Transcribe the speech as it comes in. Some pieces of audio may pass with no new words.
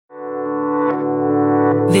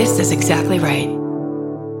This is exactly right.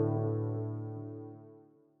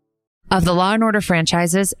 Of the Law & Order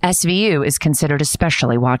franchises, SVU is considered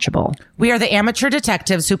especially watchable. We are the amateur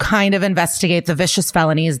detectives who kind of investigate the vicious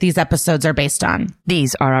felonies these episodes are based on.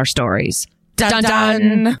 These are our stories. Dun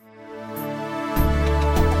dun! dun.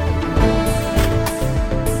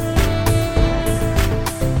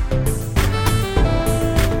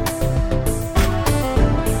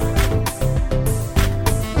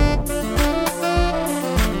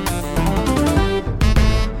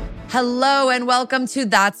 Hello and welcome to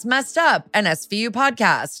That's Messed Up, an SVU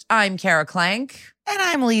podcast. I'm Kara Clank. And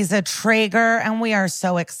I'm Lisa Traeger, and we are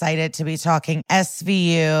so excited to be talking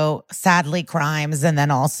SVU, sadly crimes, and then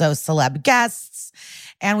also celeb guests.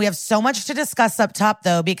 And we have so much to discuss up top,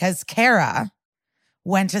 though, because Kara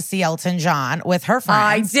went to see Elton John with her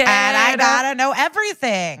friends. I did. And I gotta know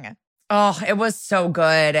everything. Oh, it was so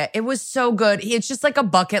good. It was so good. It's just like a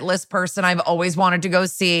bucket list person I've always wanted to go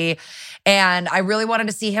see. And I really wanted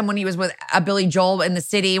to see him when he was with Billy Joel in the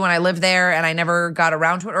city when I lived there, and I never got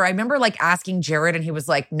around to it. Or I remember like asking Jared and he was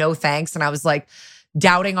like, no thanks. And I was like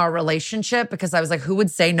doubting our relationship because I was like, who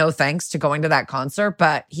would say no thanks to going to that concert?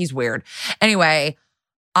 But he's weird. Anyway,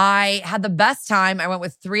 I had the best time. I went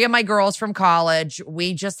with 3 of my girls from college.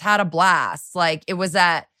 We just had a blast. Like it was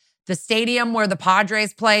at the stadium where the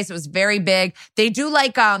Padres play. So it was very big. They do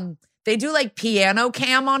like piano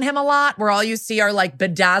cam on him a lot, where all you see are like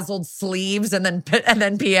bedazzled sleeves and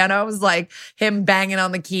then pianos, like him banging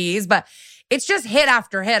on the keys. But it's just hit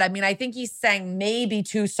after hit. I mean, I think he sang maybe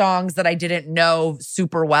 2 songs that I didn't know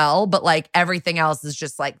super well, but like everything else is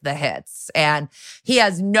just like the hits. And he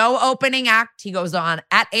has no opening act. He goes on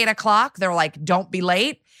at 8:00. They're like, don't be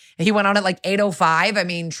late. He went on at like 8:05. I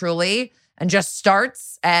mean, truly. And just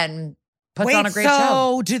starts and puts on a great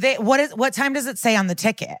show. Do they? What time does it say on the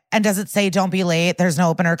ticket? And does it say don't be late? There's no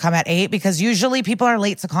opener. Come at 8, because usually people are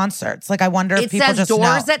late to concerts. Like I wonder if people just know. It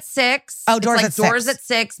says doors at 6. Oh, doors at 6. Doors at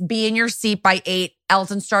 6. Be in your seat by 8.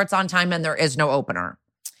 Elton starts on time, and there is no opener.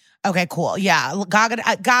 Okay, cool. Yeah,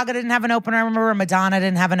 Gaga didn't have an opener. I remember Madonna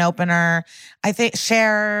didn't have an opener. I think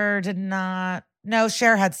Cher did not. No,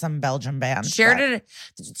 Cher had some Belgian band. Cher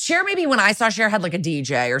maybe when I saw Cher had like a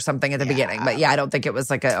DJ or something at the beginning. But yeah, I don't think it was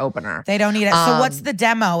like an opener. They don't need it. So what's the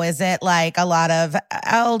demo? Is it like a lot of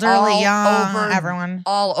elderly, young, everyone?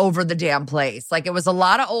 All over the damn place. Like it was a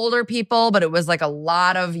lot of older people, but it was like a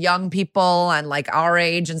lot of young people and like our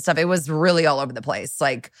age and stuff. It was really all over the place.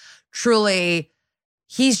 Like truly,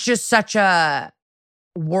 he's just such a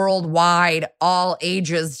worldwide, all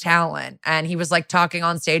ages talent. And he was like talking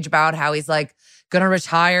on stage about how he's like gonna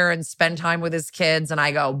retire and spend time with his kids. And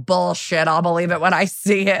I go, bullshit, I'll believe it when I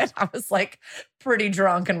see it. I was like pretty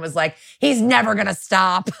drunk and was like, he's never gonna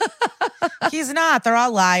stop. He's not. They're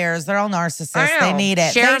all liars. They're all narcissists. They need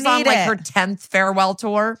it. Cher's on like her 10th farewell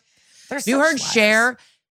tour. You heard Cher?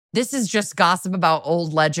 This is just gossip about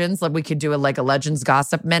old legends. Like we could do a legends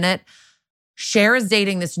gossip minute. Cher is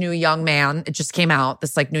dating this new young man. It just came out,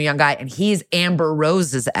 this like new young guy. And he's Amber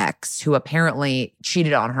Rose's ex, who apparently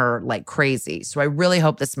cheated on her like crazy. So I really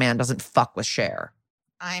hope this man doesn't fuck with Cher.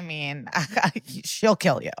 I mean, she'll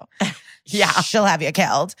kill you. Yeah. She'll have you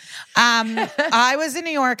killed. I was in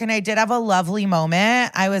New York and I did have a lovely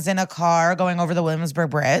moment. I was in a car going over the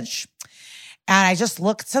Williamsburg Bridge. And I just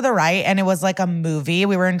looked to the right and it was like a movie.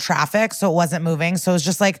 We were in traffic, so it wasn't moving. So it was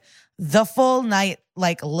just like the full night,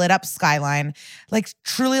 like lit up skyline, like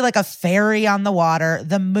truly like a ferry on the water.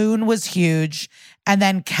 The moon was huge. And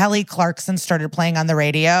then Kelly Clarkson started playing on the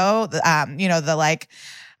radio. The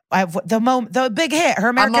big hit, her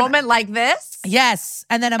American. A Moment Like This? Yes.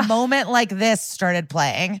 And then A Moment Like This started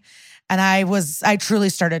playing. And I truly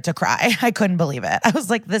started to cry. I couldn't believe it. I was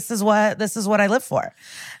like, this is what I live for.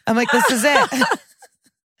 I'm like, this is it.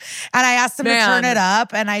 And I asked him to turn it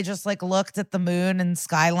up. And I just like looked at the moon and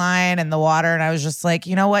skyline and the water. And I was just like,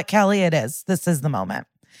 you know what, Kelly, it is. This is the moment.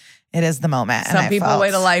 It is the moment. Some people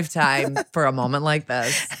wait a lifetime for a moment like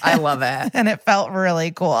this. I love it. And it felt really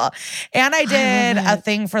cool. And I did a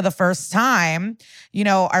thing for the first time. You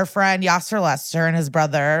know, our friend Yasser Lester and his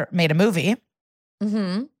brother made a movie.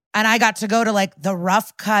 Mm-hmm. And I got to go to like the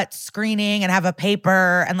rough cut screening and have a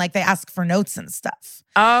paper and like they ask for notes and stuff.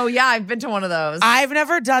 Oh yeah, I've been to one of those. I've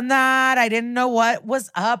never done that. I didn't know what was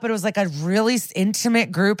up, but it was like a really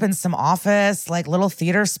intimate group in some office, like little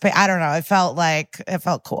theater space. I don't know. It felt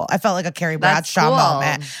cool. I felt like a Carrie Bradshaw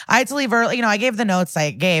moment. I had to leave early. You know, I gave the notes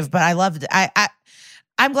I gave, but I loved it.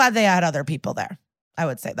 I'm glad they had other people there. I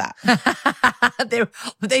would say that.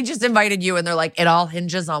 They just invited you and they're like, it all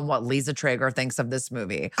hinges on what Lisa Traeger thinks of this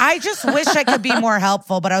movie. I just wish I could be more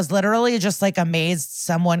helpful, but I was literally just like amazed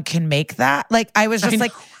someone can make that. Like I was just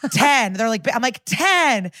like, 10. They're like, I'm like,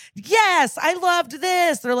 10. Yes, I loved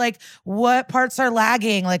this. They're like, what parts are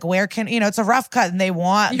lagging? Like, where can, it's a rough cut and they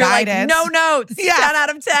want You're guidance. like, no notes. Yeah. 10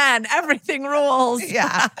 out of 10. Everything rules.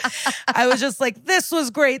 Yeah. I was just like, this was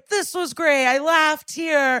great. This was great. I laughed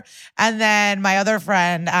here. And then my other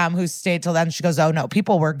friend who stayed till then, she goes, oh no,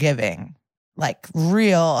 people were giving like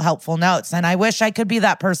real helpful notes. And I wish I could be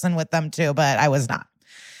that person with them too, but I was not.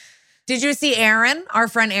 Did you see Erin, our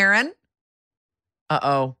friend Erin?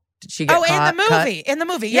 Uh-oh. Did she get caught? In the movie. Cut? In the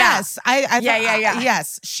movie. Yeah. Yes. I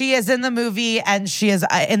yes. She is in the movie and she is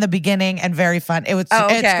in the beginning and very fun. It's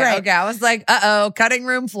great. Okay. I was like, cutting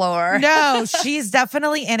room floor. No, she's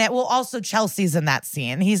definitely in it. Well, also Chelsea's in that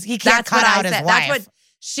scene. He can't cut out his wife. That's what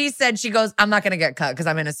she said. She goes, I'm not going to get cut because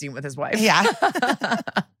I'm in a scene with his wife. Yeah.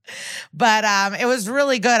 But it was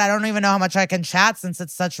really good. I don't even know how much I can chat since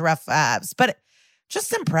it's such rough abs. But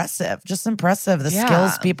just impressive. The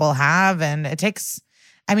skills people have. And it takes,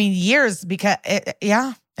 years because, it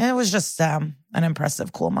was just an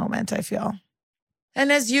impressive, cool moment, I feel.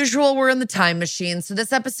 And as usual, we're in the time machine. So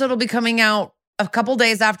this episode will be coming out a couple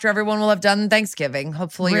days after everyone will have done Thanksgiving.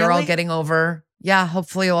 Hopefully you're all getting over. Yeah,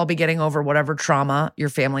 hopefully you'll all be getting over whatever trauma your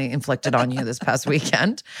family inflicted on you this past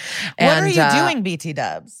weekend. What are you doing, BT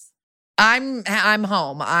Dubs? I'm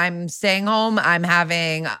home. I'm staying home. I'm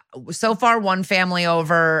having so far one family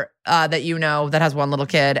over that that has one little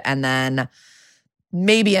kid, and then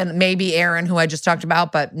maybe Erin, who I just talked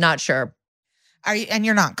about, but not sure. And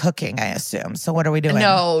you're not cooking, I assume. So what are we doing?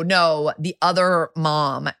 No. The other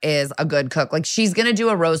mom is a good cook. Like she's gonna do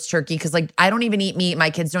a roast turkey because like I don't even eat meat. My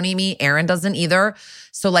kids don't eat meat. Erin doesn't either.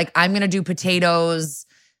 So like I'm gonna do potatoes,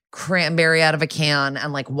 cranberry out of a can,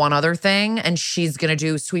 and like one other thing, and she's gonna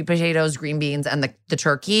do sweet potatoes, green beans, and the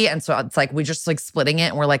turkey. And so it's like we just like splitting it,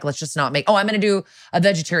 and we're like, let's just not make. Oh, I'm gonna do a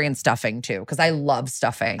vegetarian stuffing too because I love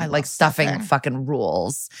stuffing. Stuffing fucking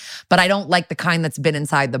rules, but I don't like the kind that's been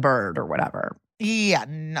inside the bird or whatever. Yeah,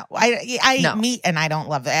 no, I eat meat and I don't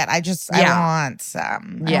love that. I want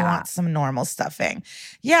some normal stuffing.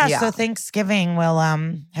 Yeah. So Thanksgiving will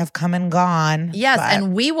have come and gone. Yes,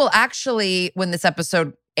 and we will actually, when this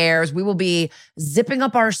episode airs, we will be zipping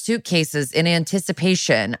up our suitcases in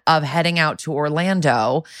anticipation of heading out to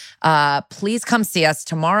Orlando. Please come see us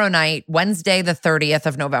tomorrow night, Wednesday, the 30th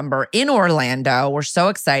of November in Orlando. We're so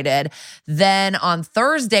excited. Then on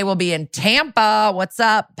Thursday, we'll be in Tampa. What's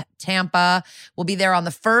up, Tampa? We'll be there on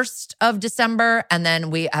the 1st of December, and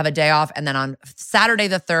then we have a day off. And then on Saturday,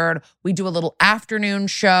 the 3rd, we do a little afternoon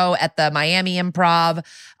show at the Miami Improv,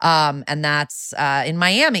 and that's in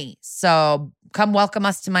Miami. So come welcome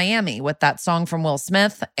us to Miami with that song from Will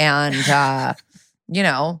Smith and,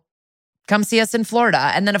 come see us in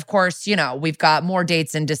Florida. And then, of course, we've got more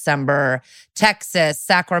dates in December, Texas,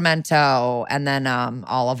 Sacramento, and then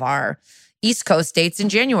all of our East Coast dates in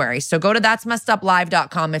January. So go to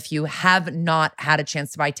that'smesseduplive.com if you have not had a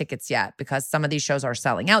chance to buy tickets yet, because some of these shows are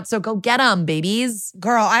selling out. So go get them, babies.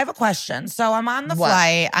 Girl, I have a question. So I'm on the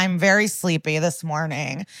flight. I'm very sleepy this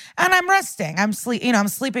morning and I'm resting. I'm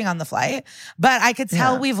sleeping on the flight, but I could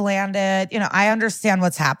tell we've landed. I understand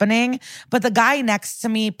what's happening, but the guy next to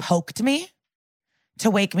me poked me to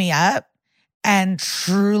wake me up. And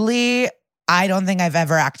truly, I don't think I've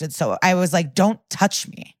ever acted so. I was like, don't touch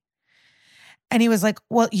me. And he was like,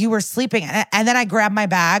 well, you were sleeping. And then I grabbed my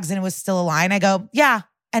bags and it was still a line. I go, yeah.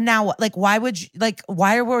 And now what? Like, why would you, like,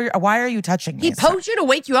 why are you touching me? He poked you to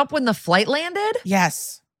wake you up when the flight landed?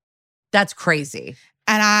 Yes. That's crazy.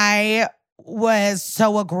 And I was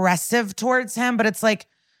so aggressive towards him, but it's like,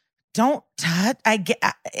 don't touch.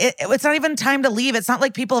 It's not even time to leave. It's not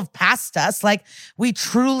like people have passed us. Like we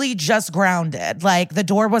truly just grounded. Like the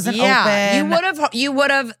door wasn't open. You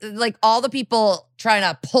would have like all the people trying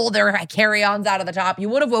to pull their carry-ons out of the top. You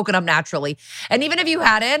would have woken up naturally. And even if you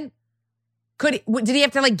hadn't, did he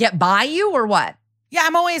have to like get by you or what? Yeah,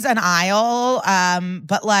 I'm always an aisle.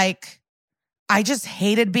 But like, I just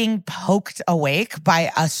hated being poked awake by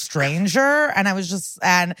a stranger.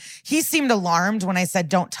 And he seemed alarmed when I said,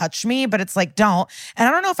 don't touch me, but it's like, don't. And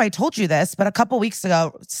I don't know if I told you this, but a couple weeks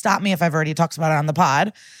ago, stop me if I've already talked about it on the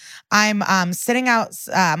pod. I'm sitting out,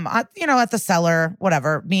 at the cellar,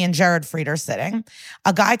 whatever. Me and Jared Fried are sitting.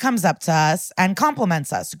 A guy comes up to us and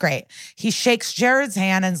compliments us. Great. He shakes Jared's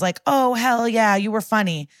hand and is like, oh, hell yeah, you were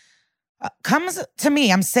funny. Comes to me,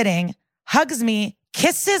 I'm sitting, hugs me,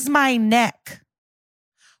 kisses my neck.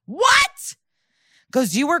 What?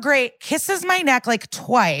 Goes, you were great. Kisses my neck like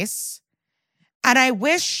twice. And I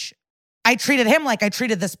wish I treated him like I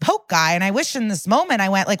treated this poke guy. And I wish in this moment I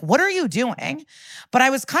went like, what are you doing? But I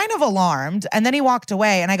was kind of alarmed. And then he walked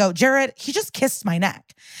away and I go, Jared, he just kissed my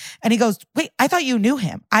neck. And he goes, wait, I thought you knew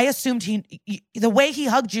him. I assumed the way he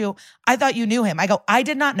hugged you, I thought you knew him. I go, I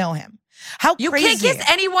did not know him. How you crazy. You can't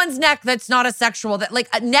kiss anyone's neck that's not a sexual. That like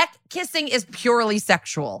a neck kissing is purely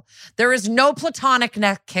sexual. There is no platonic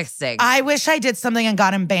neck kissing. I wish I did something and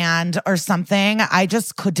got him banned or something. I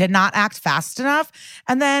just did not act fast enough.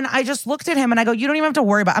 And then I just looked at him and I go, you don't even have to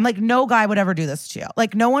worry about it. I'm like, no guy would ever do this to you.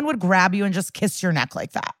 Like no one would grab you and just kiss your neck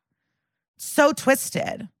like that. So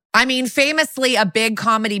twisted. I mean, famously, a big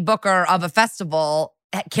comedy booker of a festival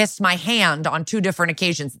kissed my hand on 2 different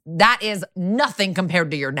occasions. That is nothing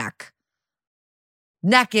compared to your neck.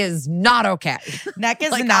 Neck is not okay. Neck is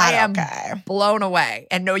like, not I am okay. blown away.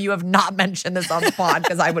 And no, you have not mentioned this on the pod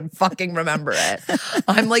because I would fucking remember it.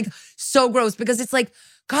 I'm like so gross because it's like,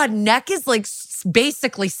 God, neck is like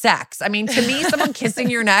basically sex. I mean, to me, someone kissing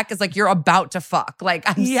your neck is like you're about to fuck. Like,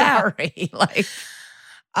 I'm sorry. Like,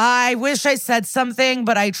 I wish I said something,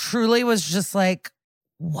 but I truly was just like,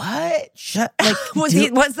 what? Like, was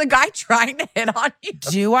the guy trying to hit on you?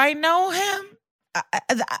 Do I know him?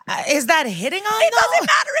 Is that hitting on It doesn't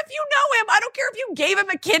matter if you know him. I don't care if you gave him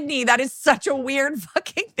a kidney. That is such a weird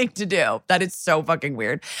fucking thing to do. That is so fucking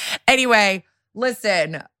weird. Anyway,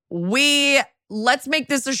 listen, let's make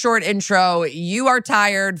this a short intro. You are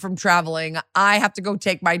tired from traveling. I have to go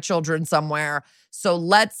take my children somewhere. So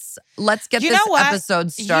let's get this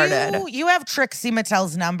episode started. You have Trixie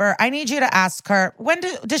Mattel's number. I need you to ask her,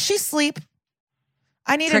 does she sleep?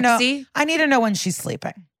 I need to know. I need to know when she's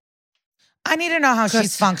sleeping. I need to know how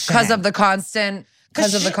she's functioning. Because of the constant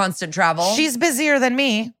travel? She's busier than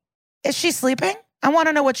me. Is she sleeping? I want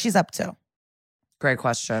to know what she's up to. Great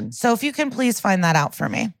question. So if you can please find that out for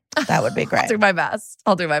me, that would be great. I'll do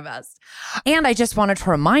my best. And I just wanted to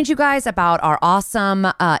remind you guys about our awesome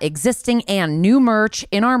existing and new merch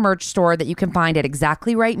in our merch store that you can find at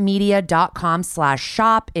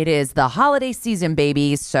exactlyrightmedia.com/shop. It is the holiday season,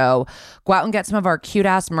 baby. So go out and get some of our cute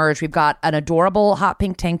ass merch. We've got an adorable hot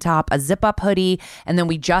pink tank top, a zip up hoodie, and then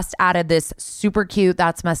we just added this super cute,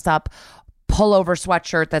 that's messed up, pullover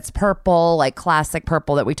sweatshirt that's purple, like classic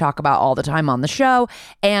purple that we talk about all the time on the show,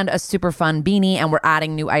 and a super fun beanie. And we're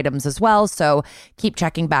adding new items as well. So keep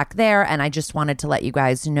checking back there. And I just wanted to let you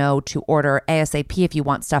guys know to order ASAP if you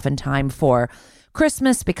want stuff in time for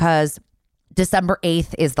Christmas, because December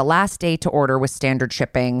 8th is the last day to order with standard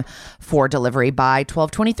shipping for delivery by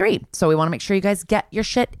 12/23. So we want to make sure you guys get your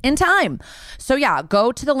shit in time. So yeah,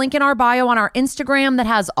 go to the link in our bio on our Instagram that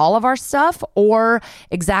has all of our stuff, or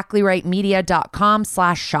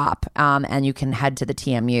exactlyrightmedia.com/shop. And you can head to the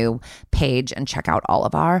TMU page and check out all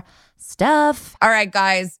of our stuff. All right,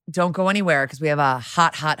 guys, don't go anywhere because we have a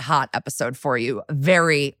hot episode for you.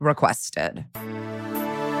 Very requested.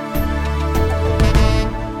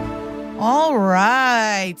 All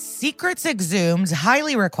right. Secrets Exhumed.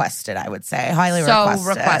 Highly requested, I would say. Highly requested. So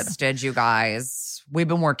requested, you guys. We've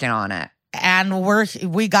been working on it. And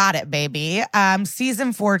we got it, baby.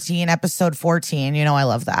 Season 14, episode 14. You know I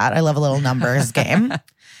love that. I love a little numbers game.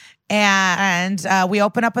 And we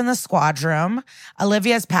open up in the squad room.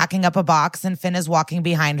 Olivia's packing up a box and Finn is walking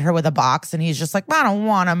behind her with a box. And he's just like, I don't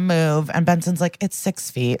want to move. And Benson's like, it's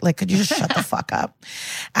 6 feet. Like, could you just shut the fuck up?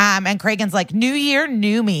 And Cragen's like, new year,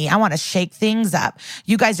 new me. I want to shake things up.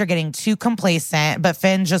 You guys are getting too complacent. But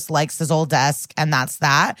Finn just likes his old desk. And that's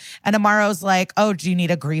that. And Amaro's like, oh, do you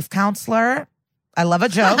need a grief counselor? I love a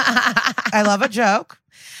joke. I love a joke.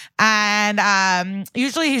 And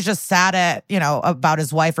usually he's just sad at, about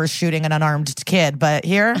his wife or shooting an unarmed kid. But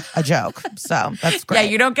here, a joke. So that's great. Yeah,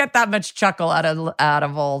 you don't get that much chuckle out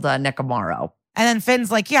of old Nick Amaro. And then Finn's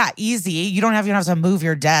like, yeah, easy. You don't have to move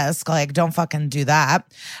your desk. Like, don't fucking do that.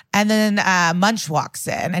 And then Munch walks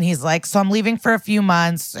in and he's like, so I'm leaving for a few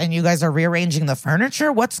months and you guys are rearranging the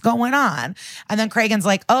furniture? What's going on? And then Cragen's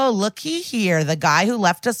like, oh, looky here, the guy who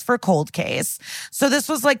left us for Cold Case. So this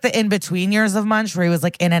was like the in-between years of Munch where he was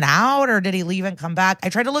like in and out, or did he leave and come back? I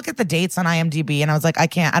tried to look at the dates on IMDb and I was like, I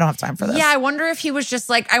don't have time for this. Yeah, I wonder if he was just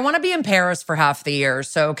like, I want to be in Paris for half the year.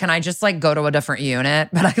 So can I just like go to a different unit?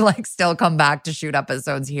 But I like still come back to shoot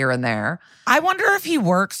episodes here and there. I wonder if he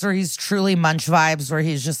works or he's truly Munch vibes where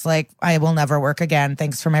he's just like, I will never work again.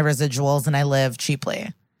 Thanks for my residuals and I live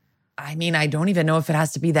cheaply. I mean, I don't even know if it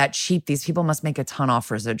has to be that cheap. These people must make a ton off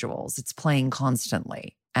residuals. It's playing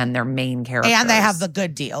constantly. and their main characters. And they have the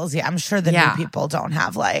good deals. Yeah, I'm sure the new people don't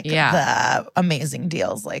have like the amazing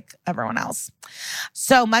deals like everyone else.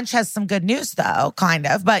 So Munch has some good news though, kind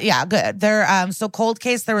of. But yeah, good. So Cold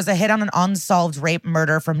Case, there was a hit on an unsolved rape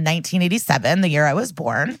murder from 1987, the year I was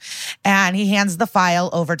born. And he hands the file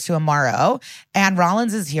over to Amaro. And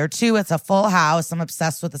Rollins is here too. It's a full house. I'm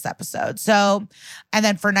obsessed with this episode. So, and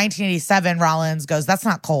then for 1987, Rollins goes, that's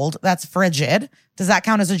not cold, that's frigid. Does that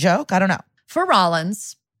count as a joke? I don't know. For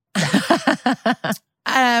Rollins.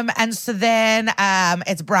 And so then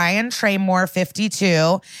it's Brian Traymore,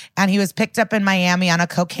 52, and he was picked up in Miami on a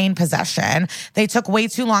cocaine possession. They took way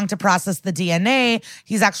too long to process the DNA.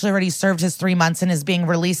 He's actually already served his 3 months and is being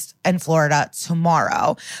released in Florida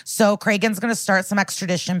tomorrow. So Cragen's going to start some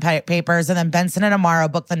extradition papers, and then Benson and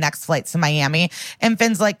Amaro book the next flight to Miami. And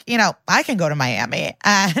Finn's like, I can go to Miami.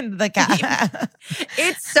 And the cat.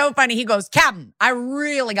 It's so funny. He goes, Captain, I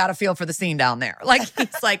really got a feel for the scene down there. Like,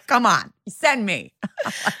 he's like, come on, send me.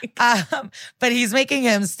 But he's making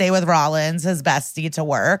him stay with Rollins, his bestie, to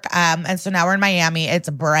work. And so now we're in Miami. It's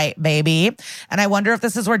bright, baby. And I wonder if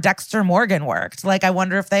this is where Dexter Morgan worked. Like, I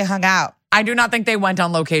wonder if they hung out. I do not think they went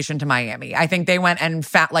on location to Miami. I think they went and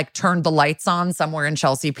turned the lights on somewhere in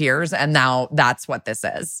Chelsea Piers. And now that's what this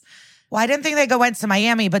is. Well, I didn't think they went to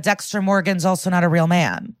Miami, but Dexter Morgan's also not a real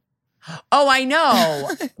man. Oh, I know.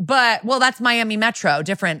 But, well, that's Miami Metro.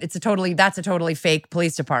 Different. That's a totally fake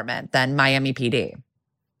police department than Miami PD.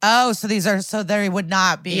 Oh, so they would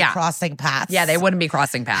not be crossing paths. Yeah, they wouldn't be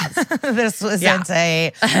crossing paths. This isn't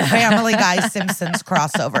a Family Guy Simpsons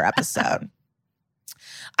crossover episode.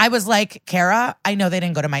 I was like, Kara, I know they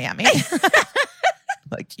didn't go to Miami.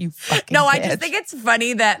 Like, you fucking No, bitch. I just think it's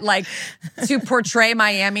funny that, like, to portray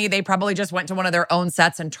Miami, they probably just went to one of their own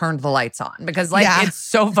sets and turned the lights on because, like, it's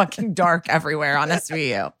so fucking dark everywhere on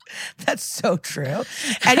SVU. That's so true.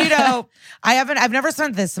 And, I've never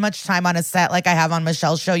spent this much time on a set like I have on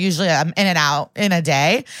Michelle's show. Usually I'm in and out in a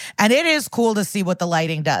day. And it is cool to see what the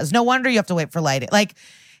lighting does. No wonder you have to wait for lighting. Like,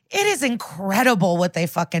 it is incredible what they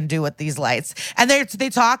fucking do with these lights. And they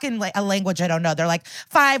talk in a language I don't know. They're like,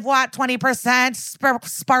 5 watt, 20%,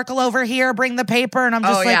 sparkle over here, bring the paper. And I'm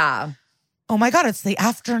just oh my God, it's the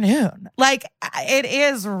afternoon. Like, it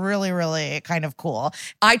is really, really kind of cool.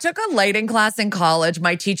 I took a lighting class in college.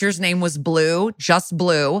 My teacher's name was Blue, just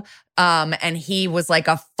Blue. And he was like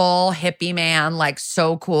a full hippie man, like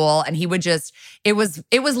so cool. And he would it was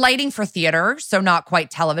lighting for theater, so not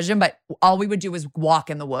quite television, but all we would do was walk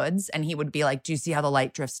in the woods. And he would be like, do you see how the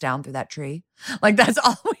light drifts down through that tree? Like, that's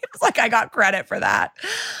all. It's like, I got credit for that.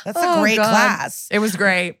 That's a great class. It was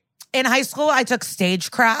great. In high school, I took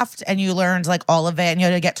stagecraft, and you learned like all of it, and you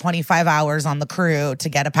had to get 25 hours on the crew to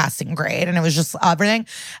get a passing grade, and it was just everything.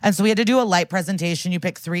 And so we had to do a light presentation. You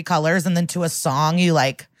pick 3 colors, and then to a song, you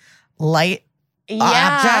like light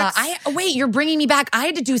objects. Wait, you're bringing me back. I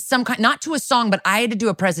had to do some kind, not to a song, but I had to do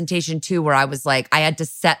a presentation too, where I was like, I had to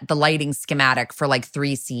set the lighting schematic for like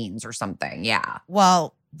 3 scenes or something. Yeah.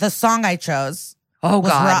 Well, the song I chose.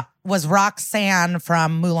 Was Roxanne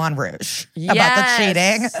from Moulin Rouge about the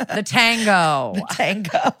cheating. The tango. The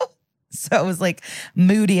tango. So it was like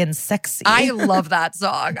moody and sexy. I love that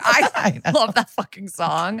song. I love that fucking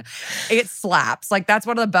song. It slaps. Like, that's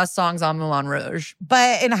one of the best songs on Moulin Rouge.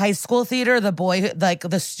 But in high school theater, the boy, like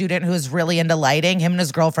the student who was really into lighting, him and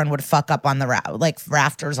his girlfriend would fuck up on the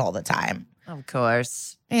rafters all the time. Of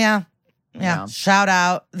course. Yeah. Yeah. Shout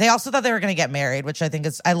out. They also thought they were going to get married, which I think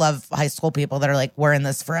I love high school people that are like, we're in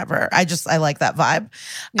this forever. I like that vibe.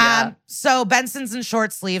 Yeah. So Benson's in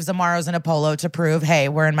short sleeves, Amaro's in a polo to prove, hey,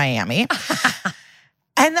 we're in Miami.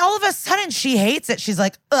 And all of a sudden she hates it. She's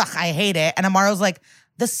like, ugh, I hate it. And Amaro's like,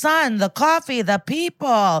 the sun, the coffee, the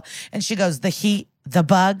people. And she goes, the heat, the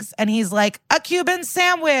bugs. And he's like, a Cuban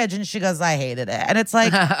sandwich. And she goes, I hated it. And it's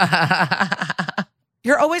like,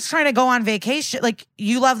 you're always trying to go on vacation. Like,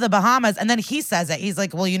 you love the Bahamas. And then he says it. He's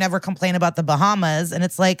like, well, you never complain about the Bahamas. And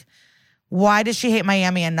it's like, why does she hate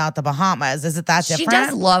Miami and not the Bahamas? Is it that different? She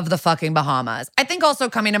does love the fucking Bahamas. I think also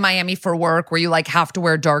coming to Miami for work where you like have to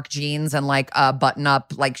wear dark jeans and like a button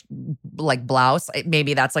up like blouse.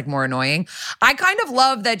 Maybe that's like more annoying. I kind of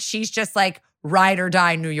love that she's just like, ride or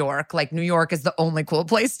die New York. Like, New York is the only cool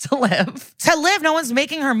place to live. No one's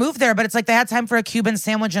making her move there, but it's like they had time for a Cuban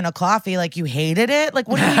sandwich and a coffee. Like, you hated it? Like,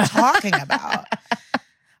 what are you talking about?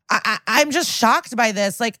 I'm just shocked by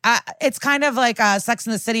this. Like, it's kind of like Sex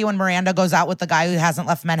in the City when Miranda goes out with the guy who hasn't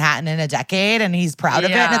left Manhattan in a decade and he's proud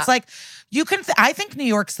of it. And it's like, I think New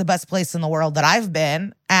York's the best place in the world that I've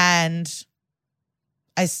been. And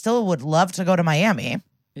I still would love to go to Miami.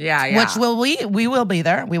 Yeah. Which we will be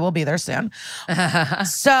there. We will be there soon.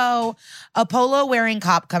 So a polo wearing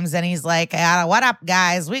cop comes in. He's like, what up,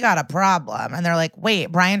 guys? We got a problem. And they're like, wait,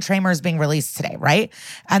 Brian Tramer is being released today, right?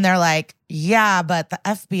 And they're like, yeah, but the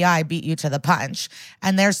FBI beat you to the punch.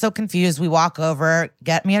 And they're so confused. We walk over,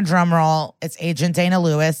 get me a drum roll. It's Agent Dana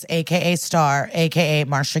Lewis, AKA Star, AKA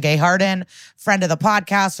Marcia Gay Harden, friend of the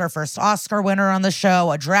podcast, our first Oscar winner on the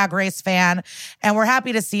show, a Drag Race fan. And we're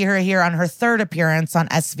happy to see her here on her third appearance on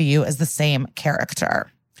SVU as the same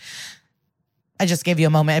character. I just gave you a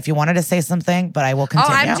moment if you wanted to say something, but I will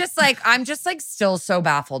continue. I'm just like still so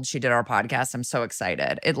baffled she did our podcast. I'm so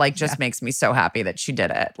excited. It like just makes me so happy that she did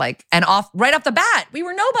it. Like, and right off the bat, we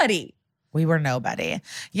were nobody. We were nobody.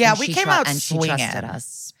 Yeah, we came out swinging. She trusted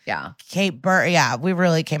us. Yeah. Kate Burr, yeah, we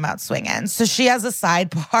really came out swinging. So she has a side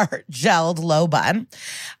part gelled low bun.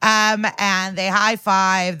 And they high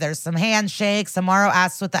five. There's some handshakes. Amaro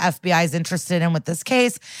asks what the FBI is interested in with this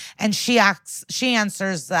case. And she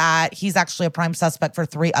answers that he's actually a prime suspect for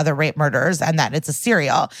 3 other rape murders and that it's a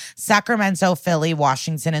serial. Sacramento, Philly,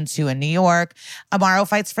 Washington, and 2 in New York. Amaro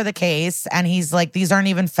fights for the case. And he's like, these aren't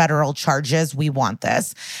even federal charges. We want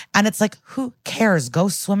this. And it's like, who cares? Go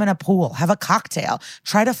swim in a pool. Have a cocktail.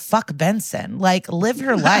 Try to fuck Benson. Like, live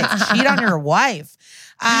your life. Cheat on your wife.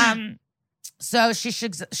 So she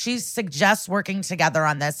suggests working together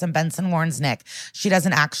on this, and Benson warns Nick she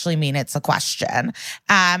doesn't actually mean it's a question.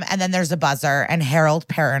 And then there's a buzzer, and Harold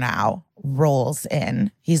Perrineau rolls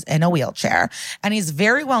in. He's in a wheelchair, and he's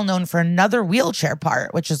very well known for another wheelchair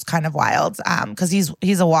part, which is kind of wild because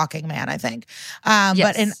he's a walking man, I think. Yes.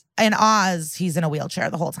 But in Oz, he's in a wheelchair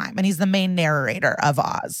the whole time, and he's the main narrator of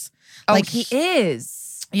Oz. Oh, like he is.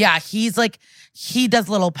 Yeah, he's like, he does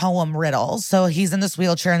little poem riddles. So he's in this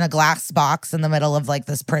wheelchair in a glass box in the middle of like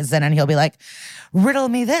this prison, and he'll be like, riddle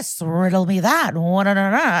me this, riddle me that,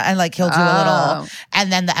 and like he'll do a little,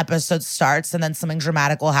 and then the episode starts, and then something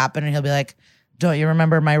dramatic will happen, and he'll be like, don't you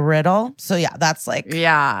remember my riddle? So yeah, that's like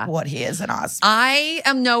what he is in Oz. I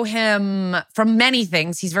know him from many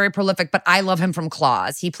things. He's very prolific, but I love him from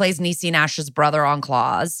Claws. He plays Niecy Nash's brother on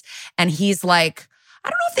Claws, and he's like, I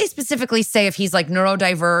don't know if they specifically say if he's like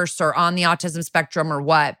neurodiverse or on the autism spectrum or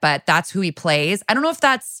what, but that's who he plays. I don't know if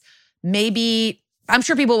that's maybe, I'm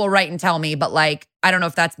sure people will write and tell me, but like, I don't know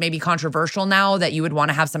if that's maybe controversial now that you would want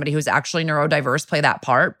to have somebody who's actually neurodiverse play that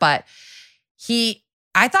part. But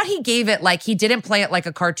I thought he gave it like, he didn't play it like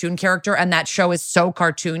a cartoon character, and that show is so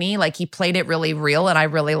cartoony. Like he played it really real, and I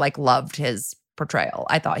really like loved his portrayal.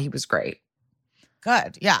 I thought he was great.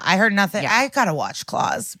 Good. Yeah, I heard nothing. Yeah. I gotta watch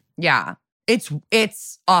Claws. Yeah.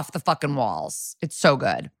 It's off the fucking walls. It's so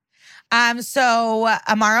good. So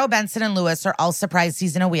Amaro, Benson, and Lewis are all surprised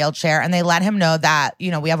he's in a wheelchair, and they let him know that,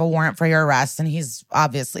 we have a warrant for your arrest, and he's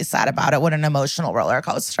obviously sad about it. What an emotional roller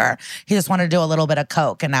coaster. He just wanted to do a little bit of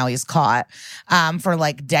coke, and now he's caught for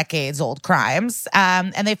like decades old crimes.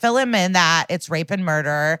 And they fill him in that it's rape and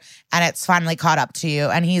murder, and it's finally caught up to you.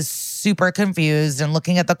 And he's super confused and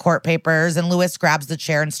looking at the court papers, and Lewis grabs the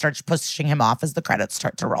chair and starts pushing him off as the credits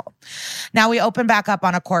start to roll. Now we open back up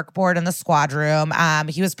on a corkboard in the squad room.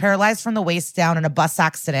 He was paralyzed from the waist down in a bus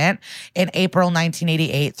accident in April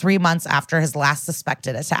 1988, 3 months after his last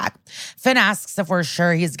suspected attack. Finn asks if we're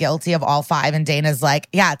sure he's guilty of all 5, and Dana's like,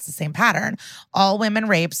 yeah, it's the same pattern. All women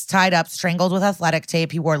rapes, tied up, strangled with athletic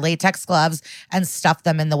tape. He wore latex gloves and stuffed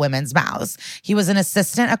them in the women's mouths. He was an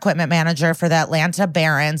assistant equipment manager for the Atlanta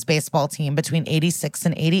Barons baseball team between 86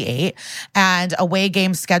 and 88, and away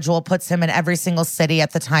game schedule puts him in every single city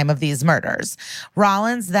at the time of these murders.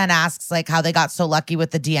 Rollins then asks like how they got so lucky with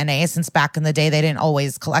the DNA, since back in the day they didn't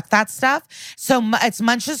always collect that stuff. So it's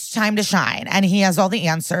Munch's time to shine, and he has all the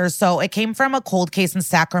answers. So it came from a cold case in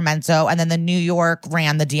Sacramento, and then the New York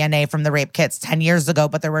ran the DNA from the rape kits 10 years ago,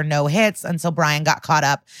 but there were no hits until Brian got caught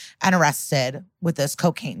up and arrested with this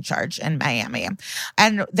cocaine charge in Miami.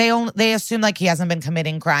 And they assume like he hasn't been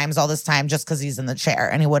committing crimes all this time just because he's in the chair,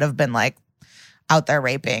 and he would have been like out there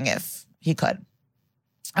raping if he could.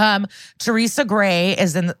 Teresa Gray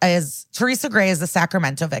is the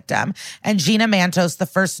Sacramento victim, and Gina Mantos the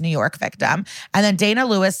first New York victim. And then Dana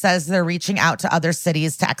Lewis says they're reaching out to other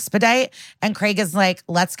cities to expedite. And Craig is like,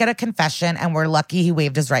 let's get a confession. And we're lucky he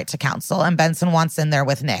waived his right to counsel. And Benson wants in there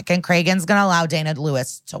with Nick. And Cragen's going to allow Dana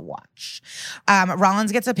Lewis to watch.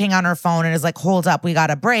 Rollins gets a ping on her phone and is like, hold up, we got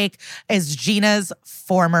a break. Is Gina's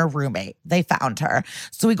former roommate. They found her.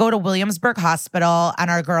 So we go to Williamsburg Hospital, and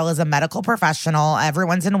our girl is a medical professional.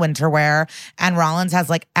 Everyone's in winter wear, and Rollins has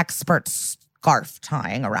like expert scarf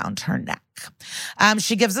tying around her neck.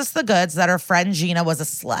 She gives us the goods that her friend Gina was a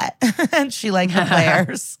slut and she liked the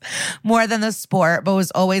players more than the sport, but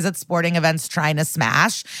was always at sporting events trying to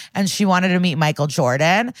smash. And she wanted to meet Michael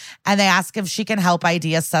Jordan. And they ask if she can help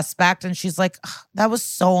ID a suspect. And she's like, that was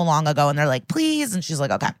so long ago. And they're like, please. And she's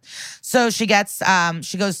like, okay. So she goes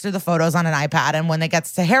through the photos on an iPad. And when it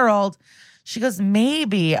gets to Harold, she goes,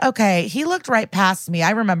 maybe. Okay, he looked right past me. I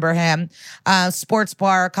remember him. Sports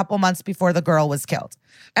bar a couple months before the girl was killed.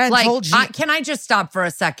 And can I just stop for a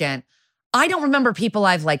second? I don't remember people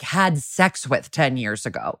I've had sex with 10 years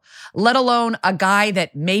ago, let alone a guy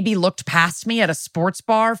that maybe looked past me at a sports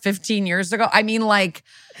bar 15 years ago. I mean,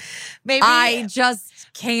 maybe I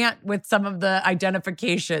just can't with some of the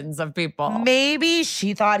identifications of people. Maybe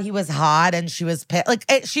she thought he was hot and she was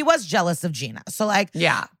she was jealous of Gina. So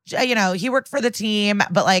yeah. He worked for the team,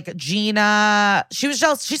 but Gina, she was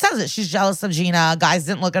jealous. She says it. She's jealous of Gina. Guys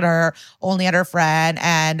didn't look at her, only at her friend,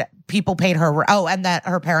 and people paid her. Oh, and that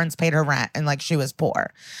her parents paid her rent, and she was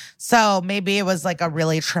poor. So maybe it was a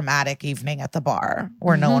really traumatic evening at the bar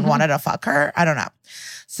where no one wanted to fuck her. I don't know.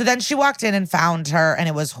 So then she walked in and found her, and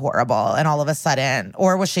it was horrible. And all of a sudden,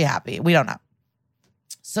 or was she happy? We don't know.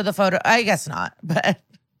 So the photo, I guess not, but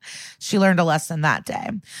she learned a lesson that day.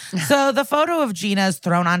 So the photo of Gina is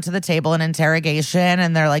thrown onto the table in interrogation,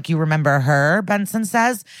 and they're like, you remember her, Benson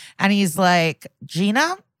says. And he's like,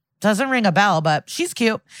 Gina? Doesn't ring a bell, but she's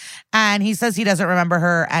cute. And he says he doesn't remember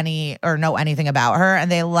her know anything about her.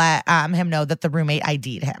 And they let him know that the roommate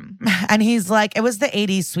ID'd him. And he's like, it was the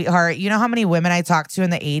 80s, sweetheart. You know how many women I talked to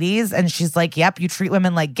in the 80s? And she's like, yep, you treat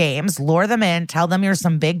women like games, lure them in, tell them you're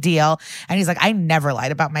some big deal. And he's like, I never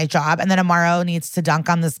lied about my job. And then Amaro needs to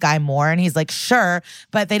dunk on this guy more. And he's like, sure,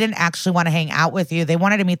 but they didn't actually want to hang out with you. They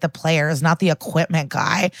wanted to meet the players, not the equipment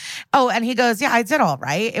guy. Oh, and he goes, yeah, I did all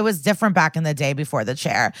right. It was different back in the day before the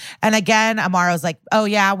chair. And again, Amaro's like, oh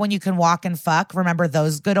yeah, when you can walk and fuck, remember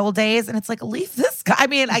those good old days? And it's like, leave this guy. I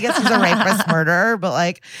mean, I guess he's a rapist murderer,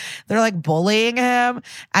 but they're bullying him.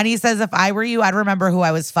 And he says, if I were you, I'd remember who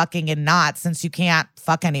I was fucking and not, since you can't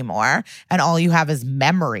fuck anymore and all you have is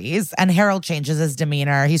memories. And Harold changes his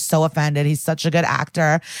demeanor. He's so offended. He's such a good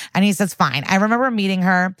actor. And he says, fine, I remember meeting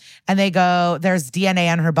her. And they go, there's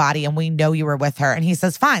DNA on her body and we know you were with her. And he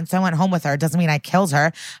says, fine. So I went home with her. Doesn't mean I killed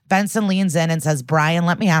her. Benson leans in and says, Brian,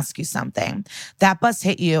 let me ask you something. That bus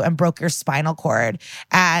hit you and broke your spinal cord.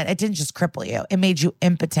 And it didn't just cripple you. It made you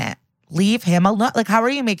impotent. Leave him alone. How are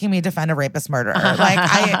you making me defend a rapist murderer?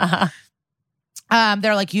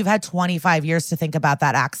 They're like, you've had 25 years to think about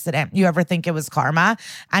that accident. You ever think it was karma?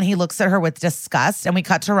 And he looks at her with disgust. And we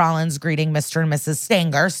cut to Rollins greeting Mr. and Mrs.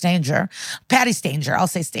 Patty Stanger, I'll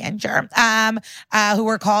say Stanger, who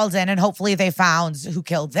were called in, and hopefully they found who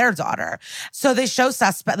killed their daughter. So they show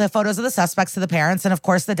the photos of the suspects to the parents. And of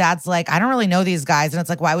course the dad's like, I don't really know these guys. And it's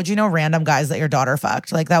like, why would you know random guys that your daughter fucked?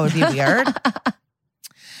 That would be weird.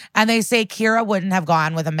 And they say Kira wouldn't have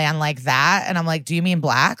gone with a man like that. And I'm like, do you mean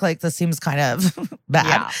black? This seems kind of bad.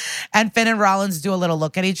 Yeah. And Finn and Rollins do a little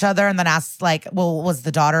look at each other and then ask, well, was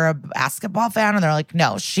the daughter a basketball fan? And they're like,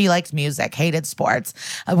 no, she liked music, hated sports.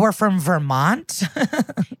 We're from Vermont.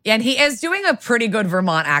 And he is doing a pretty good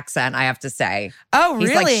Vermont accent, I have to say. Oh, He's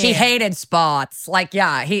really? She hated sports.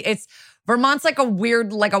 Vermont's like a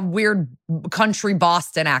weird country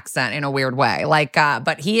Boston accent in a weird way.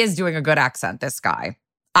 But he is doing a good accent, this guy,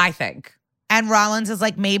 I think. And Rollins is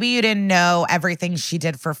like, maybe you didn't know everything she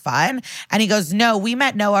did for fun. And he goes, no, we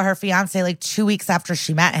met Noah, her fiance, 2 weeks after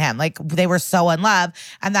she met him. They were so in love.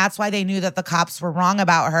 And that's why they knew that the cops were wrong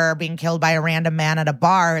about her being killed by a random man at a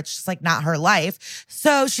bar. It's just not her life.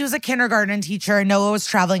 So she was a kindergarten teacher and Noah was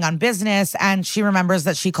traveling on business. And she remembers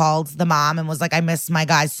that she called the mom and was like, I miss my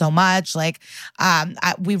guys so much.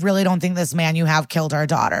 We really don't think this man you have killed our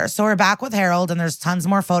daughter. So we're back with Harold and there's tons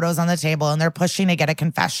more photos on the table and they're pushing to get a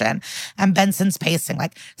confession. And Benson's pacing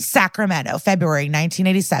Sacramento, February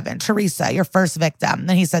 1987. Teresa, your first victim.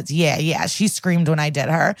 And he says, yeah, she screamed when I did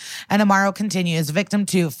her. And Amaro continues, victim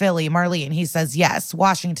 2, Philly, Marlene. He says, yes,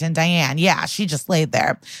 Washington, Diane. Yeah, she just laid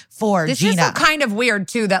there. 4, this Gina. This is kind of weird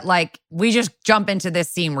too that we just jump into this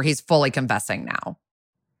scene where he's fully confessing now.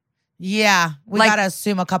 Yeah, we gotta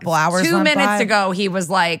assume a couple hours 2 minutes ago, he was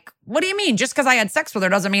like, what do you mean? Just because I had sex with her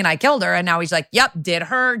doesn't mean I killed her. And now he's like, yep, did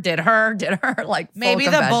her. Maybe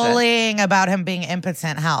the bullying about him being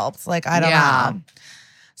impotent helped. I don't know.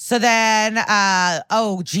 So then,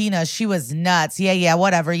 Gina, she was nuts. Yeah,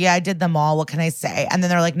 whatever. Yeah, I did them all. What can I say? And then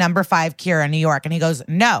they're like, number 5, Kira, New York. And he goes,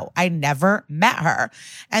 no, I never met her.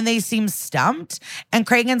 And they seem stumped. And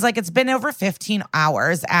Cragen's like, it's been over 15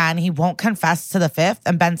 hours and he won't confess to the 5th.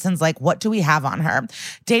 And Benson's like, what do we have on her?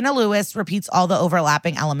 Dana Lewis repeats all the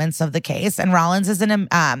overlapping elements of the case. And Rollins is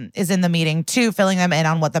in the meeting too, filling them in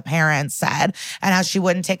on what the parents said and how she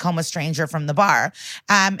wouldn't take home a stranger from the bar.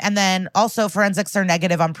 And then also forensics are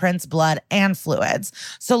negative on prints, blood, and fluids.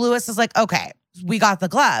 So Lewis is like, okay, we got the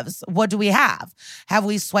gloves. What do we have? Have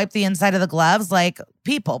we swiped the inside of the gloves? Like,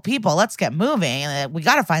 people, let's get moving. We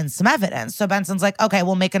got to find some evidence. So Benson's like, okay,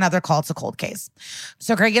 we'll make another call to cold case.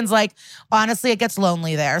 So Cragen's like, honestly, it gets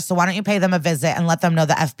lonely there. So why don't you pay them a visit and let them know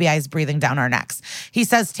the FBI is breathing down our necks? He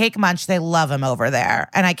says, take Munch. They love him over there.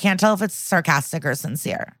 And I can't tell if it's sarcastic or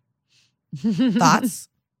sincere. Thoughts?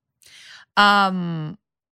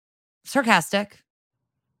 Sarcastic.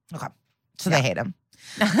 Okay. So they hate him.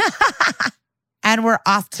 And we're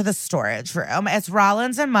off to the storage room. It's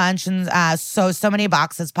Rollins and Munch and so many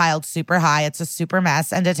boxes piled super high. It's a super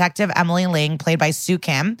mess. And Detective Emily Ling, played by Sue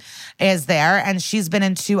Kim, is there. And she's been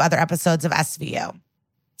in 2 other episodes of SVU.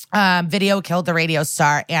 Video Killed the Radio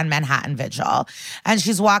Star and Manhattan Vigil. And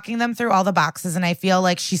she's walking them through all the boxes and I feel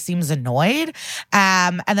like she seems annoyed.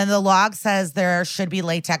 And then the log says there should be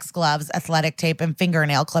latex gloves, athletic tape, and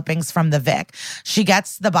fingernail clippings from the Vic. She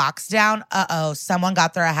gets the box down. Someone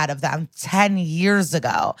got there ahead of them 10 years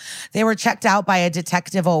ago. They were checked out by a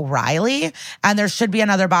Detective O'Reilly and there should be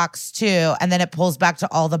another box too. And then it pulls back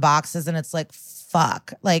to all the boxes and it's like,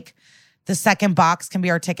 fuck. Like, the second box can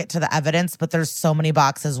be our ticket to the evidence, but there's so many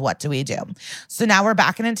boxes. What do we do? So now we're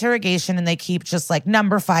back in interrogation and they keep just like,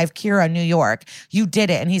 number 5, Kira, New York. You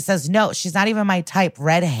did it. And he says, no, she's not even my type.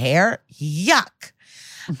 Red hair. Yuck.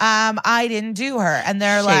 I didn't do her. And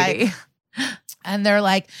they're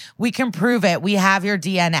like, we can prove it. We have your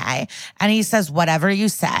DNA. And he says, whatever you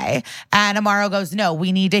say. And Amaro goes, no,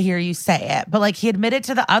 we need to hear you say it. But like he admitted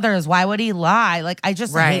to the others. Why would he lie? Like, I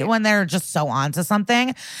just hate when they're just so on to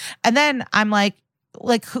something. And then I'm like,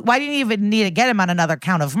 why do you even need to get him on another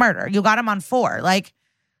count of murder? You got him on 4. Like,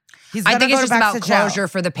 I think it's just about closure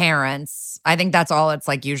for the parents. I think that's all it's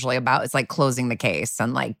like usually about. It's like closing the case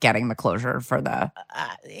and like getting the closure for the.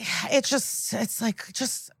 It's like,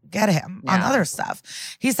 just get him on other stuff.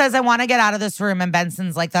 He says, I want to get out of this room. And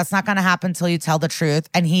Benson's like, that's not going to happen until you tell the truth.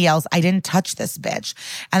 And he yells, I didn't touch this bitch.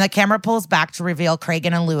 And the camera pulls back to reveal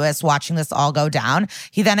Cragen and Lewis watching this all go down.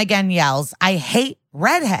 He then again yells, I hate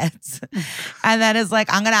redheads. And then is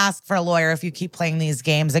like, I'm going to ask for a lawyer if you keep playing these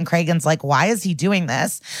games. And Cragen's like, why is he doing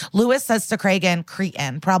this? Lewis says to Cragen,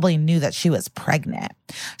 Cretan probably knew that she was pregnant.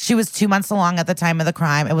 She was 2 months along at the time of the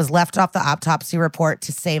crime. It was left off the autopsy report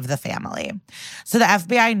to save the family. So the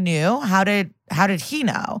FBI knew. How did he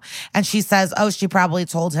know? And she says, she probably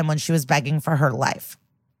told him when she was begging for her life.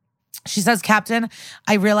 She says, Captain,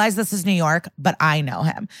 I realize this is New York, but I know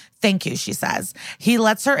him. Thank you, she says. He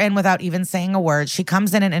lets her in without even saying a word. She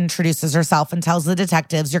comes in and introduces herself and tells the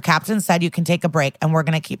detectives, your captain said you can take a break and we're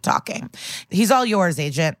going to keep talking. He's all yours,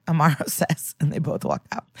 Agent, Amaro says, and they both walk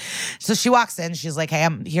out. So she walks in. She's like, hey,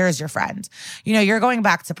 here's your friend. You know, you're going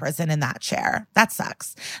back to prison in that chair. That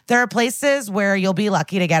sucks. There are places where you'll be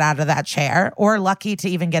lucky to get out of that chair or lucky to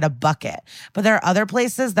even get a bucket. But there are other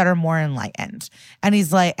places that are more enlightened. And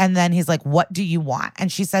then he's like, what do you want?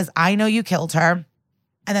 And she says, I know you killed her.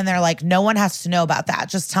 And then they're like, no one has to know about that.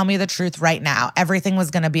 Just tell me the truth right now. Everything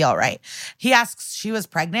was going to be all right. He asks, she was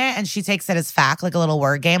pregnant, and she takes it as fact, like a little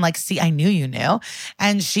word game. Like, see, I knew you knew.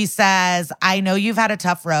 And she says, I know you've had a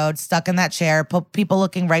tough road, stuck in that chair, people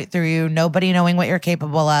looking right through you, nobody knowing what you're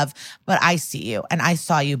capable of, but I see you, and I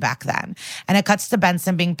saw you back then. And it cuts to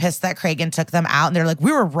Benson being pissed that Cragen took them out, and they're like,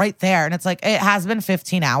 we were right there. And it's like, it has been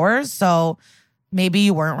 15 hours, so maybe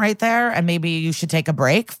you weren't right there and maybe you should take a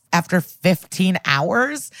break after 15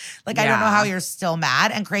 hours. Like, I don't know how you're still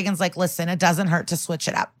mad. And Cragen's like, listen, it doesn't hurt to switch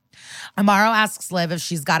it up. Amaro asks Liv if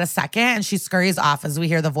she's got a second, and she scurries off as we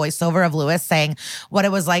hear the voiceover of Lewis saying what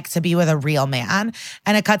it was like to be with a real man.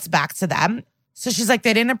 And it cuts back to them. So she's like,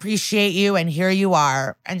 they didn't appreciate you, and here you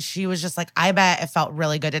are. And she was just like, I bet it felt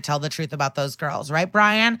really good to tell the truth about those girls, right,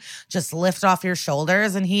 Brian? Just lift off your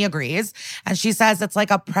shoulders. And he agrees. And she says it's like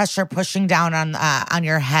a pressure pushing down on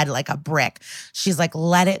your head like a brick. She's like,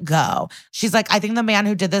 let it go. She's like, I think the man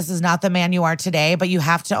who did this is not the man you are today, but you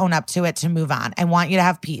have to own up to it to move on. I want you to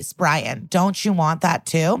have peace. Brian, don't you want that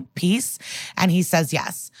too? Peace? And he says,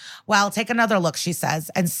 yes. Well, take another look, she says,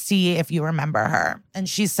 and see if you remember her. And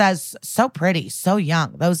she says, so pretty. pretty, so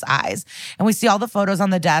young, those eyes. And we see all the photos on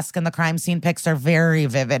the desk, and the crime scene pics are very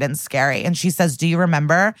vivid and scary. And she says, do you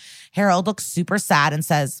remember? Harold looks super sad and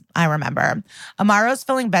says, I remember. Amaro's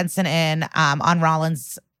filling Benson in on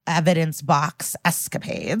Rollins' evidence box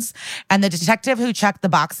escapades. And the detective who checked the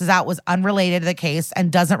boxes out was unrelated to the case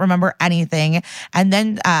and doesn't remember anything. And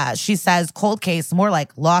then she says, cold case, more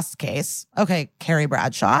like lost case. Okay, Carrie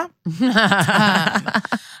Bradshaw.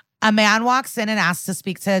 A man walks in and asks to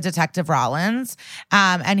speak to Detective Rollins,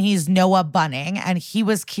 and he's Noah Bunning, and he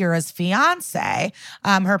was Kira's fiance.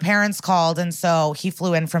 Her parents called, and so he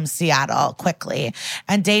flew in from Seattle quickly.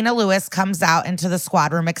 And Dana Lewis comes out into the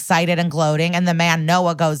squad room excited and gloating, and the man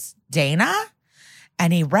Noah goes, Dana?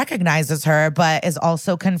 And he recognizes her, but is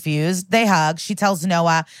also confused. They hug. She tells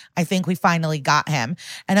Noah, I think we finally got him.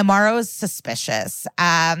 And Amaro is suspicious.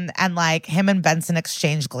 And like him and Benson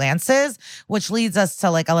exchange glances, which leads us to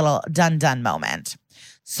like a little done moment.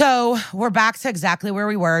 So we're back to exactly where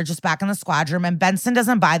we were, just back in the squad room. And Benson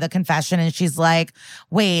doesn't buy the confession. And she's like,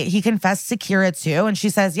 wait, he confessed to Kira too? And she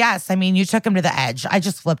says, yes. I mean, you took him to the edge. I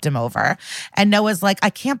just flipped him over. And Noah's like,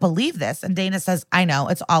 I can't believe this. And Dana says, I know.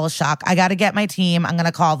 It's all a shock. I got to get my team. I'm going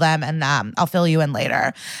to call them and I'll fill you in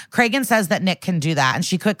later. Cragen says that Nick can do that. And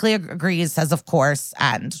she quickly agrees, says, of course,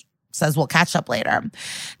 and says we'll catch up later.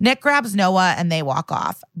 Nick grabs Noah and they walk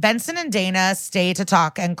off. Benson and Dana stay to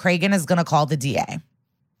talk, and Cragen is going to call the DA.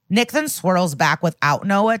 Nick then swirls back without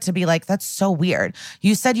Noah to be like, that's so weird.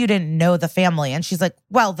 You said you didn't know the family. And she's like,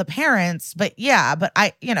 well, the parents, but yeah, but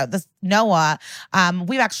this Noah,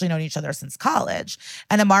 we've actually known each other since college.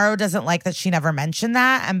 And Amaro doesn't like that she never mentioned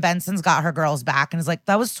that. And Benson's got her girls back and is like,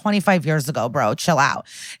 that was 25 years ago, bro. Chill out.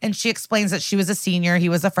 And she explains that she was a senior. He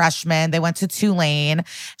was a freshman. They went to Tulane.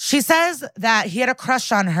 She says that he had a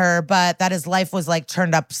crush on her, but that his life was like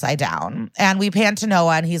turned upside down. And we pan to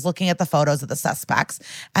Noah and he's looking at the photos of the suspects.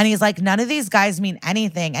 And he's like, none of these guys mean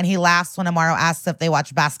anything. And he laughs when Amaro asks if they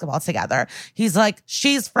watch basketball together. He's like,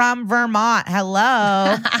 she's from Vermont.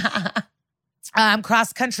 Hello.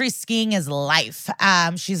 Cross-country skiing is life.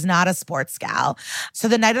 She's not a sports gal. So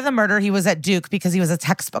the night of the murder, he was at Duke because he was a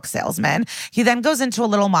textbook salesman. He then goes into a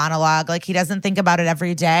little monologue. Like, he doesn't think about it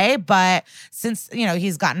every day, but since,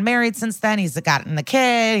 he's gotten married since then, he's gotten a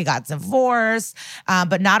kid, he got divorced,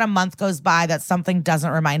 but not a month goes by that something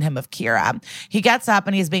doesn't remind him of Kira. He gets up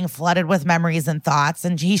and he's being flooded with memories and thoughts,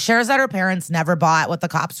 and he shares that her parents never bought what the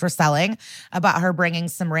cops were selling about her bringing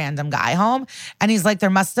some random guy home. And he's like, there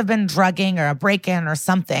must have been drugging or a break-in or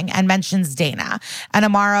something, and mentions Dana. And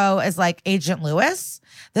Amaro is like, Agent Lewis?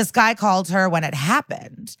 This guy called her when it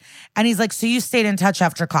happened. And he's like, so you stayed in touch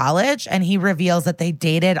after college? And he reveals that they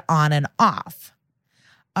dated on and off.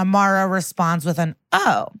 Amaro responds with an,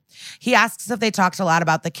 oh. He asks if they talked a lot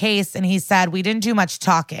about the case, and he said, we didn't do much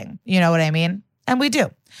talking. You know what I mean? And we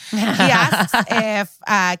do. He asks if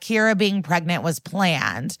Kira being pregnant was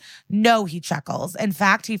planned. No, he chuckles. In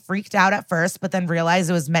fact, he freaked out at first, but then realized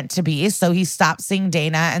it was meant to be. So he stopped seeing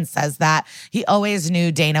Dana and says that he always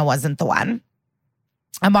knew Dana wasn't the one.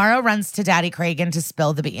 Amaro runs to Daddy Cragen to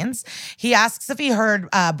spill the beans. He asks if he heard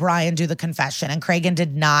Brian do the confession, and Cragen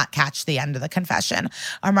did not catch the end of the confession.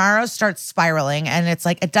 Amaro starts spiraling, and it's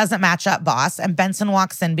like, it doesn't match up, boss. And Benson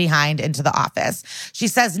walks in behind into the office. She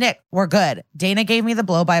says, Nick, we're good. Dana gave me the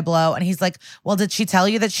blow-by-blow. And he's like, well, did she tell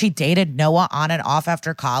you that she dated Noah on and off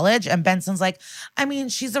after college? And Benson's like, I mean,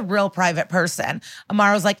 she's a real private person.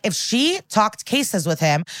 Amaro's like, if she talked cases with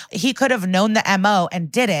him, he could have known the MO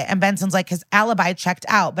and did it. And Benson's like, his alibi checked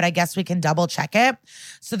out, but I guess we can double check it.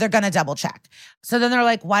 So they're going to double check. So then they're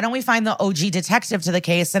like, why don't we find the OG detective to the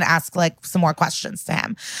case and ask like some more questions to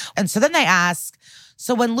him? And so then they ask,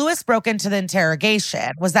 so when Lewis broke into the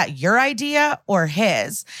interrogation, was that your idea or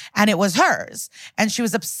his? And it was hers. And she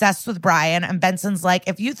was obsessed with Brian. And Benson's like,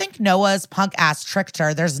 if you think Noah's punk ass tricked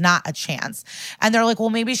her, there's not a chance. And they're like, well,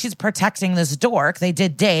 maybe she's protecting this dork. They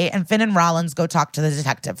did date. And Finn and Rollins go talk to the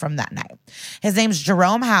detective from that night. His name's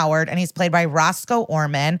Jerome Howard, and he's played by Roscoe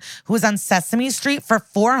Orman, who was on Sesame Street for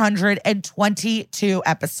 422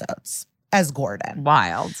 episodes as Gordon.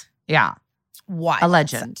 Wild. Yeah. Wild. A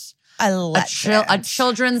legend. A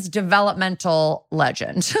children's developmental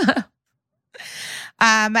legend.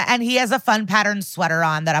 And he has a fun pattern sweater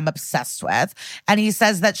on that I'm obsessed with. And he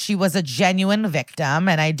says that she was a genuine victim.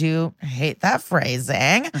 And I do hate that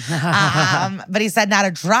phrasing. But he said not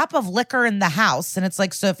a drop of liquor in the house. And it's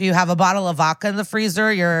like, so if you have a bottle of vodka in the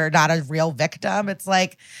freezer, you're not a real victim. It's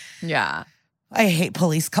like, yeah. I hate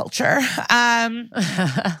police culture.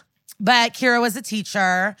 But Kira was a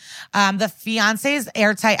teacher. The fiance's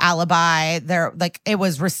airtight alibi, it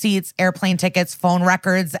was receipts, airplane tickets, phone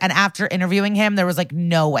records. And after interviewing him, there was like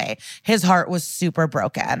no way. His heart was super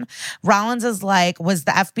broken. Rollins is like, was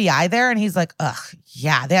the FBI there? And he's like, ugh,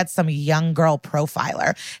 yeah, they had some young girl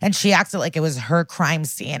profiler. And she acted like it was her crime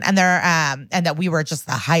scene. And and that we were just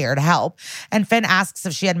the hired help. And Finn asks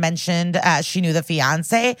if she had mentioned she knew the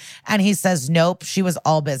fiance. And he says, nope, she was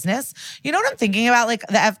all business. You know what I'm thinking about? Like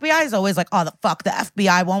the FBI is always like, oh, the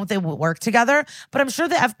FBI, won't they work together? But I'm sure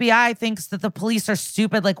the FBI thinks that the police are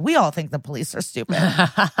stupid. Like we all think the police are stupid.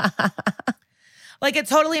 Like it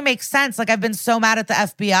totally makes sense. Like I've been so mad at the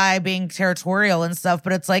FBI being territorial and stuff,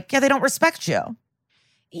 but it's like, yeah, they don't respect you.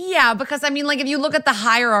 Yeah, because I mean, like if you look at the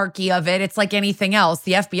hierarchy of it, it's like anything else.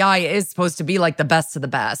 The FBI is supposed to be like the best of the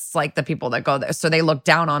best, like the people that go there. So they look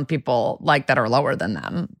down on people like that are lower than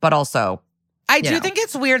them, but also I do think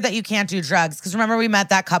it's weird that you can't do drugs. Because remember we met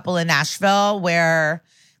that couple in Nashville where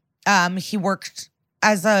he worked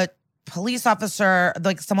as a police officer,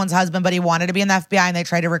 like someone's husband, but he wanted to be in the FBI and they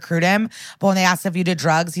tried to recruit him. But when they asked if you did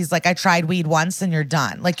drugs, he's like, I tried weed once and you're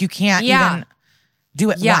done. Like you can't even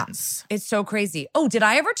do it once. It's so crazy. Oh, did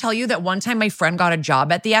I ever tell you that one time my friend got a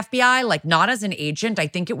job at the FBI? Like not as an agent. I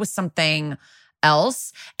think it was something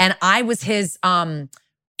else. And I was his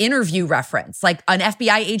interview reference. Like an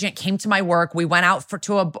FBI agent came to my work. We went out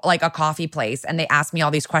to a coffee place and they asked me all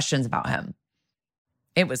these questions about him.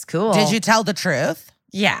 It was cool. Did you tell the truth?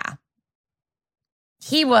 Yeah.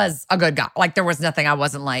 He was a good guy. Like there was nothing I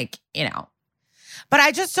wasn't like, you know. But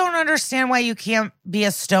I just don't understand why you can't be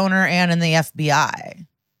a stoner and in the FBI.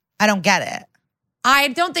 I don't get it. I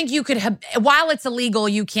don't think you could, while it's illegal,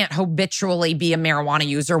 you can't habitually be a marijuana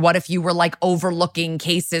user. What if you were like overlooking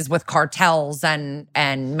cases with cartels and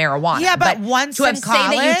marijuana? Yeah, but once to in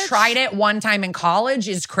college, say that you tried it one time in college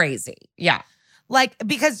is crazy. Yeah. Like,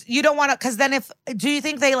 because you don't want to, because then do you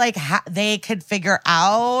think they like, they could figure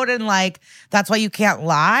out and like, that's why you can't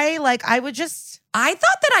lie? Like, I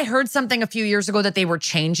thought that I heard something a few years ago that they were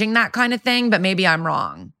changing that kind of thing, but maybe I'm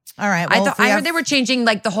wrong. All right. Well, I heard they were changing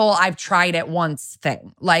like the whole I've tried it once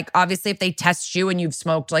thing. Like obviously if they test you and you've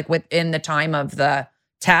smoked like within the time of the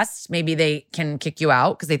test, maybe they can kick you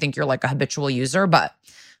out because they think you're like a habitual user, but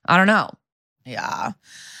I don't know. Yeah.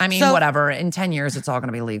 I mean, whatever. In 10 years, it's all going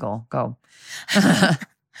to be legal. Go.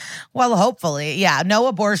 Well, hopefully. Yeah. No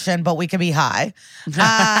abortion, but we can be high.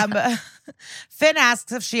 Finn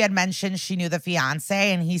asks if she had mentioned she knew the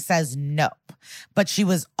fiance and he says nope, but she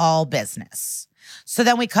was all business. So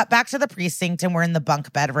then we cut back to the precinct and we're in the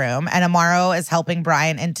bunk bedroom and Amaro is helping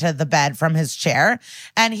Brian into the bed from his chair.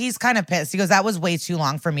 And he's kind of pissed. He goes, that was way too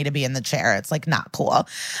long for me to be in the chair. It's like not cool.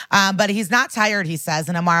 But he's not tired, he says.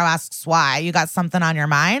 And Amaro asks why. You got something on your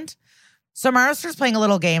mind? So Amaro starts playing a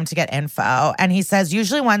little game to get info. And he says,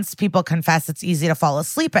 usually once people confess, it's easy to fall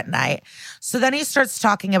asleep at night. So then he starts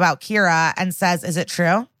talking about Kira and says, is it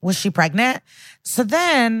true? Was she pregnant? So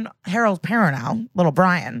then Harold Perrineau, little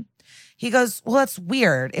Brian, he goes, well, that's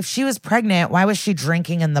weird. If she was pregnant, why was she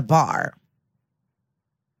drinking in the bar?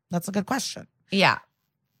 That's a good question. Yeah.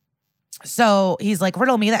 So he's like,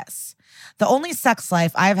 riddle me this. The only sex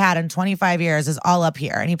life I've had in 25 years is all up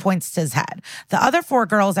here. And he points to his head. The other 4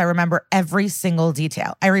 girls, I remember every single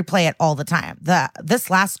detail. I replay it all the time. This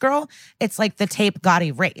last girl, it's like the tape got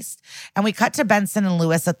erased. And we cut to Benson and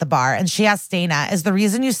Lewis at the bar. And she asks Dana, is the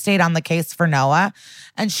reason you stayed on the case for Noah?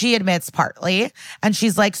 And she admits partly. And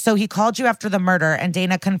she's like, so he called you after the murder? And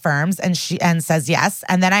Dana confirms and says yes.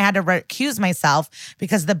 And then I had to recuse myself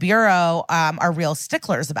because the Bureau are real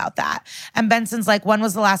sticklers about that. And Benson's like, when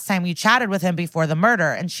was the last time you chatted with him before the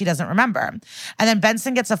murder? And she doesn't remember. And then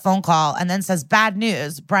Benson gets a phone call and then says, bad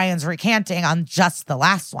news. Brian's recanting on just the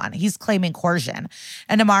last one. He's claiming coercion.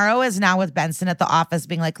 And Amaro is now with Benson at the office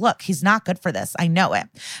being like, look, he's not good for this. I know it.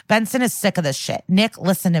 Benson is sick of this shit. Nick,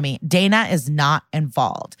 listen to me. Dana is not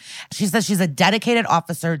involved. She says she's a dedicated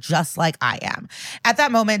officer just like I am. At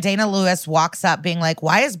that moment, Dana Lewis walks up being like,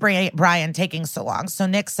 why is Brian taking so long? So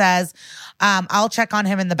Nick says, I'll check on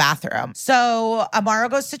him in the bathroom. So Amaro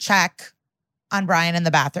goes to check on Brian in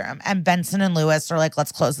the bathroom. And Benson and Lewis are like,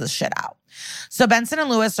 let's close this shit out. So Benson and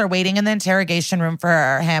Lewis are waiting in the interrogation room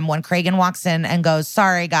for him when Cragen walks in and goes,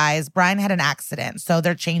 sorry, guys, Brian had an accident. So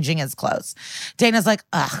they're changing his clothes. Dana's like,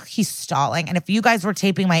 ugh, he's stalling. And if you guys were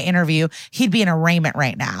taping my interview, he'd be in arraignment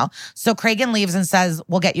right now. So Cragen leaves and says,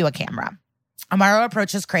 we'll get you a camera. Amaro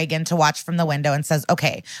approaches Cragen to watch from the window and says,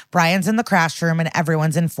 okay, Brian's in the crash room and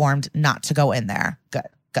everyone's informed not to go in there. Good.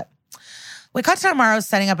 We cut to Amaro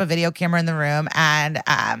setting up a video camera in the room and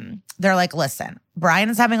they're like, listen, Brian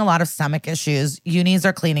is having a lot of stomach issues. Unis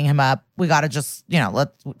are cleaning him up. We got to just,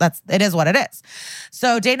 it is what it is.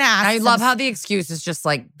 So Dana asks I love how the excuse is just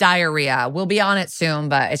like diarrhea. We'll be on it soon,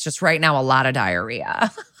 but it's just right now a lot of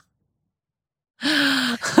diarrhea.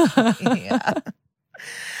 Yeah.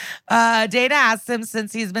 Dana asks him,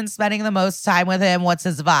 since he's been spending the most time with him, what's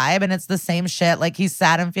his vibe? And it's the same shit. Like, he's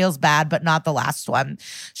sad and feels bad, but not the last one.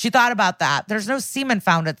 She thought about that. There's no semen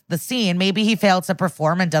found at the scene. Maybe he failed to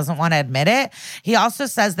perform and doesn't want to admit it. He also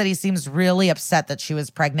says that he seems really upset that she was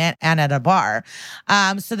pregnant and at a bar.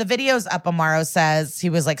 So the video's up. Amaro says he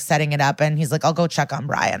was like setting it up and he's like, I'll go check on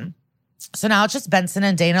Brian. So now it's just Benson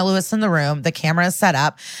and Dana Lewis in the room. The camera is set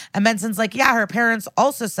up. And Benson's like, yeah, her parents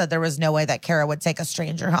also said there was no way that Kara would take a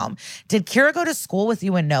stranger home. Did Kara go to school with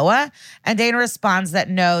you and Noah? And Dana responds that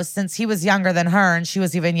no, since he was younger than her and she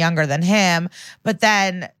was even younger than him. But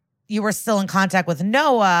then you were still in contact with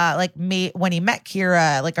Noah, like me when he met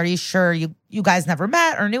Kira. Like, are you sure you guys never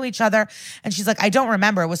met or knew each other? And she's like, I don't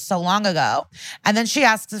remember. It was so long ago. And then she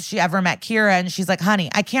asks if she ever met Kira. And she's like, honey,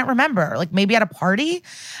 I can't remember. Like maybe at a party.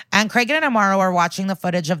 And Craig and Amaro are watching the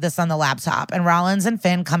footage of this on the laptop. And Rollins and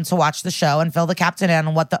Finn come to watch the show and fill the captain in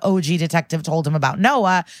on what the OG detective told him about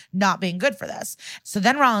Noah not being good for this. So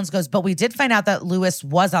then Rollins goes, but we did find out that Lewis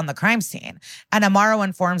was on the crime scene. And Amaro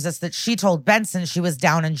informs us that she told Benson she was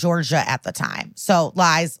down in Georgia at the time. So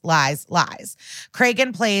lies, lies, lies.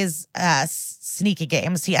 Cragen plays sneaky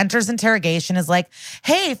games. He enters interrogation, is like,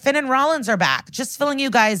 hey, Finn and Rollins are back. Just filling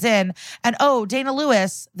you guys in. And oh, Dana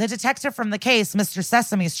Lewis, the detective from the case, Mr.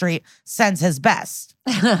 Sesame Street, sends his best.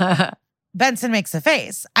 Benson makes a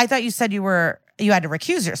face. I thought you said you had to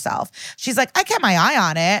recuse yourself. She's like, I kept my eye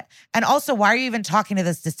on it. And also, why are you even talking to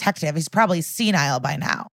this detective? He's probably senile by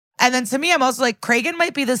now. And then to me, I'm also like, Cragen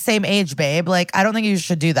might be the same age, babe. Like, I don't think you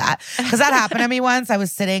should do that. Because that happened to me once. I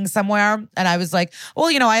was sitting somewhere and I was like, well,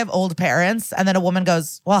 I have old parents. And then a woman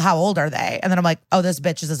goes, well, how old are they? And then I'm like, oh, this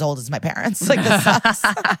bitch is as old as my parents. Like, this sucks.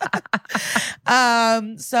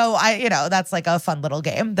 So that's like a fun little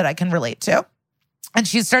game that I can relate to. And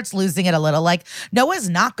she starts losing it a little, like, Noah's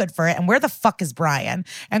not good for it. And where the fuck is Brian?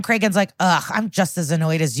 And Cragen's like, ugh, I'm just as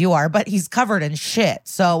annoyed as you are, but he's covered in shit.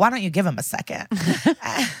 So why don't you give him a second?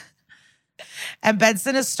 And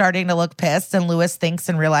Benson is starting to look pissed. And Lewis thinks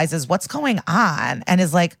and realizes what's going on and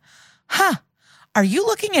is like, are you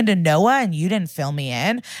looking into Noah and you didn't fill me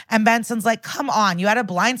in? And Benson's like, come on, you had a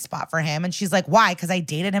blind spot for him. And she's like, why? Because I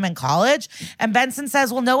dated him in college? And Benson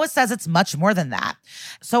says, well, Noah says it's much more than that.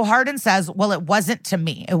 So Hardin says, well, it wasn't to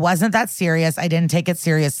me. It wasn't that serious. I didn't take it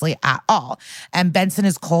seriously at all. And Benson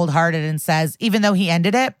is cold-hearted and says, even though he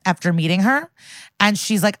ended it after meeting her, and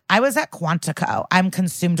she's like, I was at Quantico. I'm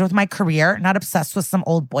consumed with my career, not obsessed with some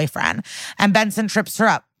old boyfriend. And Benson trips her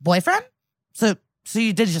up. Boyfriend? So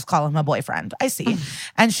you did just call him a boyfriend. I see.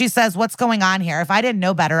 And she says, what's going on here? If I didn't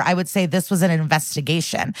know better, I would say this was an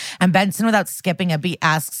investigation. And Benson, without skipping a beat,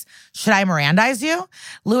 asks, should I Mirandize you?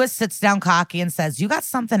 Lewis sits down cocky and says, you got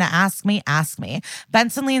something to ask me? Ask me.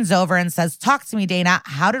 Benson leans over and says, talk to me, Dana.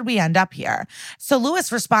 How did we end up here? So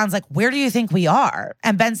Lewis responds like, where do you think we are?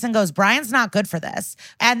 And Benson goes, Brian's not good for this.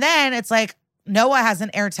 And then it's like, Noah has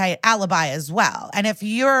an airtight alibi as well. And if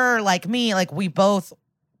you're like me, like we both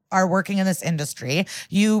are working in this industry,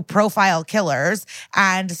 you profile killers,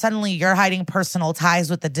 and suddenly you're hiding personal ties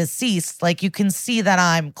with the deceased. Like, you can see that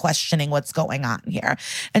I'm questioning what's going on here.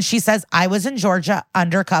 And she says, I was in Georgia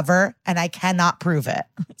undercover and I cannot prove it.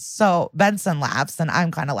 So Benson laughs and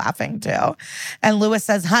I'm kind of laughing too. And Lewis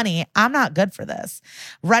says, honey, I'm not good for this.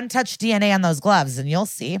 Run touch DNA on those gloves and you'll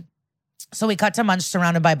see. So we cut to Munch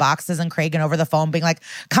surrounded by boxes and Cragen over the phone being like,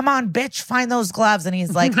 come on, bitch, find those gloves. And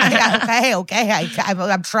he's like, okay,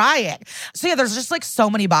 I'm trying. So yeah, there's just like so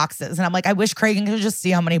many boxes. And I'm like, I wish Cragen could just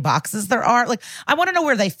see how many boxes there are. Like, I want to know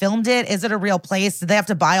where they filmed it. Is it a real place? Did they have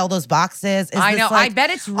to buy all those boxes? I know. I bet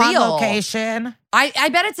it's real. On location. I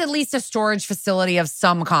bet it's at least a storage facility of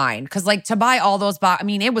some kind. Because like to buy all those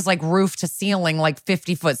it was like roof to ceiling, like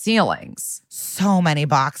 50-foot ceilings. So many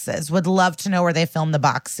boxes. Would love to know where they filmed the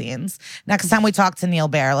box scenes. Next time we talk to Neil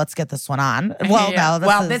Baer, let's get this one on. Well, yeah.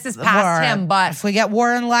 no, this is past Warren. him, but if we get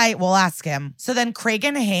Warren Light, we'll ask him. So then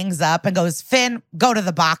Cragen hangs up and goes, Finn, go to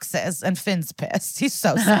the boxes. And Finn's pissed. He's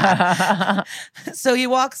so sad. So he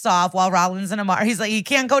walks off while Rollins and Amar, he's like, he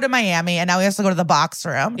can't go to Miami and now he has to go to the box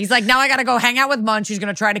room. He's like, now I got to go hang out with Munch. He's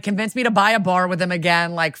going to try to convince me to buy a bar with him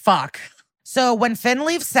again. Like, fuck. So when Finn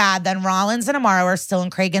leaves sad, then Rollins and Amaro are still in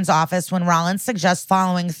Cragen's office when Rollins suggests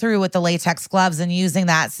following through with the latex gloves and using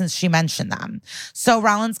that since she mentioned them. So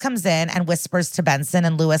Rollins comes in and whispers to Benson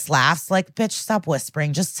and Lewis laughs like, bitch, stop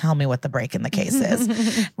whispering. Just tell me what the break in the case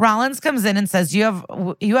is. Rollins comes in and says, you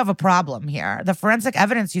have a problem here. The forensic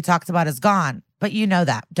evidence you talked about is gone. but you know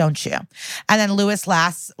that, don't you? And then Lewis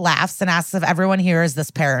laughs and asks if everyone here is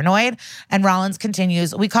this paranoid. And Rollins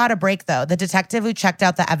continues, we caught a break though. The detective who checked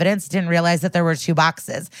out the evidence didn't realize that there were 2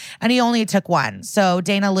 boxes and he only took one. So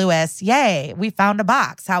Dana Lewis, yay, we found a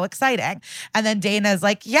box. How exciting. And then Dana's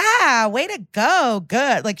like, yeah, way to go.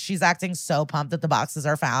 Good. Like she's acting so pumped that the boxes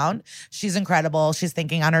are found. She's incredible. She's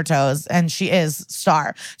thinking on her toes and she is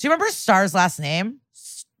Star. Do you remember Star's last name?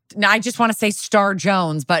 No, I just want to say Star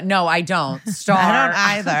Jones, but no, I don't. Star. I don't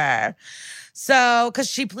either. So, because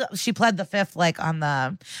she pled the fifth, like on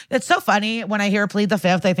the. It's so funny when I hear plead the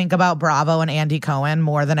fifth. I think about Bravo and Andy Cohen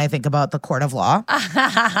more than I think about the court of law.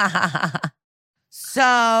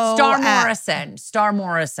 So Star Morrison. Star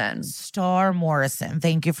Morrison.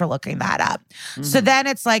 Thank you for looking that up. So then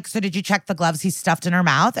it's like, so did you check the gloves he stuffed in her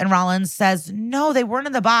mouth? And Rollins says, no, they weren't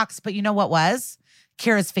in the box, but you know what was?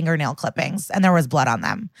 Kira's fingernail clippings, and there was blood on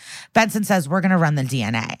them. Benson says, we're going to run the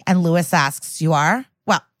DNA. And Lewis asks, you are?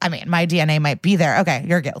 Well, I mean, my DNA might be there. Okay,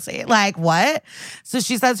 you're guilty. Like, what? So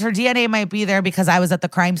she says her DNA might be there because I was at the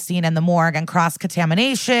crime scene in the morgue, and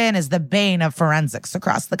cross-contamination is the bane of forensics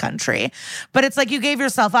across the country. But it's like you gave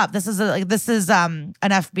yourself up. This is an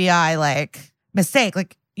FBI like mistake.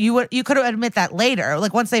 Like you could admit that later.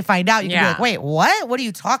 Like once they find out, you can be like, wait, what? What are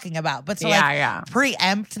you talking about? But to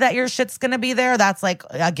preempt that your shit's gonna be there, that's like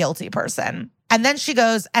a guilty person. And then she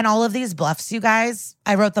goes, and all of these bluffs, you guys,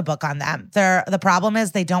 I wrote the book on them. The problem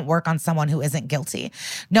is they don't work on someone who isn't guilty.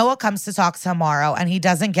 Noah comes to talk to Amaro, and he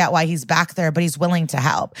doesn't get why he's back there, but he's willing to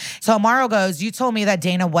help. So Amaro goes, you told me that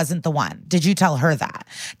Dana wasn't the one. Did you tell her that?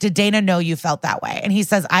 Did Dana know you felt that way? And he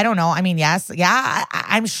says, I don't know. I mean, yes. Yeah,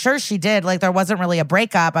 I'm sure she did. Like, there wasn't really a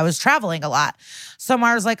breakup. I was traveling a lot. So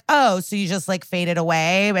Amaro's like, oh, so you just like faded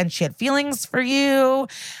away and she had feelings for you?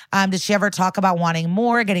 Did she ever talk about wanting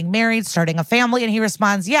more, getting married, starting a family? And he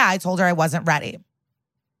responds, yeah, I told her I wasn't ready.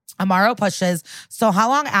 Amaro pushes, so how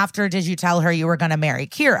long after did you tell her you were going to marry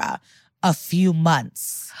Kira? A few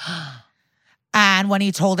months. And when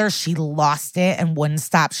he told her, she lost it and wouldn't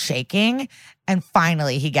stop shaking. And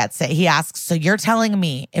finally, he gets it. He asks, so you're telling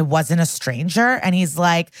me it wasn't a stranger? And he's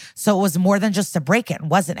like, so it was more than just a break-in,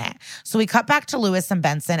 wasn't it? So we cut back to Lewis and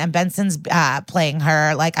Benson's playing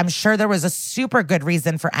her like, I'm sure there was a super good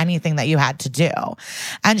reason for anything that you had to do.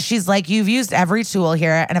 And she's like, you've used every tool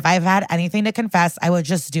here. And if I've had anything to confess, I would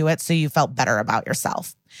just do it so you felt better about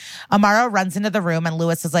yourself. Amaro runs into the room and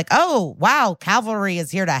Lewis is like, oh, wow, cavalry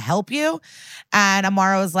is here to help you. And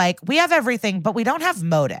Amaro is like, we have everything, but we don't have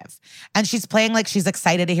motive. And she's playing like she's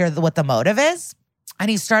excited to hear what the motive is. And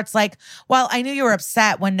he starts like, well, I knew you were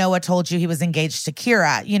upset when Noah told you he was engaged to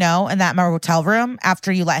Kira, you know, in that motel room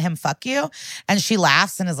after you let him fuck you. And she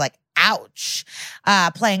laughs and is like, ouch,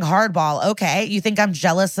 playing hardball. Okay, you think I'm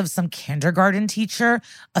jealous of some kindergarten teacher,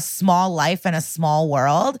 a small life in a small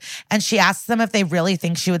world? And she asks them if they really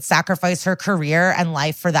think she would sacrifice her career and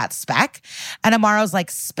life for that speck. And Amaro's like,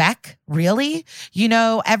 speck? Really? You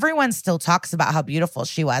know, everyone still talks about how beautiful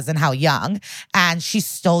she was and how young, and she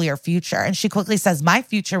stole your future. And she quickly says, my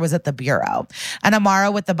future was at the bureau. And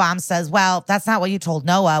Amaro with the bomb says, well, that's not what you told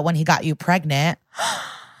Noah when he got you pregnant.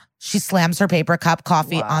 She slams her paper cup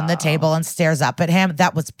coffee on the table and stares up at him.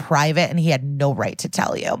 That was private and he had no right to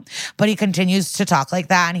tell you. But he continues to talk like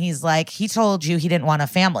that. And he's like, he told you he didn't want a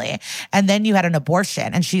family. And then you had an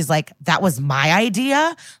abortion. And she's like, that was my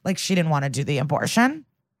idea? Like she didn't want to do the abortion.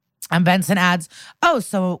 And Benson adds, oh,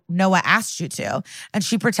 so Noah asked you to. And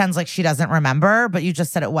she pretends like she doesn't remember, but you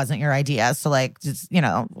just said it wasn't your idea. So like, just, you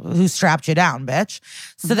know, who strapped you down, bitch?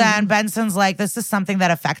 So then Benson's like, this is something that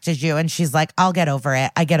affected you. And she's like, I'll get over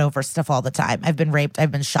it. I get over stuff all the time. I've been raped.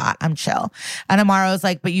 I've been shot. I'm chill. And Amaro's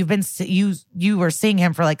like, but you were seeing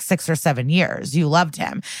him for like 6 or 7 years. You loved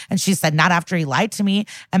him. And she said, not after he lied to me.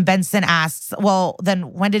 And Benson asks, well,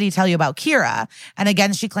 then when did he tell you about Kira? And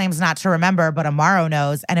again, she claims not to remember, but Amaro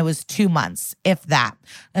knows. And it was 2 months, if that.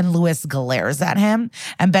 And Lewis glares at him.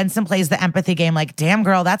 And Benson plays the empathy game like, damn,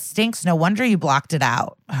 girl, that stinks. No wonder you blocked it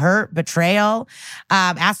out. Hurt, betrayal,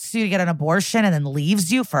 asks you to get an abortion and then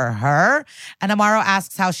leaves you for her. And Amaro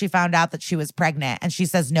asks how she found out that she was pregnant. And she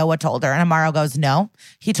says Noah told her. And Amaro goes, no,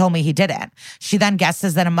 he told me he didn't. She then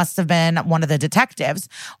guesses that it must have been one of the detectives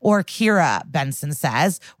or Kira, Benson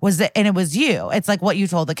says, and it was you. It's like what you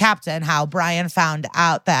told the captain, how Brian found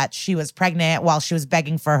out that she was pregnant while she was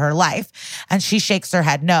begging for her life. And she shakes her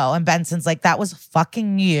head no. And Benson's like, that was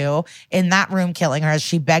fucking you in that room killing her as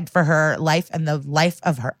she begged for her life and the life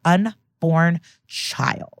of her unborn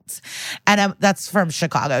child. And that's from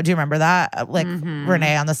Chicago. Do you remember that? Like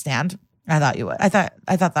Renee on the stand? I thought you would. I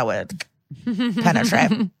thought that would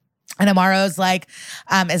penetrate. And Amaro's like,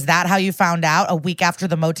 is that how you found out? A week after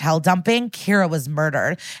the motel dumping, Kira was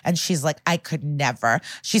murdered. And she's like, I could never.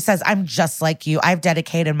 She says, I'm just like you. I've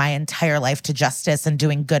dedicated my entire life to justice and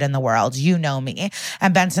doing good in the world. You know me.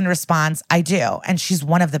 And Benson responds, I do. And she's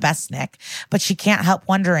one of the best, Nick. But she can't help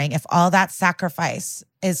wondering if all that sacrifice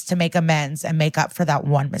is to make amends and make up for that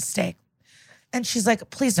one mistake. And she's like,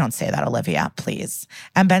 please don't say that, Olivia, please.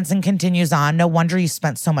 And Benson continues on, no wonder you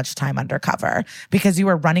spent so much time undercover because you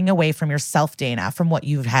were running away from yourself, Dana, from what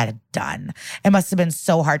you had done. It must have been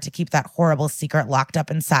so hard to keep that horrible secret locked up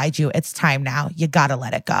inside you. It's time now. You gotta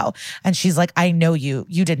let it go. And she's like, I know you.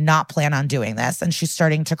 You did not plan on doing this. And she's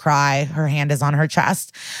starting to cry. Her hand is on her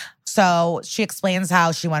chest. So she explains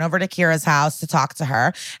how she went over to Kira's house to talk to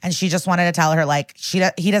her. And she just wanted to tell her, like, he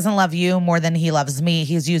doesn't love you more than he loves me.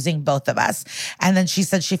 He's using both of us. And then she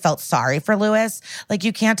said she felt sorry for Lewis. Like,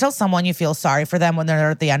 you can't tell someone you feel sorry for them when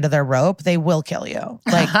they're at the end of their rope. They will kill you.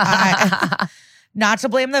 Like, not to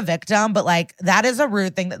blame the victim, but like, that is a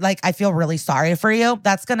rude thing that, like, I feel really sorry for you.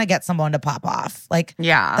 That's going to get someone to pop off. Like,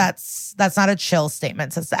 yeah, that's not a chill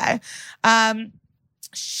statement to say.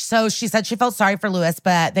 So she said she felt sorry for Lewis,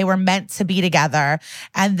 but they were meant to be together.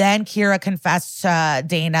 And then Kira confessed to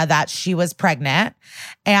Dana that she was pregnant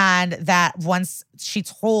and that once she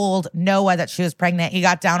told Noah that she was pregnant, he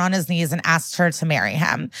got down on his knees and asked her to marry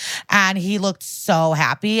him. And he looked so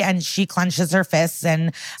happy and she clenches her fists.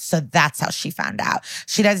 And so that's how she found out.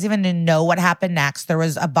 She doesn't even know what happened next. There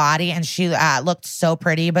was a body and she looked so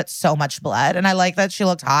pretty, but so much blood. And I like that she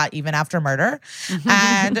looked hot even after murder.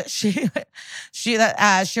 And she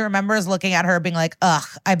remembers looking at her being like, ugh,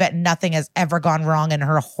 I bet nothing has ever gone wrong in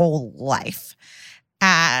her whole life.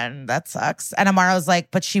 And that sucks. And Amaro's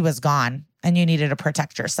like, but she was gone. And you needed to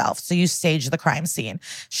protect yourself. So you staged the crime scene.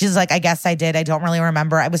 She's like, I guess I did. I don't really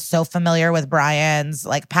remember. I was so familiar with Brian's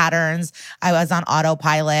like patterns. I was on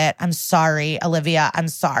autopilot. I'm sorry, Olivia. I'm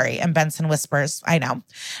sorry. And Benson whispers, I know.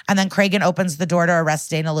 And then Cragen opens the door to arrest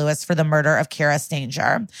Dana Lewis for the murder of Kira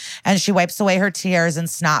Stanger. And she wipes away her tears and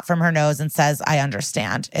snot from her nose and says, I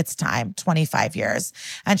understand. It's time. 25 years.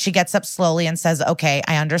 And she gets up slowly and says, okay,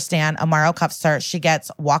 I understand. Amaro cuffs her. She gets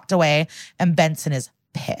walked away and Benson is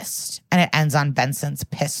pissed. And it ends on Benson's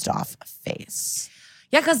pissed off face.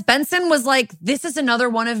 Yeah, because Benson was like, this is another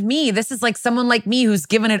one of me. This is like someone like me who's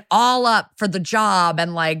given it all up for the job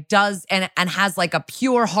and like does and has like a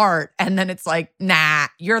pure heart. And then it's like, nah,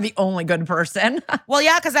 you're the only good person. Well,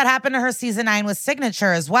 yeah, because that happened to her season 9 with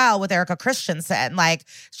Signature as well with Erica Christensen. Like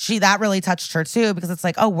that really touched her too, because it's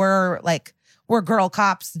like, oh, we're girl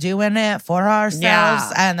cops doing it for ourselves.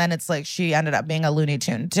 Yeah. And then it's like she ended up being a Looney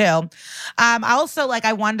Tune too. Also, like,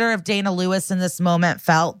 I wonder if Dana Lewis in this moment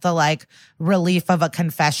felt the like relief of a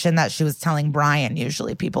confession that she was telling Brian.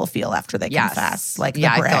 Usually people feel after they confess. Like,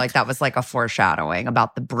 yeah, the brick. I feel like that was like a foreshadowing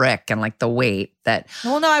about the brick and like the weight that.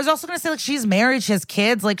 Well, no, I was also going to say, like, she's married, she has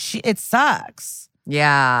kids. Like, it sucks.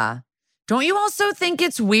 Yeah. Don't you also think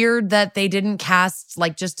it's weird that they didn't cast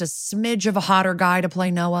like just a smidge of a hotter guy to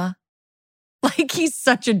play Noah? Like, he's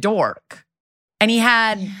such a dork. And he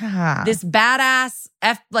had this badass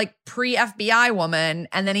pre-FBI woman,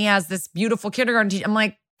 and then he has this beautiful kindergarten teacher. I'm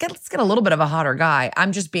like, let's get a little bit of a hotter guy.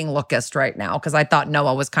 I'm just being lookist right now because I thought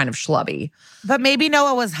Noah was kind of schlubby. But maybe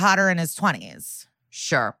Noah was hotter in his 20s.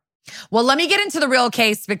 Sure. Well, let me get into the real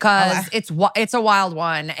case because it's a wild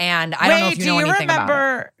one, and I don't know if you know anything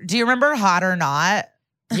about it. Do you remember Hot or Not?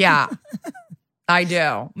 Yeah. I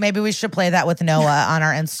do. Maybe we should play that with Noah on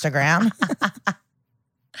our Instagram.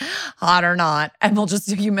 Hot or Not. And we'll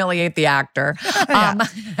just humiliate the actor.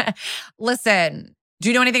 Listen, do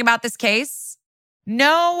you know anything about this case?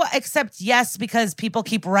 No, except yes, because people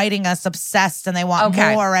keep writing us obsessed and they want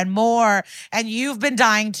more and more. And you've been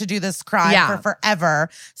dying to do this crime for forever.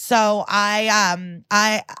 So I've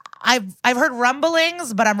heard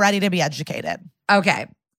rumblings, but I'm ready to be educated. Okay.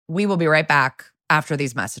 We will be right back after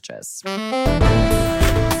these messages.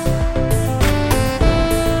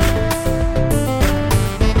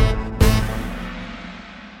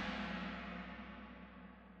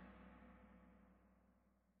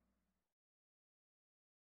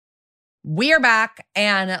 We are back,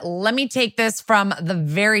 and let me take this from the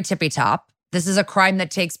very tippy top. This is a crime that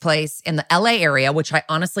takes place in the LA area, which I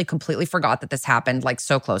honestly completely forgot that this happened like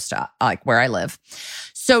so close to like where I live.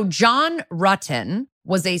 So John Rutten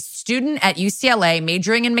was a student at UCLA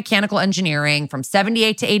majoring in mechanical engineering from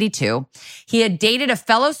 78 to 82. He had dated a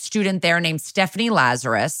fellow student there named Stephanie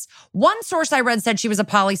Lazarus. One source I read said she was a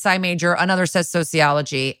poli-sci major. Another says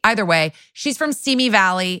sociology. Either way, she's from Simi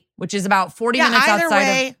Valley, which is about 40 minutes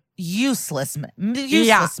outside of useless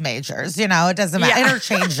majors, you know, it doesn't matter. Yeah.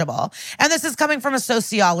 Interchangeable. And this is coming from a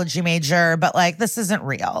sociology major, but like, this isn't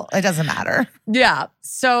real. It doesn't matter. Yeah.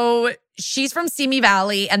 So she's from Simi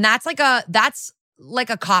Valley, and that's like a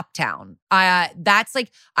cop town. That's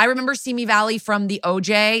like, I remember Simi Valley from the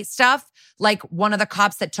OJ stuff. Like one of the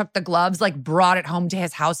cops that took the gloves, like brought it home to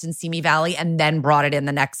his house in Simi Valley and then brought it in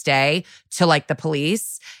the next day to like the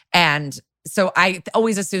police. And so I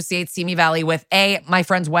always associate Simi Valley with A, my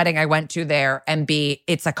friend's wedding I went to there, and B,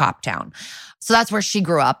 it's a cop town. So that's where she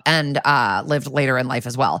grew up and lived later in life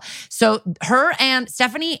as well. So her and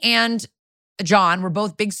Stephanie and John were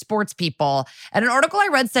both big sports people. And an article I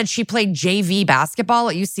read said she played JV basketball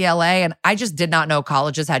at UCLA. And I just did not know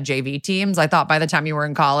colleges had JV teams. I thought by the time you were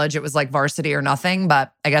in college, it was like varsity or nothing,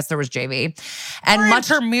 but I guess there was JV. And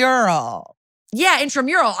intramural. Yeah,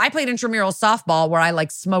 intramural. I played intramural softball where I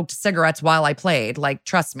like smoked cigarettes while I played. Like,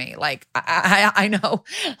 trust me, like I know,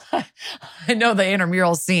 I know the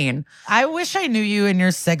intramural scene. I wish I knew you in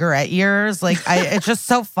your cigarette years. Like, it's just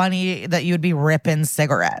so funny that you would be ripping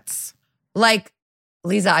cigarettes. Like,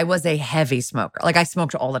 Lisa, I was a heavy smoker. Like, I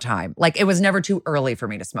smoked all the time. Like, it was never too early for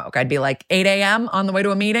me to smoke. I'd be like 8 a.m. on the way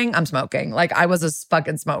to a meeting, I'm smoking. Like, I was a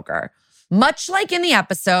fucking smoker. Much like in the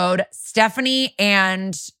episode, Stephanie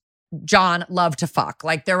and John loved to fuck.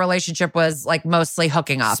 Like, their relationship was like mostly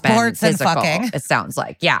hooking up. Sports and fucking. It sounds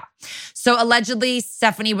like, yeah. So allegedly,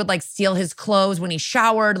 Stephanie would like steal his clothes when he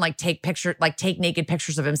showered and like take naked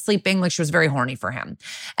pictures of him sleeping. Like, she was very horny for him.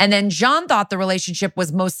 And then John thought the relationship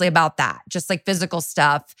was mostly about that, just like physical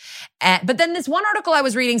stuff. But then this one article I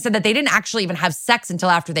was reading said that they didn't actually even have sex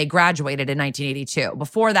until after they graduated in 1982.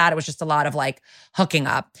 Before that, it was just a lot of like hooking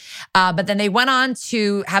up. But then they went on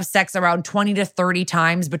to have sex around 20 to 30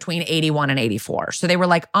 times between 81 and 84. So they were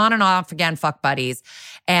like on and off again, fuck buddies.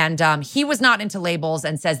 And he was not into labels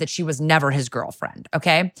and says that she was never his girlfriend,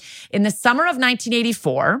 okay? In the summer of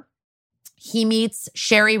 1984, he meets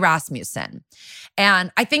Sherry Rasmussen.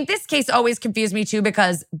 And I think this case always confused me too,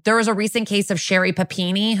 because there was a recent case of Sherry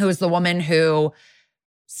Papini, who is the woman who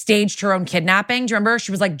staged her own kidnapping. Do you remember?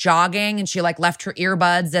 She was like jogging and she like left her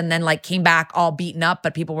earbuds and then like came back all beaten up.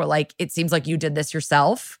 But people were like, it seems like you did this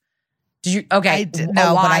yourself. Did you? Okay. I didn't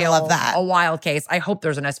know, but I love that. A wild case. I hope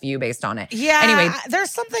there's an SVU based on it. Yeah. Anyway,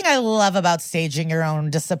 there's something I love about staging your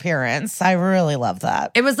own disappearance. I really love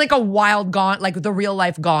that. it was like a wild Gone, like the real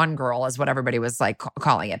life Gone Girl is what everybody was like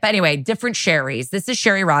calling it. But anyway, different Sherrys. This is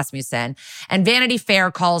Sherry Rasmussen. And Vanity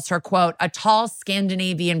Fair calls her, quote, a tall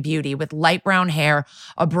Scandinavian beauty with light brown hair,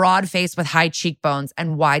 a broad face with high cheekbones,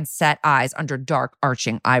 and wide set eyes under dark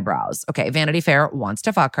arching eyebrows. Okay, Vanity Fair wants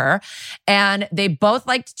to fuck her. And they both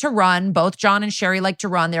liked to run. Both John and Sherry like to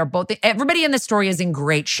run. Everybody in this story is in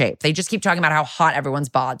great shape. They just keep talking about how hot everyone's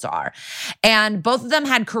bods are. And both of them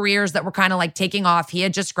had careers that were kind of like taking off. He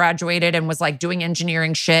had just graduated and was like doing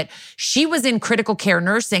engineering shit. She was in critical care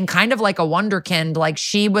nursing, kind of like a wonderkind. Like,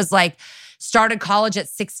 she was like, started college at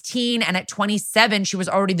 16, and at 27, she was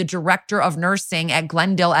already the director of nursing at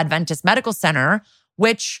Glendale Adventist Medical Center,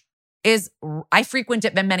 which is, I frequent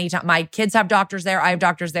it many times. My kids have doctors there. I have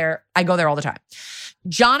doctors there. I go there all the time.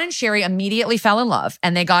 John and Sherry immediately fell in love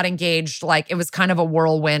and they got engaged. Like, it was kind of a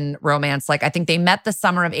whirlwind romance. Like, I think they met the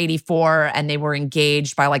summer of 84 and they were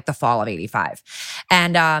engaged by like the fall of 85.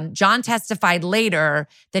 And John testified later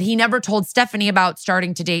that he never told Stephanie about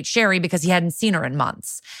starting to date Sherry because he hadn't seen her in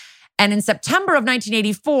months. And in September of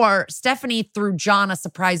 1984, Stephanie threw John a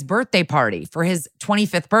surprise birthday party for his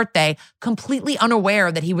 25th birthday, completely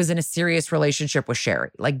unaware that he was in a serious relationship with Sherry.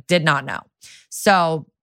 Like, did not know. So,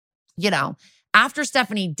 you know, after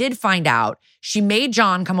Stephanie did find out, she made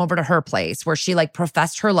John come over to her place where she like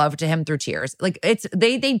professed her love to him through tears. Like,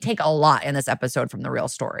 they take a lot in this episode from the real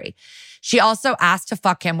story. She also asked to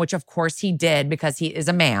fuck him, which of course he did because he is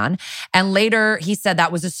a man. And later he said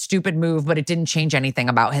that was a stupid move, but it didn't change anything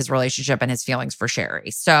about his relationship and his feelings for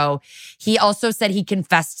Sherry. So he also said he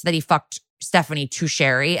confessed that he fucked Stephanie to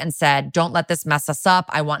Sherry and said, don't let this mess us up.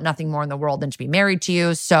 I want nothing more in the world than to be married to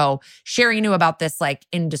you. So Sherry knew about this like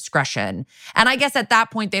indiscretion. And I guess at that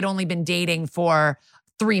point, they'd only been dating for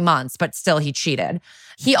 3 months, but still he cheated.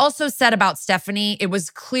 He also said about Stephanie, it was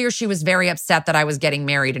clear she was very upset that I was getting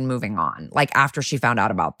married and moving on, like after she found out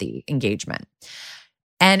about the engagement.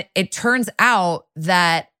 And it turns out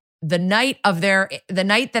that the night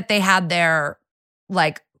that they had their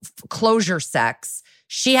like closure sex,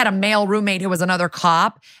 she had a male roommate who was another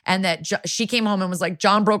cop, and that she came home and was like,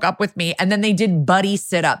 John broke up with me. And then they did buddy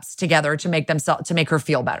sit-ups together to make her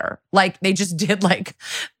feel better. Like, they just did like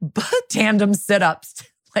tandem sit-ups.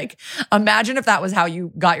 Like, imagine if that was how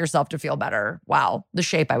you got yourself to feel better. Wow, the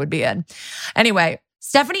shape I would be in. Anyway,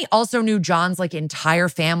 Stephanie also knew John's like entire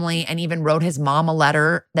family and even wrote his mom a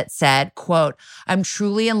letter that said, quote, "I'm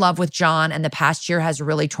truly in love with John and the past year has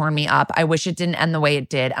really torn me up. I wish it didn't end the way it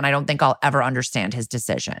did and I don't think I'll ever understand his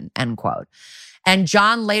decision," end quote. And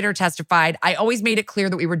John later testified, "I always made it clear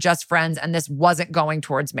that we were just friends and this wasn't going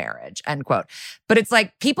towards marriage," end quote. But it's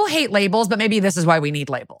like, people hate labels, but maybe this is why we need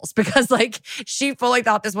labels. Because like, she fully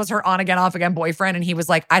thought this was her on again, off again boyfriend. And he was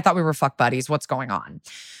like, "I thought we were fuck buddies. What's going on?"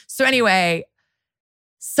 So anyway,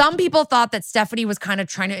 some people thought that Stephanie was kind of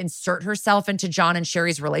trying to insert herself into John and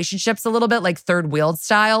Sherry's relationships a little bit, like third wheel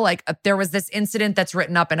style. Like there was this incident that's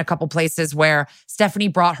written up in a couple places where Stephanie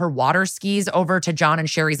brought her water skis over to John and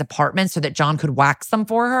Sherry's apartment so that John could wax them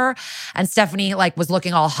for her. And Stephanie like was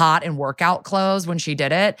looking all hot in workout clothes when she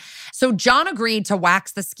did it. So John agreed to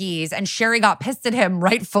wax the skis and Sherry got pissed at him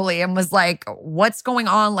rightfully and was like, "What's going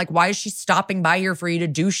on? Like, why is she stopping by here for you to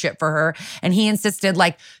do shit for her?" And he insisted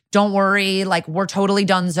like, "Don't worry, like we're totally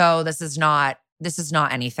donezo. This is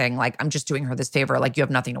not anything. Like I'm just doing her this favor. Like you have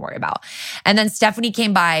nothing to worry about." And then Stephanie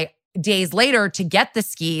came by days later to get the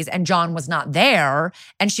skis and John was not there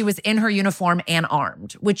and she was in her uniform and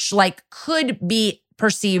armed, which like could be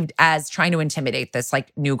perceived as trying to intimidate this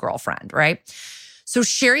like new girlfriend, right? So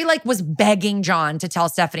Sherry like was begging John to tell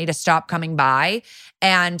Stephanie to stop coming by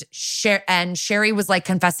and Sherry was like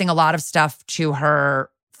confessing a lot of stuff to her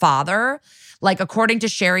father. Like, according to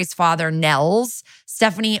Sherry's father, Nels,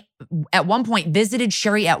 Stephanie at one point visited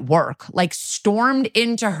Sherry at work, like stormed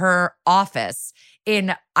into her office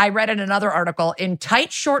I read in another article, in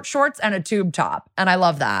tight short shorts and a tube top. And I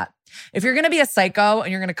love that. If you're going to be a psycho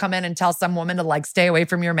and you're going to come in and tell some woman to like stay away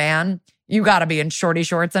from your man, you got to be in shorty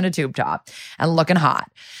shorts and a tube top and looking hot.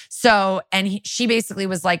 So, and she basically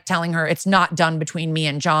was like telling her, "It's not done between me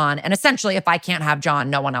and John. And essentially, if I can't have John,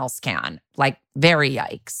 no one else can." Like, very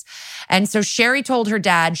yikes. And so Sherry told her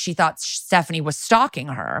dad she thought Stephanie was stalking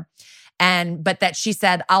her, but that she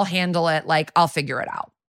said, "I'll handle it. Like, I'll figure it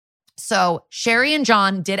out." So Sherry and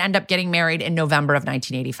John did end up getting married in November of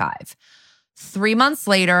 1985. 3 months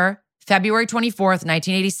later, February 24th,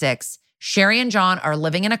 1986, Sherry and John are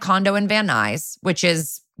living in a condo in Van Nuys, which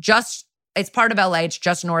is it's part of LA. It's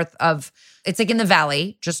just north of, it's like in the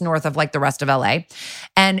valley, just north of like the rest of LA.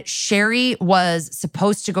 And Sherry was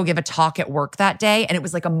supposed to go give a talk at work that day. And it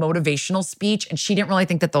was like a motivational speech. And she didn't really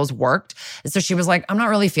think that those worked. And so she was like, "I'm not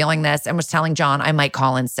really feeling this," and was telling John, "I might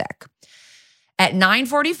call in sick." At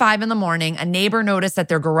 9:45 in the morning, a neighbor noticed that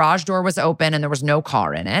their garage door was open and there was no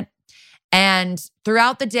car in it. And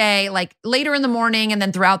throughout the day, like later in the morning and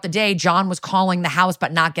then throughout the day, John was calling the house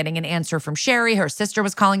but not getting an answer from Sherry. Her sister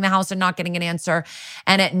was calling the house and not getting an answer.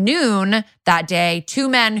 And at noon that day, two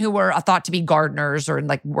men who were thought to be gardeners or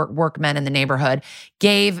like workmen in the neighborhood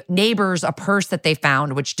gave neighbors a purse that they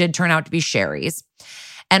found, which did turn out to be Sherry's.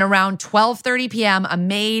 And around 12:30 p.m., a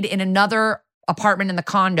maid in another apartment in the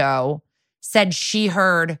condo said she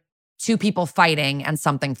heard two people fighting and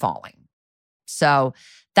something falling. So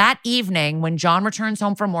that evening, when John returns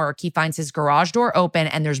home from work, he finds his garage door open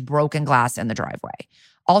and there's broken glass in the driveway.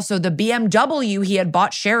 Also, the BMW he had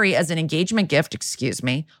bought Sherry as an engagement gift,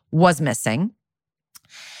 was missing.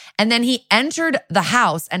 And then he entered the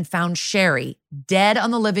house and found Sherry dead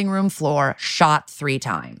on the living room floor, shot 3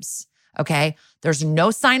 times. Okay? There's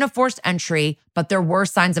no sign of forced entry, but there were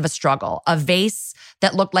signs of a struggle. A vase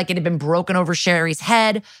that looked like it had been broken over Sherry's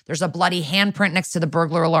head. There's a bloody handprint next to the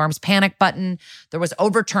burglar alarm's panic button. There was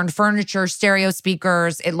overturned furniture, stereo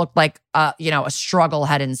speakers. It looked like, a struggle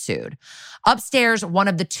had ensued. Upstairs, one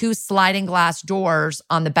of the 2 sliding glass doors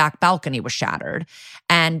on the back balcony was shattered.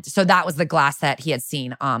 And so that was the glass that he had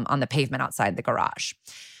seen on the pavement outside the garage.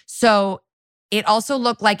 So it also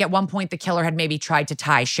looked like at one point the killer had maybe tried to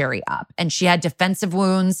tie Sherry up, and she had defensive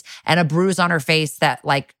wounds and a bruise on her face that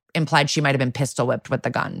like implied she might have been pistol whipped with the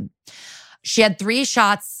gun. She had 3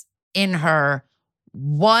 shots in her.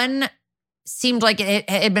 One seemed like it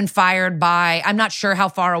had been fired by, I'm not sure how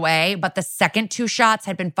far away, but the second 2 shots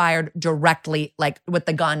had been fired directly, like with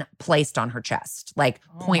the gun placed on her chest, like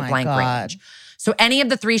point blank range. So any of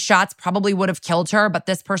the 3 shots probably would have killed her, but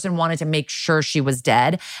this person wanted to make sure she was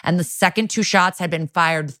dead. And the second 2 shots had been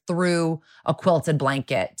fired through a quilted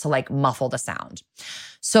blanket to like muffle the sound.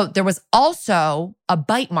 So there was also a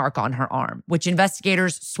bite mark on her arm, which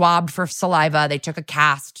investigators swabbed for saliva. They took a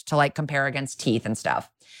cast to like compare against teeth and stuff.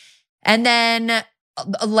 And then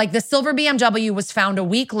like the silver BMW was found a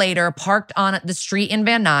week later, parked on the street in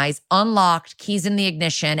Van Nuys, unlocked, keys in the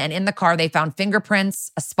ignition, and in the car they found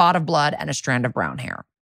fingerprints, a spot of blood, and a strand of brown hair.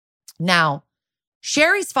 Now,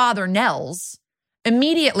 Sherry's father, Nels,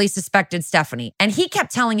 immediately suspected Stephanie, and he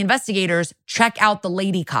kept telling investigators, check out the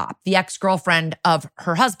lady cop, the ex-girlfriend of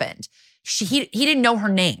her husband. he didn't know her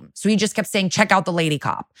name. So he just kept saying, check out the lady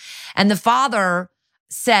cop. And the father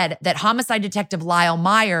said that homicide detective Lyle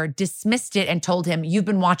Meyer dismissed it and told him, you've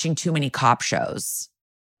been watching too many cop shows.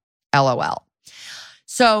 LOL.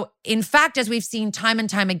 So in fact, as we've seen time and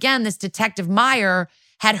time again, this detective Meyer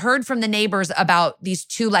had heard from the neighbors about these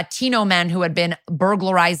two Latino men who had been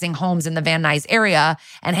burglarizing homes in the Van Nuys area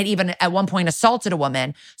and had even at one point assaulted a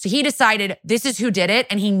woman. So he decided this is who did it,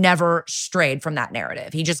 and he never strayed from that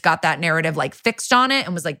narrative. He just got that narrative like fixed on it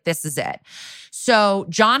and was like, this is it. So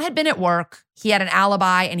John had been at work. He had an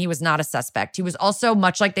alibi and he was not a suspect. He was also,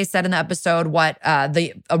 much like they said in the episode, what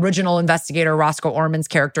the original investigator, Roscoe Orman's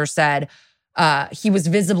character said, he was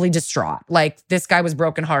visibly distraught. Like, this guy was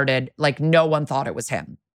brokenhearted. Like, no one thought it was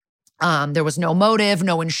him. There was no motive,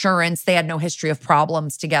 no insurance. They had no history of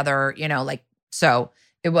problems together, so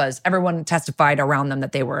it was, everyone testified around them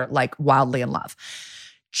that they were like wildly in love.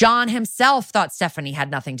 John himself thought Stephanie had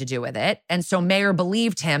nothing to do with it. And so Mayer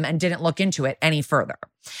believed him and didn't look into it any further.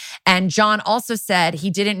 And John also said he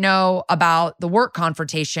didn't know about the work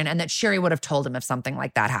confrontation and that Sherry would have told him if something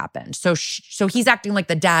like that happened. So he's acting like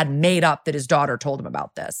the dad made up that his daughter told him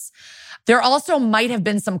about this. There also might have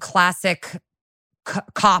been some classic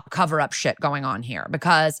cop cover-up shit going on here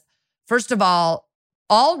because, first of all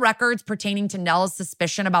records pertaining to Nell's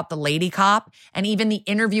suspicion about the lady cop and even the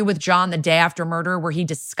interview with John the day after murder where he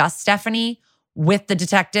discussed Stephanie with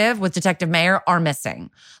Detective Mayer, are missing.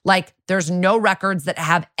 Like, there's no records that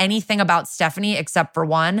have anything about Stephanie except for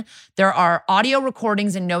one. There are audio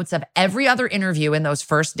recordings and notes of every other interview in those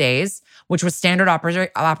first days, which was standard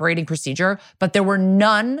operating procedure, but there were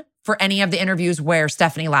none for any of the interviews where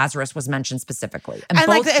Stephanie Lazarus was mentioned specifically. And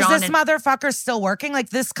like, is this motherfucker still working?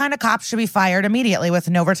 Like, this kind of cop should be fired immediately with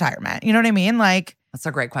no retirement. You know what I mean? Like, that's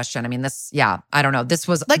a great question. I mean, I don't know. This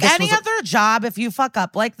was like any other job. If you fuck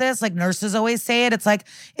up like this, like nurses always say it, it's like,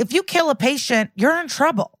 if you kill a patient, you're in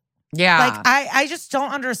trouble. Yeah. Like, I just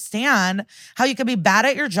don't understand how you could be bad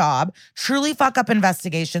at your job, truly fuck up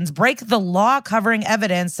investigations, break the law covering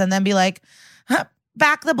evidence, and then be like,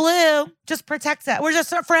 back the blue, just protect that. We're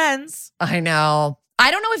just friends. I know.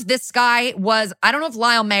 I don't know if I don't know if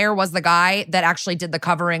Lyle Mayer was the guy that actually did the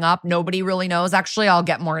covering up. Nobody really knows. Actually, I'll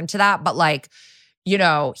get more into that. But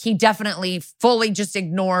he definitely fully just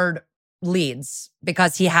ignored leads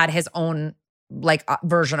because he had his own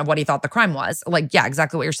version of what he thought the crime was. Like, yeah,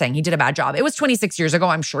 exactly what you're saying. He did a bad job. It was 26 years ago.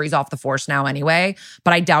 I'm sure he's off the force now anyway,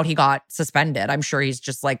 but I doubt he got suspended. I'm sure he's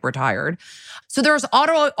just retired. So there's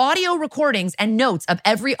audio recordings and notes of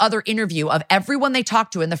every other interview of everyone they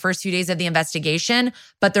talked to in the first few days of the investigation,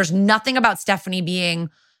 but there's nothing about Stephanie being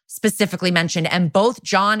specifically mentioned. And both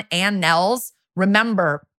John and Nels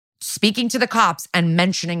remember speaking to the cops and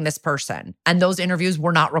mentioning this person. And those interviews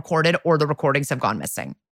were not recorded or the recordings have gone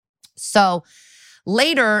missing. So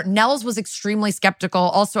later, Nels was extremely skeptical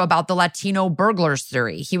also about the Latino burglars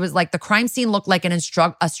theory. He was like, the crime scene looked like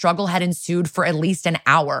a struggle had ensued for at least an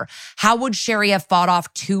hour. How would Sherry have fought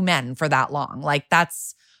off two men for that long? Like,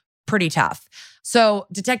 that's pretty tough. So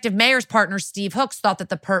Detective Mayer's partner, Steve Hooks, thought that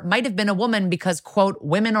the perp might have been a woman because, quote,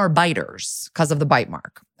 women are biters because of the bite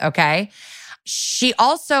mark, okay? She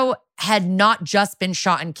also had not just been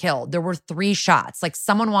shot and killed. There were 3 shots. Like,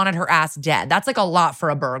 someone wanted her ass dead. That's like a lot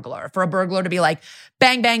for a burglar. For a burglar to be like,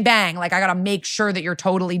 bang, bang, bang. Like, I got to make sure that you're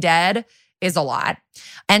totally dead is a lot.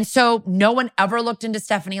 And so no one ever looked into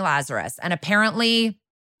Stephanie Lazarus. And apparently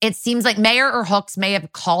it seems like Mayer or Hooks may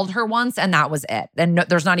have called her once and that was it. And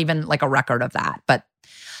there's not even like a record of that. But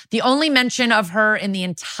the only mention of her in the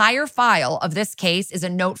entire file of this case is a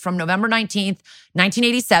note from November 19th,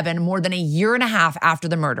 1987, more than a year and a half after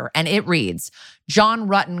the murder. And it reads, John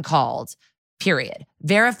Rutten called, period.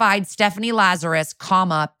 Verified Stephanie Lazarus,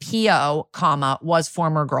 P.O., was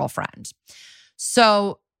former girlfriend.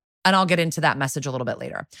 So, and I'll get into that message a little bit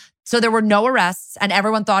later. So there were no arrests and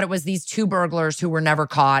everyone thought it was these 2 burglars who were never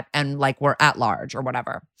caught and were at large or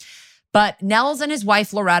whatever. But Nels and his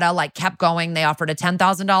wife, Loretta, kept going. They offered a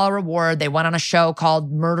 $10,000 reward. They went on a show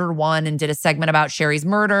called Murder One and did a segment about Sherry's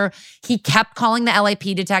murder. He kept calling the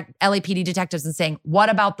LAPD detectives and saying, what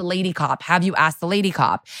about the lady cop? Have you asked the lady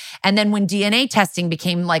cop? And then when DNA testing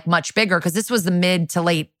became much bigger, because this was the mid to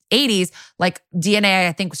late 80s, DNA,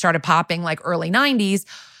 I think, started popping early 90s.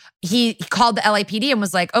 He called the LAPD and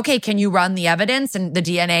was like, okay, can you run the evidence? And the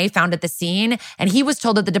DNA found at the scene. And he was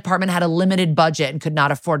told that the department had a limited budget and could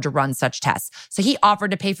not afford to run such tests. So he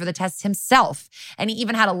offered to pay for the tests himself. And he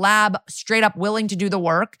even had a lab straight up willing to do the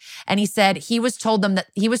work. And he said he was told by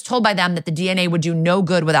them that the DNA would do no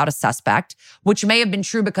good without a suspect, which may have been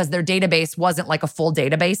true because their database wasn't a full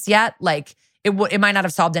database yet. It might not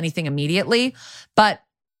have solved anything immediately. But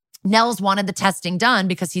Nels wanted the testing done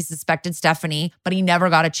because he suspected Stephanie, but he never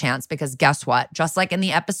got a chance because guess what? Just like in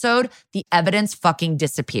the episode, the evidence fucking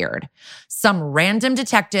disappeared. Some random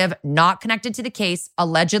detective not connected to the case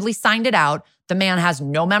allegedly signed it out. The man has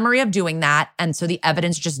no memory of doing that. And so the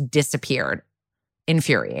evidence just disappeared.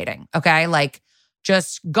 Infuriating. Okay. Like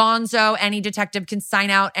just gonzo. Any detective can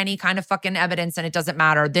sign out any kind of fucking evidence and it doesn't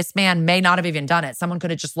matter. This man may not have even done it. Someone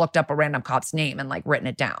could have just looked up a random cop's name and like written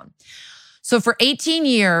it down. So for 18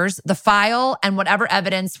 years, the file and whatever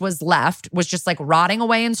evidence was left was just like rotting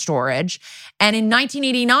away in storage. And in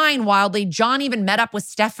 1989, wildly, John even met up with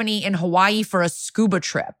Stephanie in Hawaii for a scuba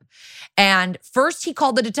trip. And first he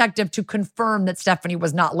called the detective to confirm that Stephanie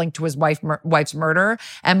was not linked to his wife's murder.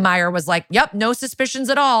 And Meyer was like, yep, no suspicions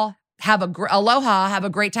at all. Aloha, have a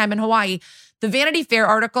great time in Hawaii. The Vanity Fair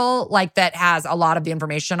article, like that has a lot of the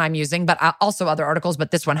information I'm using, but also other articles,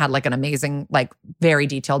 but this one had like an amazing, like very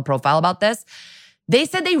detailed profile about this. They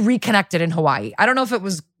said they reconnected in Hawaii. I don't know if it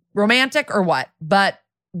was romantic or what, but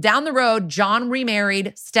down the road, John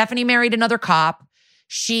remarried. Stephanie married another cop.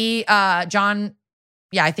 John,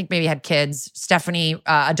 I think maybe had kids. Stephanie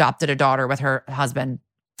adopted a daughter with her husband.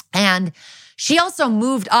 And she also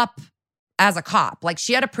moved up as a cop. Like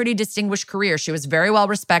she had a pretty distinguished career. She was very well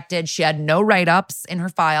respected. She had no write-ups in her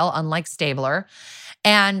file, unlike Stabler.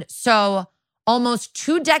 And so almost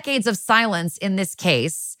 2 decades of silence in this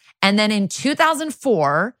case. And then in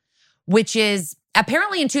 2004, which is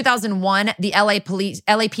apparently in 2001, the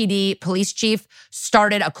LAPD police chief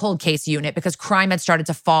started a cold case unit because crime had started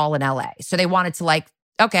to fall in LA. So they wanted to like,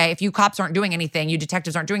 okay, if you cops aren't doing anything, you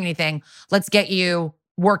detectives aren't doing anything, let's get you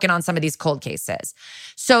working on some of these cold cases.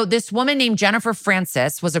 So this woman named Jennifer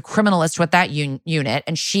Francis was a criminalist with that unit,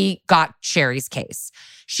 and she got Sherry's case.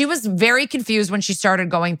 She was very confused when she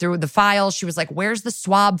started going through the files. She was like, where's the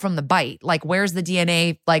swab from the bite? Like, where's the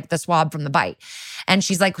DNA, like the swab from the bite? And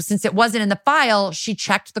she's like, since it wasn't in the file, she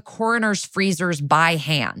checked the coroner's freezers by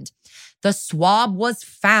hand. The swab was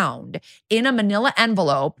found in a manila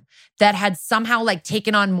envelope that had somehow like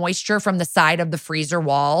taken on moisture from the side of the freezer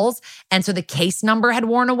walls. And so the case number had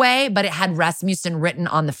worn away, but it had Rasmussen written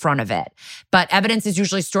on the front of it. But evidence is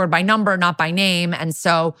usually stored by number, not by name. And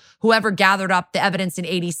so whoever gathered up the evidence in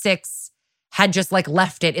 86 had just like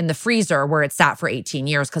left it in the freezer where it sat for 18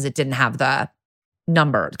 years because it didn't have the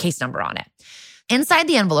case number on it. Inside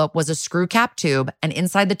the envelope was a screw cap tube, and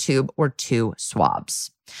inside the tube were 2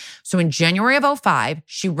 swabs. So in January of 2005,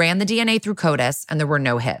 she ran the DNA through CODIS and there were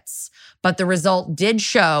no hits. But the result did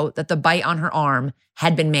show that the bite on her arm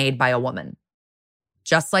had been made by a woman.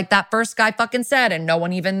 Just like that first guy fucking said, and no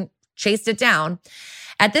one even chased it down.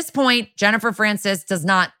 At this point, Jennifer Francis does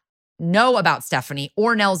not know about Stephanie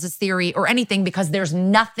or Nels' theory or anything because there's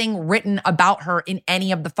nothing written about her in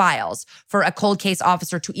any of the files for a cold case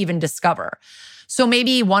officer to even discover. So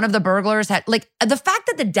maybe one of the burglars had, like, the fact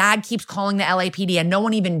that the dad keeps calling the LAPD and no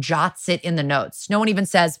one even jots it in the notes. No one even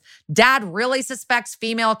says, dad really suspects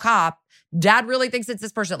female cop. Dad really thinks it's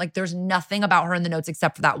this person. Like, there's nothing about her in the notes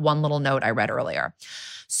except for that one little note I read earlier.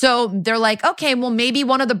 So they're like, okay, well, maybe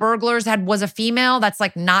one of the burglars was a female. That's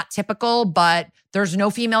like not typical, but there's no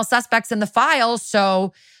female suspects in the file.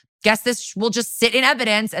 So guess this will just sit in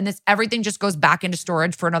evidence and everything just goes back into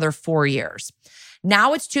storage for another 4 years.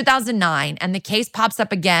 Now it's 2009 and the case pops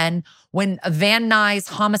up again when Van Nuys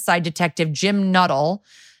homicide detective Jim Nuttall,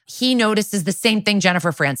 he notices the same thing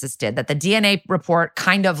Jennifer Francis did, that the DNA report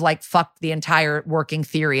kind of like fucked the entire working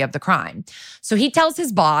theory of the crime. So he tells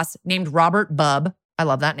his boss, named Robert Bubb, I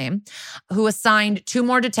love that name, who assigned 2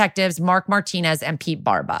 more detectives, Mark Martinez and Pete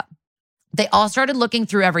Barba. They all started looking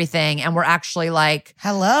through everything and were actually like,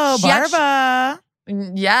 hello, Barba.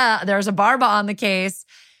 Yeah, there's a Barba on the case.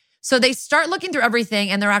 So they start looking through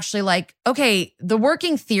everything and they're actually like, okay, the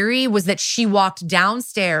working theory was that she walked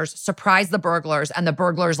downstairs, surprised the burglars, and the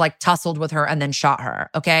burglars like tussled with her and then shot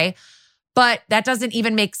her, okay? But that doesn't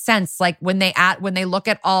even make sense. Like when they look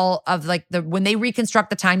at all of like when they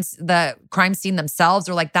reconstruct the crime scene themselves,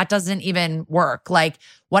 they're like, that doesn't even work. Like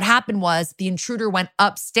what happened was the intruder went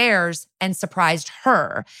upstairs and surprised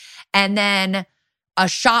her. And then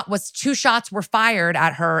 2 shots were fired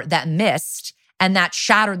at her that missed. And that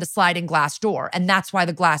shattered the sliding glass door. And that's why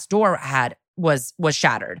the glass door was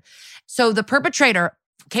shattered. So the perpetrator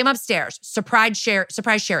came upstairs, surprised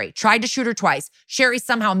Sherry, tried to shoot her twice. Sherry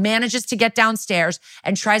somehow manages to get downstairs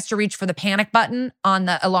and tries to reach for the panic button on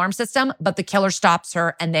the alarm system, but the killer stops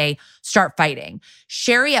her and they start fighting.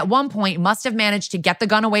 Sherry at one point must have managed to get the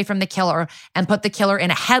gun away from the killer and put the killer in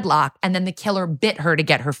a headlock, and then the killer bit her to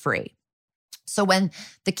get her free. So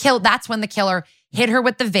that's when the killer hit her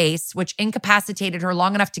with the vase, which incapacitated her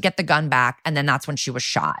long enough to get the gun back. And then that's when she was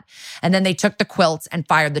shot. And then they took the quilts and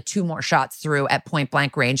fired the 2 more shots through at point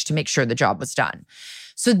blank range to make sure the job was done.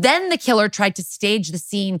 So then the killer tried to stage the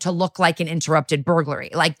scene to look like an interrupted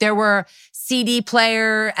burglary. Like there were CD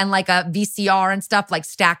player and like a VCR and stuff like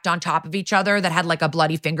stacked on top of each other that had like a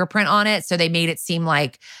bloody fingerprint on it. So they made it seem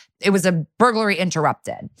like it was a burglary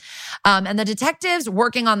interrupted. And the detectives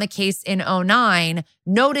working on the case in 2009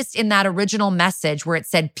 noticed in that original message where it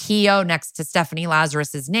said PO next to Stephanie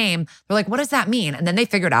Lazarus's name, they're like, what does that mean? And then they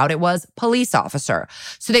figured out it was police officer.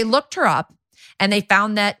 So they looked her up and they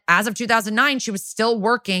found that as of 2009, she was still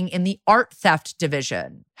working in the art theft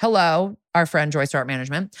division. Hello, our friend Joyce Art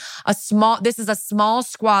Management. This is a small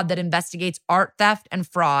squad that investigates art theft and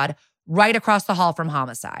fraud right across the hall from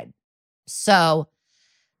homicide. So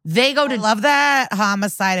they go to— I love that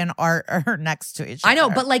homicide and art are next to each other. I know,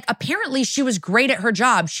 but like apparently she was great at her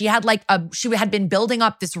job. She had been building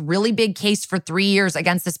up this really big case for 3 years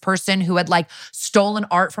against this person who had like stolen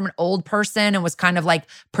art from an old person and was kind of like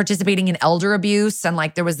participating in elder abuse. And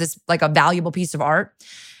like there was this like a valuable piece of art.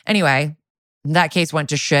 Anyway, that case went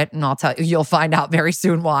to shit, and you'll find out very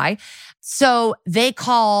soon why. So they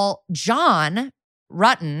call John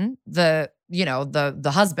Rutten, the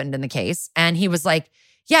husband in the case, and he was like,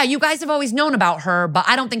 yeah, you guys have always known about her, but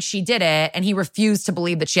I don't think she did it. And he refused to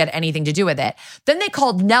believe that she had anything to do with it. Then they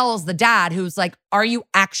called Nels, the dad, who's like, are you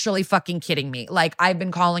actually fucking kidding me? Like, I've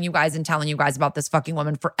been calling you guys and telling you guys about this fucking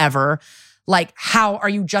woman forever. Like, how are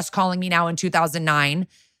you just calling me now in 2009,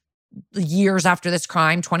 years after this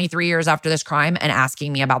crime, 23 years after this crime, and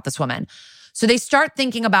asking me about this woman? So they start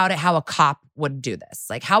thinking about it, how a cop would do this.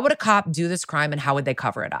 Like, how would a cop do this crime and how would they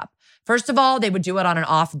cover it up? First of all, they would do it on an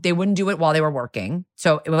off. They wouldn't do it while they were working.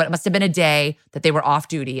 So it must have been a day that they were off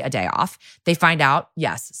duty, a day off. They find out,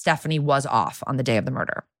 yes, Stephanie was off on the day of the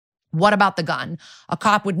murder. What about the gun? A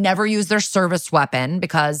cop would never use their service weapon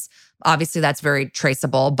because obviously that's very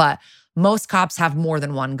traceable, but most cops have more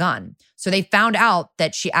than one gun. So they found out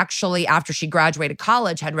that she actually, after she graduated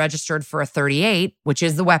college, had registered for a .38, which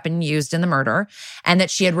is the weapon used in the murder, and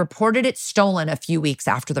that she had reported it stolen a few weeks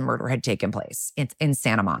after the murder had taken place in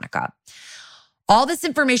Santa Monica. All this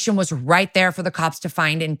information was right there for the cops to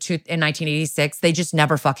find in 1986. They just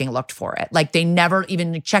never fucking looked for it. Like they never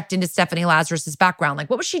even checked into Stephanie Lazarus's background. Like,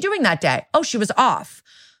 what was she doing that day? Oh, she was off.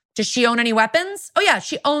 Does she own any weapons? Oh yeah,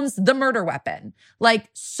 she owns the murder weapon. Like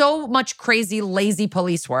so much crazy, lazy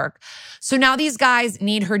police work. So now these guys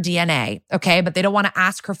need her DNA, okay? But they don't want to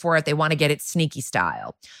ask her for it. They want to get it sneaky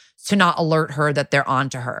style to not alert her that they're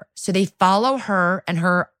onto her. So they follow her and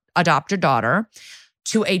her adopted daughter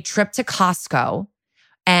to a trip to Costco.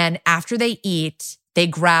 And after they eat, they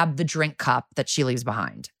grab the drink cup that she leaves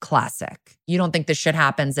behind. Classic. You don't think this shit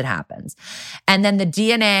happens, it happens. And then the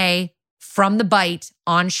DNA from the bite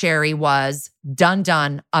on Sherry was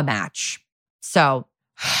done, a match. So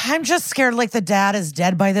I'm just scared like the dad is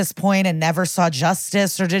dead by this point and never saw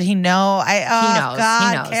justice, or did he know? He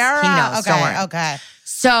knows. Kara. He knows. Okay, Don't worry. okay.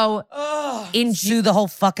 So Sue the whole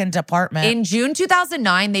fucking department. In June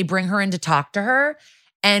 2009, they bring her in to talk to her,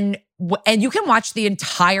 and you can watch the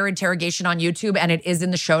entire interrogation on YouTube, and it is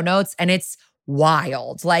in the show notes, and it's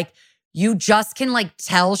wild. Like you just can like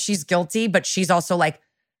tell she's guilty, but she's also like,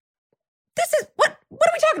 this is what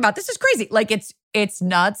are we talking about? This is crazy. Like it's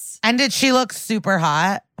nuts. And did she look super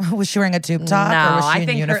hot? Was she wearing a tube top? No, or was she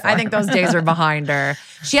in uniform? I think those days are behind her.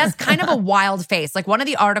 She has kind of a wild face. Like one of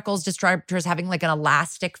the articles described her as having like an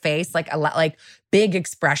elastic face, like big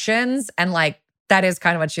expressions, and like that is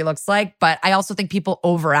kind of what she looks like. But I also think people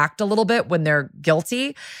overact a little bit when they're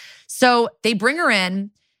guilty. So they bring her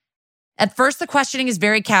in. At first, the questioning is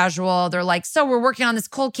very casual. They're like, so we're working on this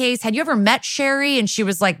cold case. Had you ever met Sherry? And she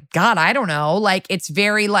was like, God, I don't know. Like, it's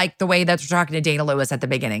very like the way that we're talking to Dana Lewis at the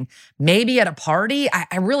beginning. Maybe at a party.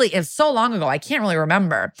 I really, it's so long ago. I can't really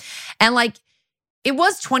remember. And like, it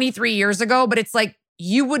was 23 years ago, but it's like,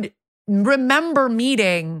 you would remember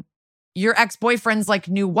meeting your ex-boyfriend's like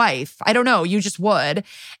new wife. I don't know. You just would.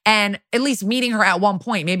 And at least meeting her at one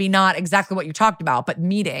point, maybe not exactly what you talked about, but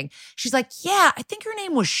meeting. She's like, yeah, I think her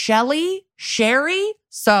name was Sherry.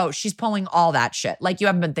 So she's pulling all that shit. Like you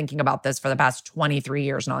haven't been thinking about this for the past 23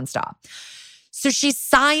 years nonstop. So she's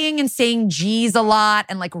sighing and saying geez a lot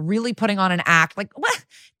and like really putting on an act. Like, what?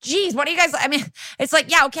 Geez, what do you guys, I mean, it's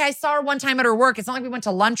like, yeah, okay, I saw her one time at her work. It's not like we went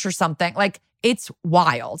to lunch or something. Like, it's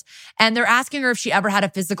wild. And they're asking her if she ever had a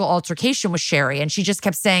physical altercation with Sherry. And she just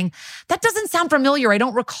kept saying, that doesn't sound familiar. I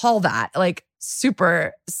don't recall that. Like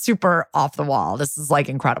super, super off the wall. This is like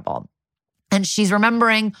incredible. And she's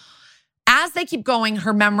remembering as they keep going,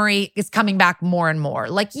 her memory is coming back more and more.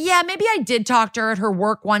 Like, yeah, maybe I did talk to her at her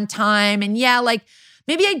work one time. And yeah, like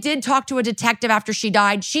maybe I did talk to a detective after she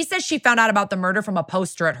died. She says she found out about the murder from a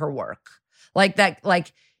poster at her work. Like that,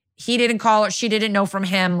 like he didn't call her, she didn't know from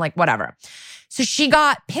him, like whatever. So she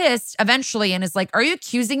got pissed eventually and is like, are you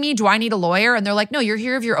accusing me? Do I need a lawyer? And they're like, no, you're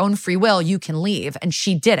here of your own free will. You can leave. And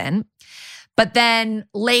she didn't. But then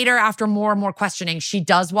later, after more and more questioning, she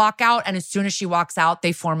does walk out. And as soon as she walks out,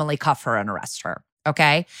 they formally cuff her and arrest her.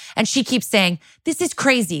 Okay. And she keeps saying, this is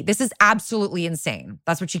crazy. This is absolutely insane.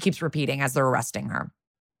 That's what she keeps repeating as they're arresting her.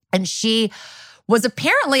 And she was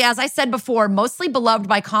apparently, as I said before, mostly beloved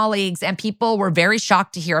by colleagues, and people were very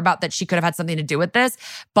shocked to hear about that she could have had something to do with this.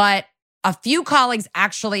 But a few colleagues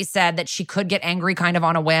actually said that she could get angry kind of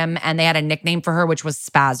on a whim, and they had a nickname for her, which was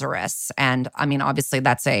Spazarus. And I mean, obviously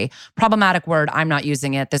that's a problematic word. I'm not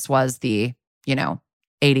using it. This was the,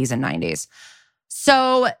 80s and 90s.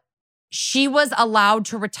 So she was allowed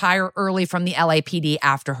to retire early from the LAPD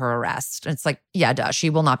after her arrest. And it's like, yeah, duh,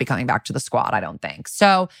 she will not be coming back to the squad, I don't think.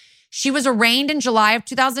 So she was arraigned in July of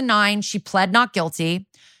 2009. She pled not guilty.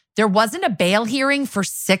 There wasn't a bail hearing for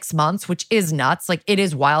 6 months, which is nuts. Like, it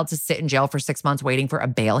is wild to sit in jail for 6 months waiting for a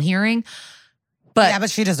bail hearing. Yeah, but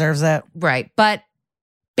she deserves it. Right. But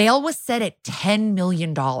bail was set at $10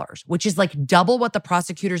 million, which is like double what the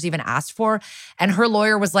prosecutors even asked for. And her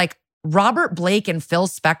lawyer was like, Robert Blake and Phil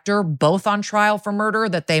Spector, both on trial for murder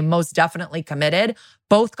that they most definitely committed,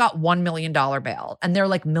 both got $1 million bail. And they're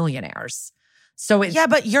like millionaires. So yeah,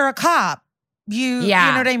 but you're a cop. You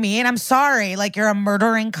know what I mean? I'm sorry. Like, you're a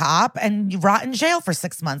murdering cop and you rot in jail for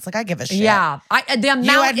 6 months. Like, I give a shit. Yeah. The amount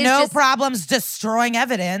you had is no just, problems destroying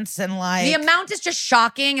evidence and like. The amount is just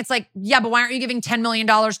shocking. It's like, yeah, but why aren't you giving $10 million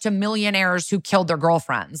to millionaires who killed their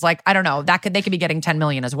girlfriends? Like, I don't know. They could be getting $10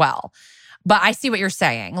 million as well. But I see what you're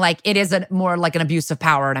saying. Like, it is more like an abuse of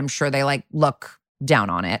power, and I'm sure they like look down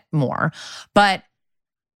on it more. But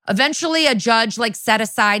eventually, a judge like set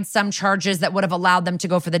aside some charges that would have allowed them to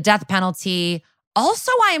go for the death penalty.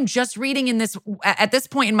 Also, I am just reading at this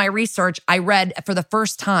point in my research, I read for the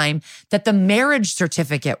first time that the marriage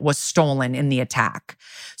certificate was stolen in the attack.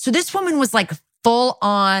 So this woman was like full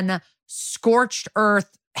on scorched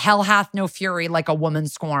earth, hell hath no fury, like a woman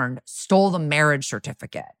scorned, stole the marriage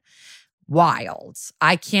certificate. Wild.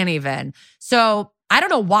 I can't even. So I don't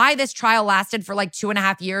know why this trial lasted for like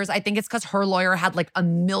 2.5 years. I think it's because her lawyer had like a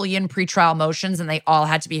million pretrial motions and they all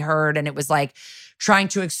had to be heard. And it was like trying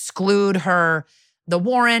to exclude the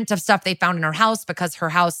warrant of stuff they found in her house because her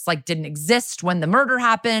house like didn't exist when the murder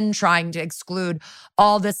happened, trying to exclude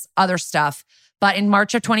all this other stuff. But in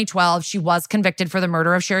March of 2012, she was convicted for the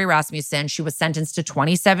murder of Sherry Rasmussen. She was sentenced to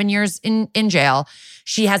 27 years in jail.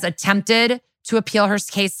 She has attempted to appeal her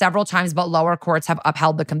case several times, but lower courts have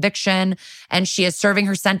upheld the conviction. And she is serving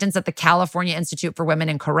her sentence at the California Institute for Women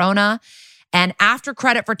in Corona. And after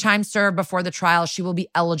credit for time served before the trial, she will be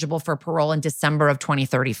eligible for parole in December of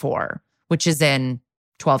 2034, which is in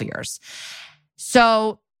 12 years.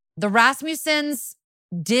 So the Rasmussens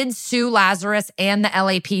did sue Lazarus and the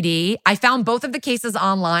LAPD. I found both of the cases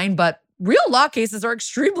online, but real law cases are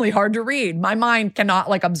extremely hard to read. My mind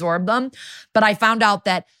cannot like absorb them. But I found out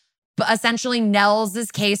that essentially Nell's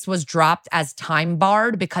case was dropped as time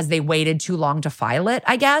barred because they waited too long to file it,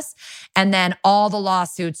 I guess. And then all the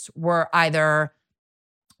lawsuits were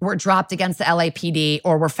dropped against the LAPD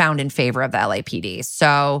or were found in favor of the LAPD.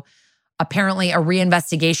 So apparently a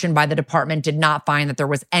reinvestigation by the department did not find that there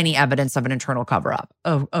was any evidence of an internal cover-up,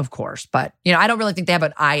 of course. But, I don't really think they have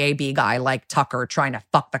an IAB guy like Tucker trying to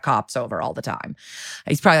fuck the cops over all the time.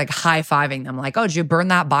 He's probably like high-fiving them like, oh, did you burn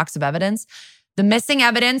that box of evidence? The missing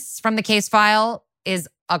evidence from the case file is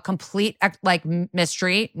a complete like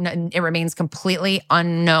mystery. It remains completely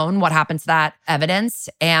unknown what happened to that evidence.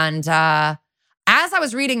 And as I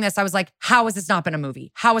was reading this, I was like, how has this not been a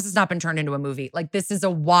movie? How has this not been turned into a movie? Like, this is a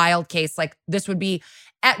wild case. Like, this would be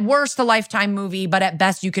at worst a Lifetime movie, but at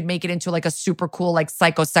best you could make it into like a super cool, like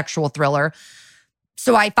psychosexual thriller.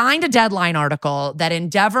 So I find a Deadline article that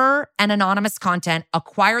Endeavor and Anonymous Content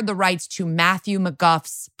acquired the rights to Matthew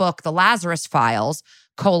McGuff's book, The Lazarus Files,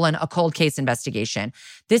 a cold case investigation.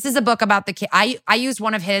 This is a book about the case. I used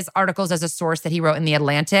one of his articles as a source that he wrote in The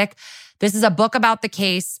Atlantic. This is a book about the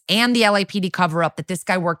case and the LAPD cover-up that this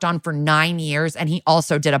guy worked on for 9 years, and he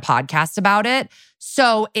also did a podcast about it.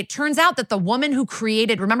 So it turns out that the woman who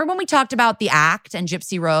remember when we talked about The Act and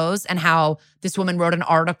Gypsy Rose and how this woman wrote an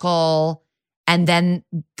article and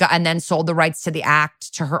then sold the rights to The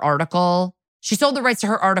Act to her article She sold the rights to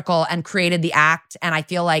her article and created the act. And I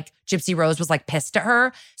feel like Gypsy Rose was like pissed at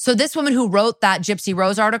her. So this woman who wrote that Gypsy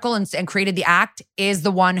Rose article and created the act is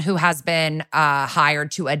the one who has been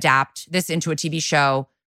hired to adapt this into a TV show.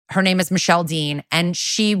 Her name is Michelle Dean. And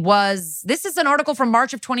this is an article from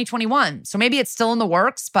March of 2021. So maybe it's still in the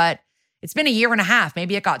works, but it's been a year and a half.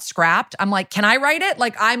 Maybe it got scrapped. I'm like, can I write it?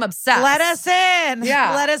 Like, I'm obsessed. Let us in.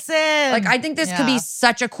 Yeah. Let us in. Like, I think this could be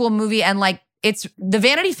such a cool movie. And like, it's the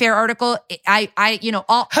Vanity Fair article.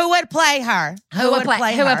 Who would play her? Who would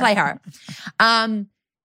play her?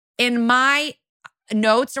 In my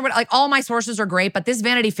notes or what, like all my sources are great, but this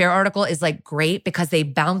Vanity Fair article is like great because they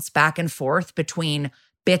bounce back and forth between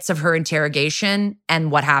bits of her interrogation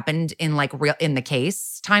and what happened in like in the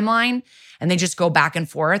case timeline, and they just go back and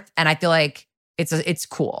forth. And I feel like it's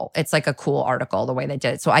cool. It's like a cool article the way they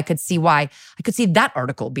did it. So I could see that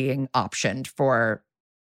article being optioned for.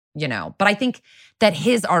 But I think that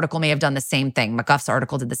his article may have done the same thing. McGuff's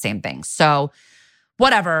article did the same thing. So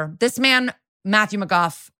whatever. This man, Matthew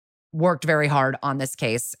McGuff, worked very hard on this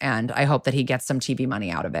case, and I hope that he gets some TV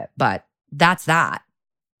money out of it. But that's that.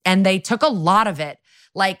 And they took a lot of it.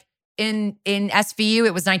 Like in SVU,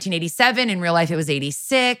 it was 1987. In real life, it was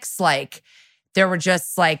 86. Like there were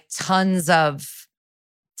just like tons of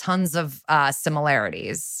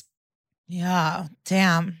similarities. Yeah.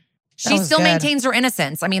 Damn. She still maintains her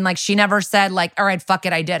innocence. I mean, like, she never said, like, all right, fuck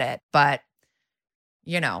it, I did it. But,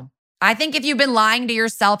 I think if you've been lying to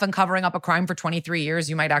yourself and covering up a crime for 23 years,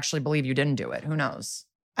 you might actually believe you didn't do it. Who knows?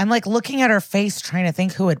 I'm like looking at her face, trying to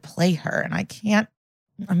think who would play her. And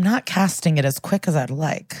I'm not casting it as quick as I'd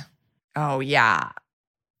like. Oh, yeah.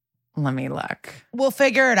 Let me look. We'll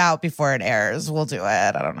figure it out before it airs. We'll do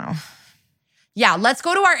it. I don't know. Yeah, let's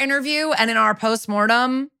go to our interview. And in our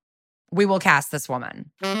postmortem, we will cast this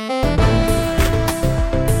woman.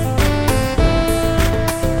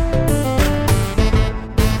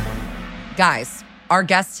 Guys, our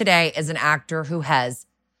guest today is an actor who has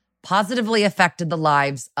positively affected the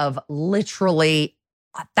lives of literally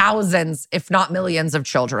thousands, if not millions of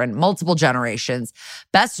children, multiple generations.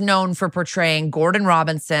 Best known for portraying Gordon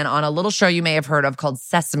Robinson on a little show you may have heard of called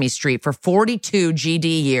Sesame Street for 42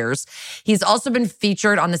 GD years. He's also been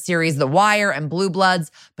featured on the series The Wire and Blue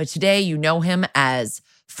Bloods, but today you know him as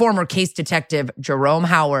former case detective Jerome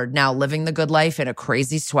Howard, now living the good life in a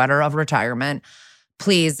crazy sweater of retirement.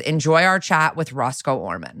 Please enjoy our chat with Roscoe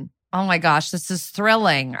Orman. Oh my gosh, this is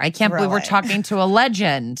thrilling. I can't believe we're talking to a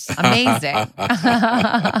legend. Amazing.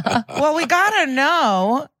 Well, we got to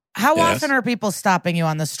know, how often are people stopping you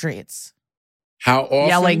on the streets? How often?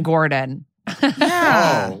 Yelling Gordon.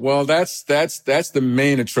 Yeah. Oh, well, that's the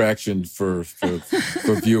main attraction for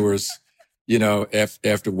viewers.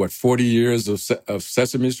 After what, 40 years of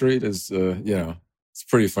Sesame Street is, it's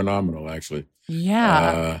pretty phenomenal, actually.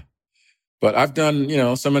 Yeah. But I've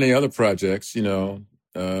done, so many other projects,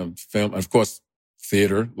 film, of course,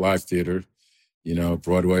 theater, live theater,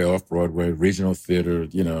 Broadway, off-Broadway, regional theater,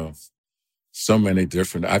 so many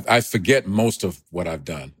different. I forget most of what I've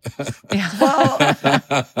done. Well,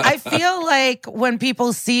 I feel like when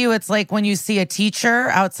people see you, it's like when you see a teacher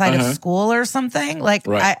outside of school or something. Like,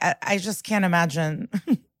 right. I just can't imagine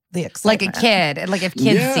the excitement. Like a kid. Like if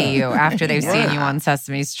kids see you after they've seen you on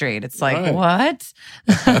Sesame Street. It's like, what?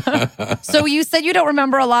 So you said you don't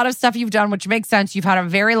remember a lot of stuff you've done, which makes sense. You've had a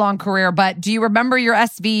very long career, but do you remember your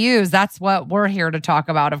SVUs? That's what we're here to talk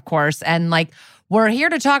about, of course. And like, we're here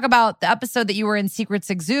to talk about the episode that you were in Secrets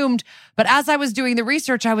Exhumed. But as I was doing the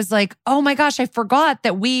research, I was like, oh my gosh, I forgot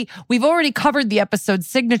that we've already covered the episode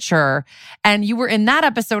Signature. And you were in that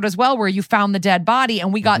episode as well, where you found the dead body.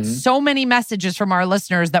 And we got so many messages from our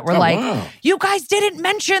listeners that were you guys didn't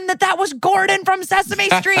mention that was Gordon from Sesame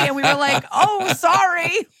Street. And we were like, oh,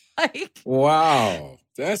 sorry. Wow.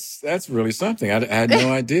 That's really something. I had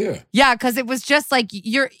no idea. Yeah, because it was just like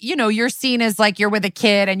your scene is like you're with a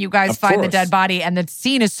kid and you guys find the dead body, and the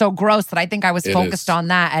scene is so gross that I think I was focused on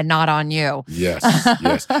that and not on you. Yes.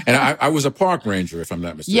 And I was a park ranger, if I'm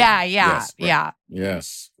not mistaken. Yeah.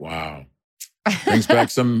 Yes. Wow. Brings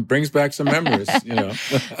back some memories,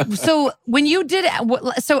 So when you did,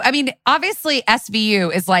 obviously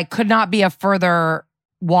SVU is like could not be a further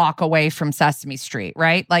walk away from Sesame Street,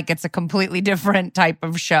 right? Like it's a completely different type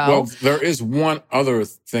of show. Well, there is one other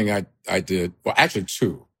thing I did, well, actually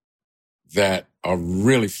two, that are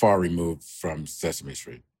really far removed from Sesame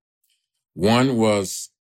Street. One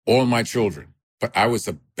was All My Children, but I was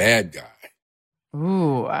a bad guy.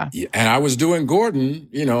 Ooh. Yeah, and I was doing Gordon,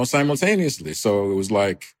 simultaneously. So it was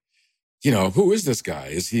like, who is this guy?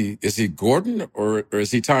 Is he Gordon or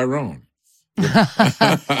is he Tyrone?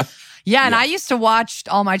 Yeah, and Yeah. I used to watch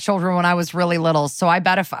All My Children when I was really little. So I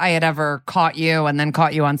bet if I had ever caught you and then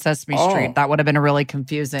caught you on Sesame Street, that would have been a really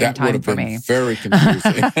confusing That would time have for been me. very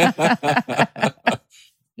confusing.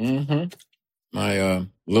 hmm My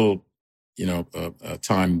little,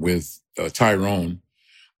 time with Tyrone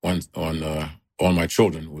on All My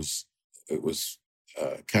Children was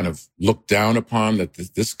kind of looked down upon, that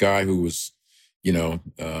this guy who was,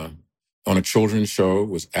 on a children's show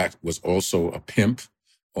was also a pimp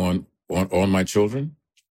on All My Children.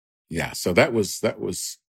 Yeah, so that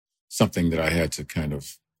was something that I had to kind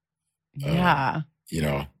of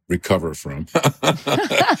recover from.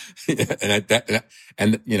 I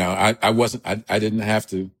didn't have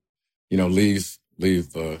to, leave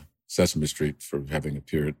Sesame Street for having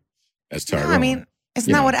appeared as Tyrone. No, I mean,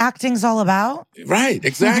 isn't that what acting's all about? Right,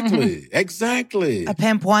 exactly. A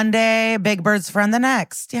pimp one day, Big Bird's friend the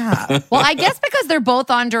next. Yeah. Well, I guess because they're both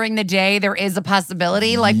on during the day, there is a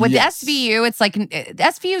possibility. Like with SVU, it's like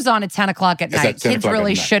SVU's on at 10 o'clock at night. Kids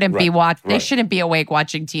really shouldn't be watching. They shouldn't be awake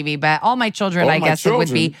watching TV. But All My Children, it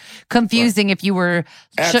would be confusing if you were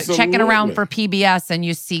checking around for PBS and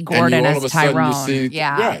you see Gordon as Tyrone.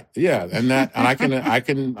 Right, yeah, and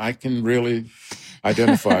I can really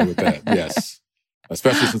identify with that. Yes.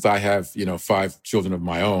 Especially since I have, 5 children of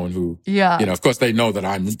my own who, of course they know that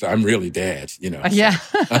I'm really dad, Yeah.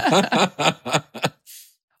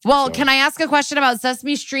 Well, can I ask a question about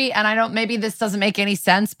Sesame Street? And maybe this doesn't make any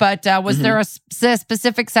sense, but was there a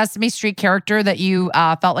specific Sesame Street character that you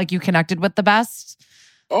felt like you connected with the best?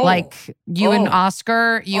 Like you and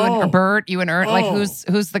Oscar, you and Bert, you and Ern, like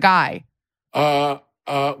who's the guy?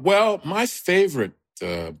 Well, my favorite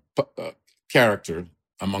character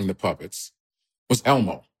among the puppets was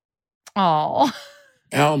Elmo. Oh,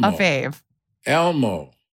 Elmo. A fave.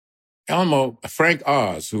 Elmo, Frank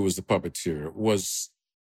Oz, who was the puppeteer,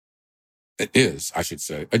 is, I should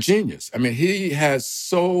say, a genius. I mean, he has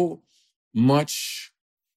so much,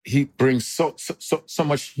 he brings so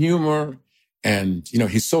much humor, and,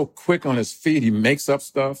 he's so quick on his feet. He makes up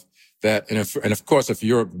stuff and of course, if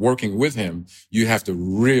you're working with him, you have to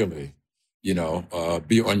really,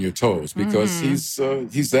 be on your toes, because he's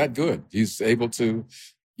that good. He's able to,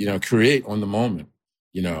 create on the moment,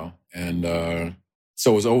 and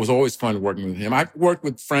so it was always fun working with him. I worked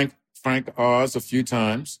with Frank Oz a few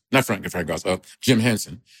times. Not Frank Oz, Jim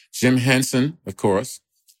Henson. Jim Henson, of course,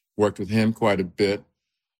 worked with him quite a bit.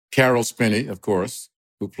 Carol Spinney, of course,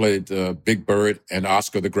 who played Big Bird and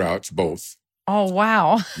Oscar the Grouch, both. Oh,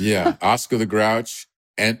 wow. Yeah, Oscar the Grouch,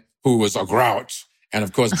 and who was a grouch. And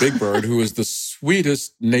of course, Big Bird, who is the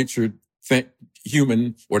sweetest natured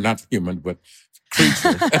human, or not human, but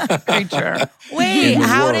creature. Wait,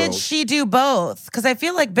 how did she do both? Because I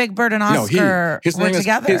feel like Big Bird and Oscar were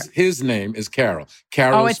together. His name is Carol.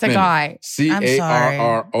 Carol it's Spinney. A guy.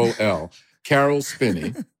 Carrol. Carol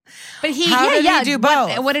Spinney. But how did he do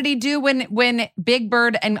both? What did he do when Big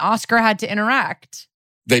Bird and Oscar had to interact?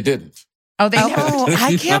 They didn't. Oh, they didn't.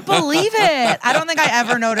 I can't believe it. I don't think I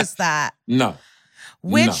ever noticed that. No.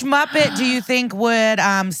 Which Muppet do you think would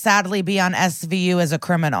sadly be on SVU as a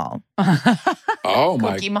criminal? Oh,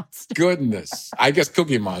 my Cookie Monster. goodness. I guess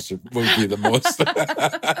Cookie Monster would be the most.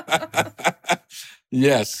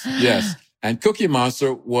 Yes. And Cookie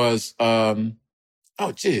Monster was,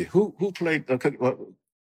 who played Cookie?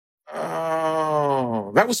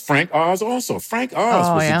 Oh, that was Frank Oz also. Frank Oz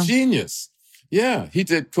was a genius. Yeah, he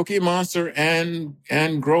did Cookie Monster and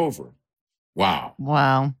Grover.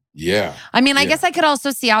 Wow. Yeah. I mean, I guess I could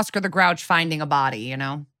also see Oscar the Grouch finding a body,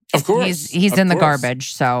 Of course. He's in the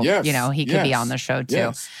garbage, so, yes. He could be on the show, too.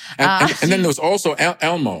 Yes. And then there was also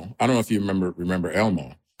Elmo. I don't know if you remember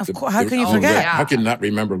Elmo. Of course. How can you forget? How can you not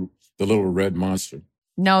remember the little red monster?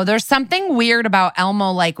 No, there's something weird about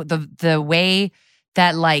Elmo, like the way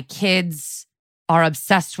that like kids are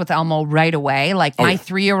obsessed with Elmo right away. Like my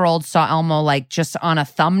 3-year-old saw Elmo like just on a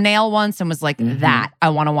thumbnail once and was like, that, I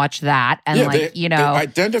want to watch that. And they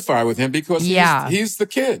identify with him because he's the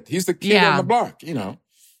kid. He's the kid on the block,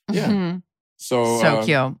 Yeah. So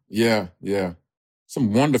cute. Yeah.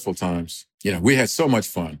 Some wonderful times. We had so much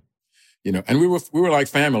fun, and we were like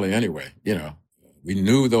family anyway, We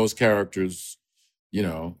knew those characters,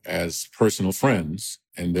 as personal friends,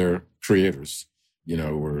 and their creators,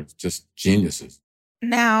 were just geniuses.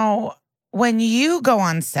 Now, when you go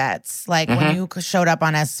on sets, like when you showed up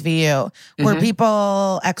on SVU, were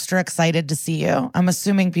people extra excited to see you? I'm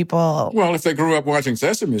assuming people... Well, if they grew up watching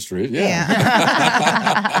Sesame Street, yeah.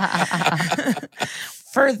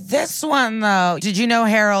 For this one, though, did you know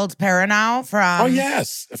Harold Perrineau from... Oh,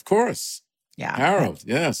 yes, of course. Yeah. Harold,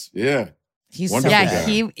 yes, yeah. He's wonderful so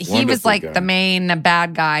guy. he was like the main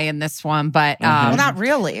bad guy in this one, but well, not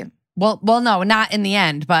really. Well, no, not in the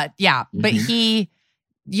end, but yeah. But he,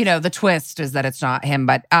 the twist is that it's not him,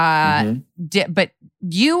 but but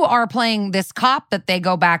you are playing this cop that they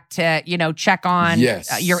go back to, check on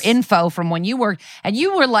your info from when you worked, and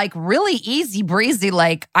you were like really easy breezy.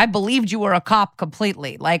 Like I believed you were a cop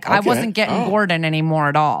completely. Like I wasn't getting Gordon anymore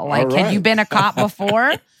at all. Like had you been a cop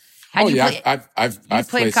before? I've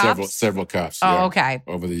played several cops. Oh, okay.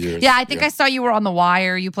 Over the years. Yeah, I think I saw you were on The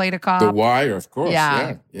Wire. You played a cop. The Wire, of course.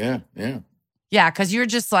 Yeah. Yeah, because you're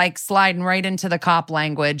just like sliding right into the cop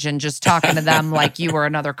language and just talking to them like you were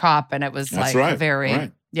another cop, and it was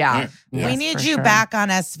Yeah. We need you back on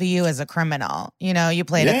SVU as a criminal. You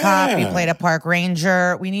played a cop, you played a park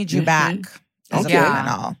ranger. We need you back as a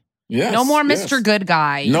criminal. Yes, no more Mr. Good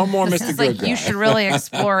Guy. No more Mr. Good Guy. You should really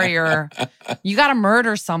explore you got to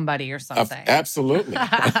murder somebody or something. Absolutely.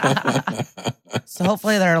 So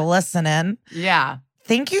hopefully they're listening. Yeah.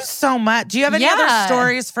 Thank you so much. Do you have any other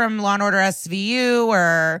stories from Law & Order SVU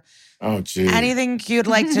or anything you'd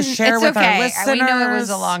like to share with our listeners? We know it was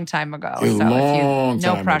a long time ago.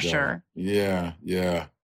 No pressure. Ago. Yeah.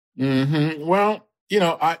 Well,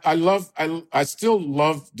 I still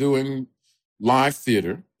love doing live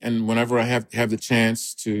theater. And whenever I have the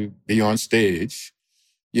chance to be on stage,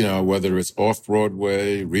 whether it's off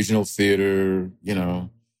Broadway, regional theater,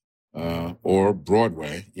 or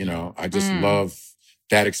Broadway, I just love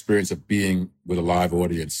that experience of being with a live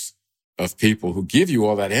audience of people who give you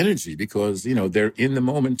all that energy because, they're in the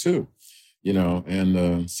moment too,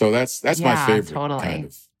 and so that's my favorite kind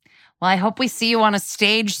of. Well, I hope we see you on a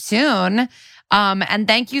stage soon. And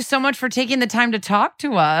thank you so much for taking the time to talk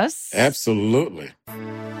to us. Absolutely.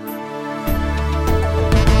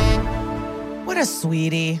 What a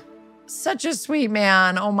sweetie. Such a sweet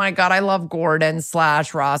man. Oh my God. I love Gordon /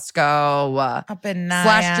 Roscoe. Up in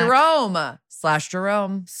Nyack. /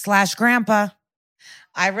 Jerome. / Grandpa.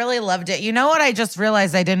 I really loved it. You know what I just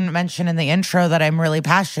realized I didn't mention in the intro that I'm really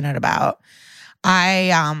passionate about?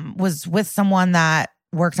 I was with someone that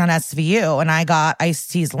worked on SVU and I got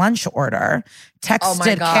Ice-T's lunch order.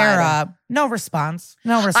 Texted Kara. No response.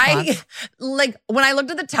 When I looked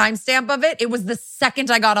at the timestamp of it, it was the second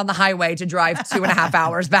I got on the highway to drive 2.5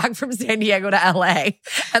 hours back from San Diego to LA.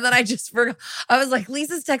 And then I just forgot. I was like,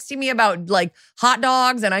 Lisa's texting me about like hot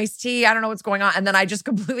dogs and iced tea. I don't know what's going on. And then I just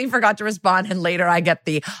completely forgot to respond. And later I get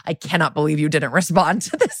I cannot believe you didn't respond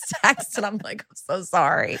to this text. And I'm like, I'm so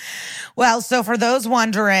sorry. Well, so for those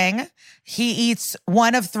wondering, he eats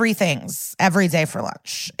one of 3 things every day for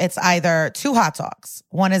lunch. It's either 2 hot dogs.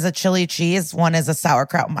 One is a chili cheese. One is a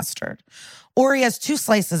sauerkraut mustard. Or he has 2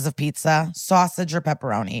 slices of pizza, sausage or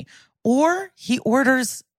pepperoni. Or he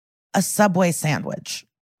orders a Subway sandwich.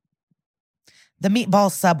 The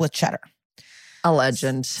meatball sub with cheddar. A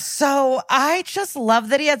legend. So I just love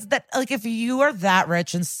that he has that. Like, if you are that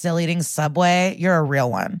rich and still eating Subway, you're a real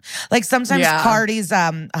one. Like, sometimes Cardi's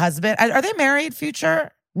husband, are they married,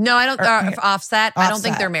 Future? No, I don't. Offset. I don't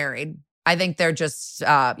think they're married. I think they're just,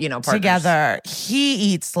 partners. Together.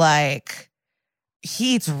 He eats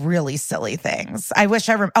really silly things. I wish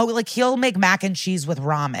I remember. He'll make mac and cheese with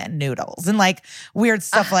ramen noodles and like weird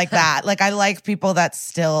stuff like that. Like, I like people that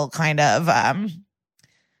still kind of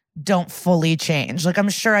don't fully change. Like, I'm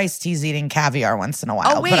sure Ice-T's eating caviar once in a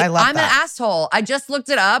while. Oh, wait, but I love I'm an asshole. I just looked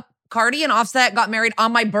it up. Cardi and Offset got married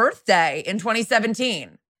on my birthday in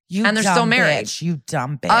 2017. And they're still married. You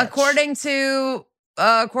dumb bitch. According to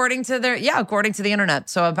the internet.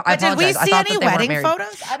 So I apologize. Did we see any wedding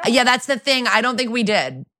photos? Yeah, that's the thing. I don't think we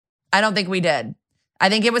did. I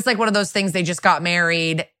think it was like one of those things they just got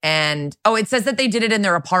married and it says that they did it in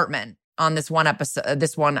their apartment on this one episode,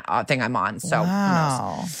 this one thing I'm on. So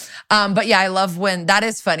wow. Who knows? But yeah, I love when that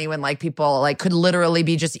is funny when like people like could literally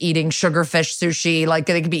be just eating sugarfish sushi. Like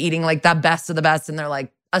they could be eating like the best of the best and they're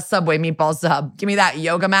like, a Subway meatball sub. Give me that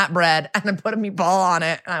yoga mat bread and then put a meatball on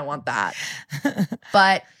it. And I want that.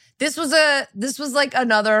 But this was like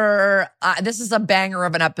another, this is a banger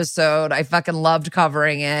of an episode. I fucking loved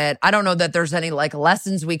covering it. I don't know that there's any like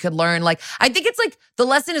lessons we could learn. Like, I think it's like, the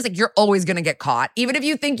lesson is like, you're always going to get caught. Even if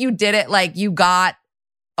you think you did it, like you got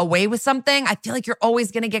away with something, I feel like you're always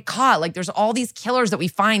going to get caught. Like there's all these killers that we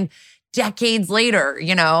find decades later,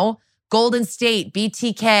 Golden State,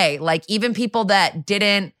 BTK, like even people that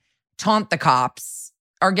didn't taunt the cops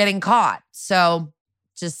are getting caught. So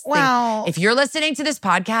just think, if you're listening to this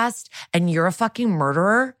podcast and you're a fucking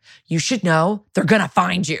murderer, you should know they're going to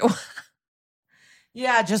find you.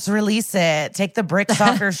 Yeah, just release it. Take the bricks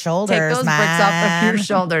off your shoulders, Take those bricks off of your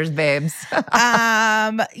shoulders, babes.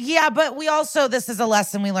 Yeah, but we also, this is a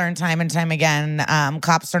lesson we learn time and time again.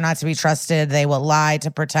 Cops are not to be trusted. They will lie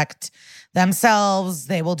to protect themselves.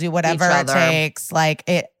 They will do whatever it other. takes. Like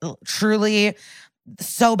it truly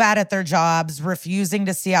so bad at their jobs, refusing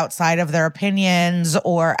to see outside of their opinions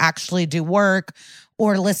or actually do work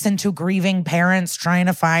or listen to grieving parents trying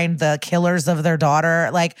to find the killers of their daughter.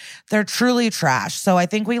 Like they're truly trash. So I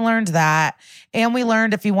think we learned that. And we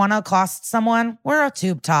learned if you want to accost someone, wear a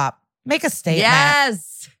tube top. Make a statement.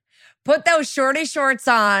 Yes. Put those shorty shorts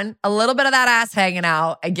on, a little bit of that ass hanging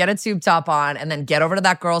out, and get a tube top on, and then get over to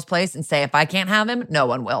that girl's place and say, if I can't have him, no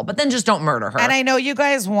one will. But then just don't murder her. And I know you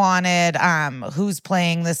guys wanted who's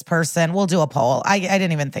playing this person. We'll do a poll. I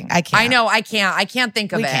didn't even think. I can't. I know. I can't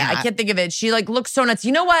think of it. Can't. I can't think of it. She like looks so nuts.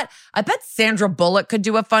 You know what? I bet Sandra Bullock could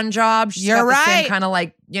do a fun job. She's You're got the right. same kind of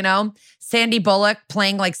like, Sandy Bullock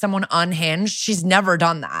playing like someone unhinged. She's never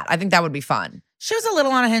done that. I think that would be fun. She was a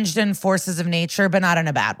little unhinged in Forces of Nature, but not in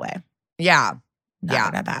a bad way. Yeah.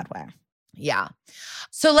 Not in a bad way. Yeah.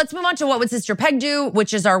 So let's move on to What Would Sister Peg Do,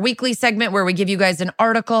 which is our weekly segment where we give you guys an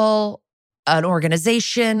article, an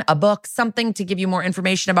organization, a book, something to give you more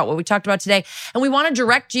information about what we talked about today. And we want to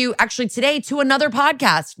direct you actually today to another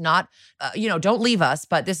podcast. Not, don't leave us,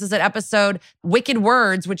 but this is an episode, Wicked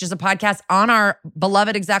Words, which is a podcast on our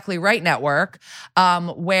beloved Exactly Right network,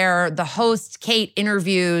 where the host, Kate,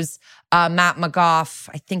 interviews Matt McGough,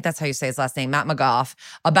 I think that's how you say his last name, Matt McGough,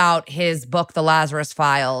 about his book, The Lazarus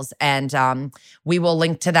Files. And we will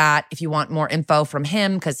link to that if you want more info from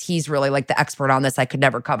him, because he's really like the expert on this. I could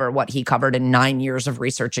never cover what he covered in 9 years of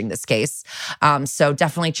researching this case. So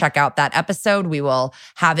definitely check out that episode. We will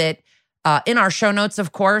have it in our show notes,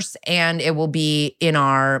 of course, and it will be in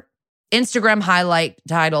our Instagram highlight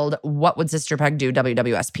titled, What Would Sister Peg Do,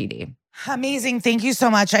 WWSPD. Amazing. Thank you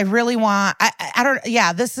so much. I really want,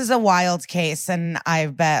 this is a wild case and I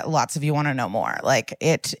bet lots of you want to know more. Like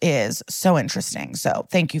it is so interesting. So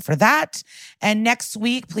thank you for that. And next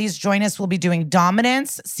week, please join us. We'll be doing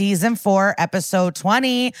Dominance, season 4, episode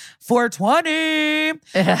 20, 420.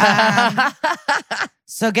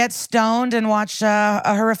 So get stoned and watch a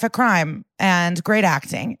horrific crime and great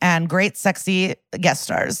acting and great sexy guest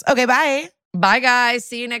stars. Okay, bye. Bye, guys.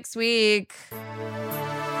 See you next week.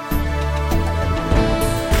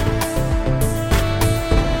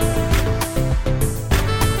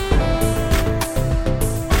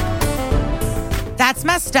 That's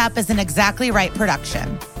Messed Up is an Exactly Right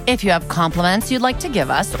production. If you have compliments you'd like to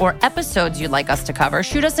give us or episodes you'd like us to cover,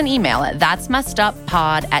 shoot us an email at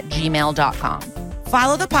that'smesseduppod@gmail.com.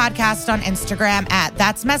 Follow the podcast on Instagram at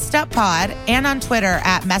That's Messed Up Pod and on Twitter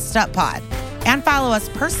at Messed Up Pod. And follow us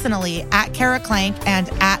personally at Kara Clank and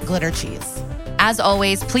at Glitter Cheese. As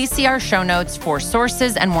always, please see our show notes for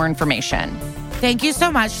sources and more information. Thank you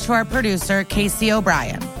so much to our producer, Casey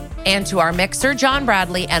O'Brien. And to our mixer, John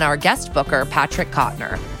Bradley, and our guest booker, Patrick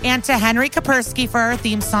Kottner. And to Henry Kapersky for our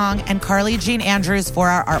theme song and Carly Jean Andrews for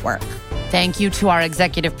our artwork. Thank you to our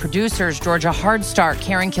executive producers, Georgia Hardstark,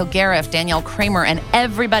 Karen Kilgariff, Danielle Kramer, and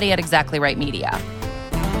everybody at Exactly Right Media.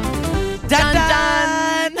 Dun,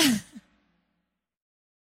 dun.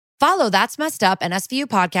 Follow That's Messed Up, an SVU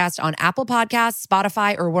podcast on Apple Podcasts,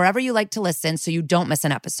 Spotify, or wherever you like to listen so you don't miss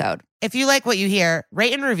an episode. If you like what you hear,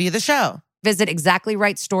 rate and review the show. Visit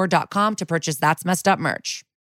exactlyrightstore.com to purchase That's Messed Up merch.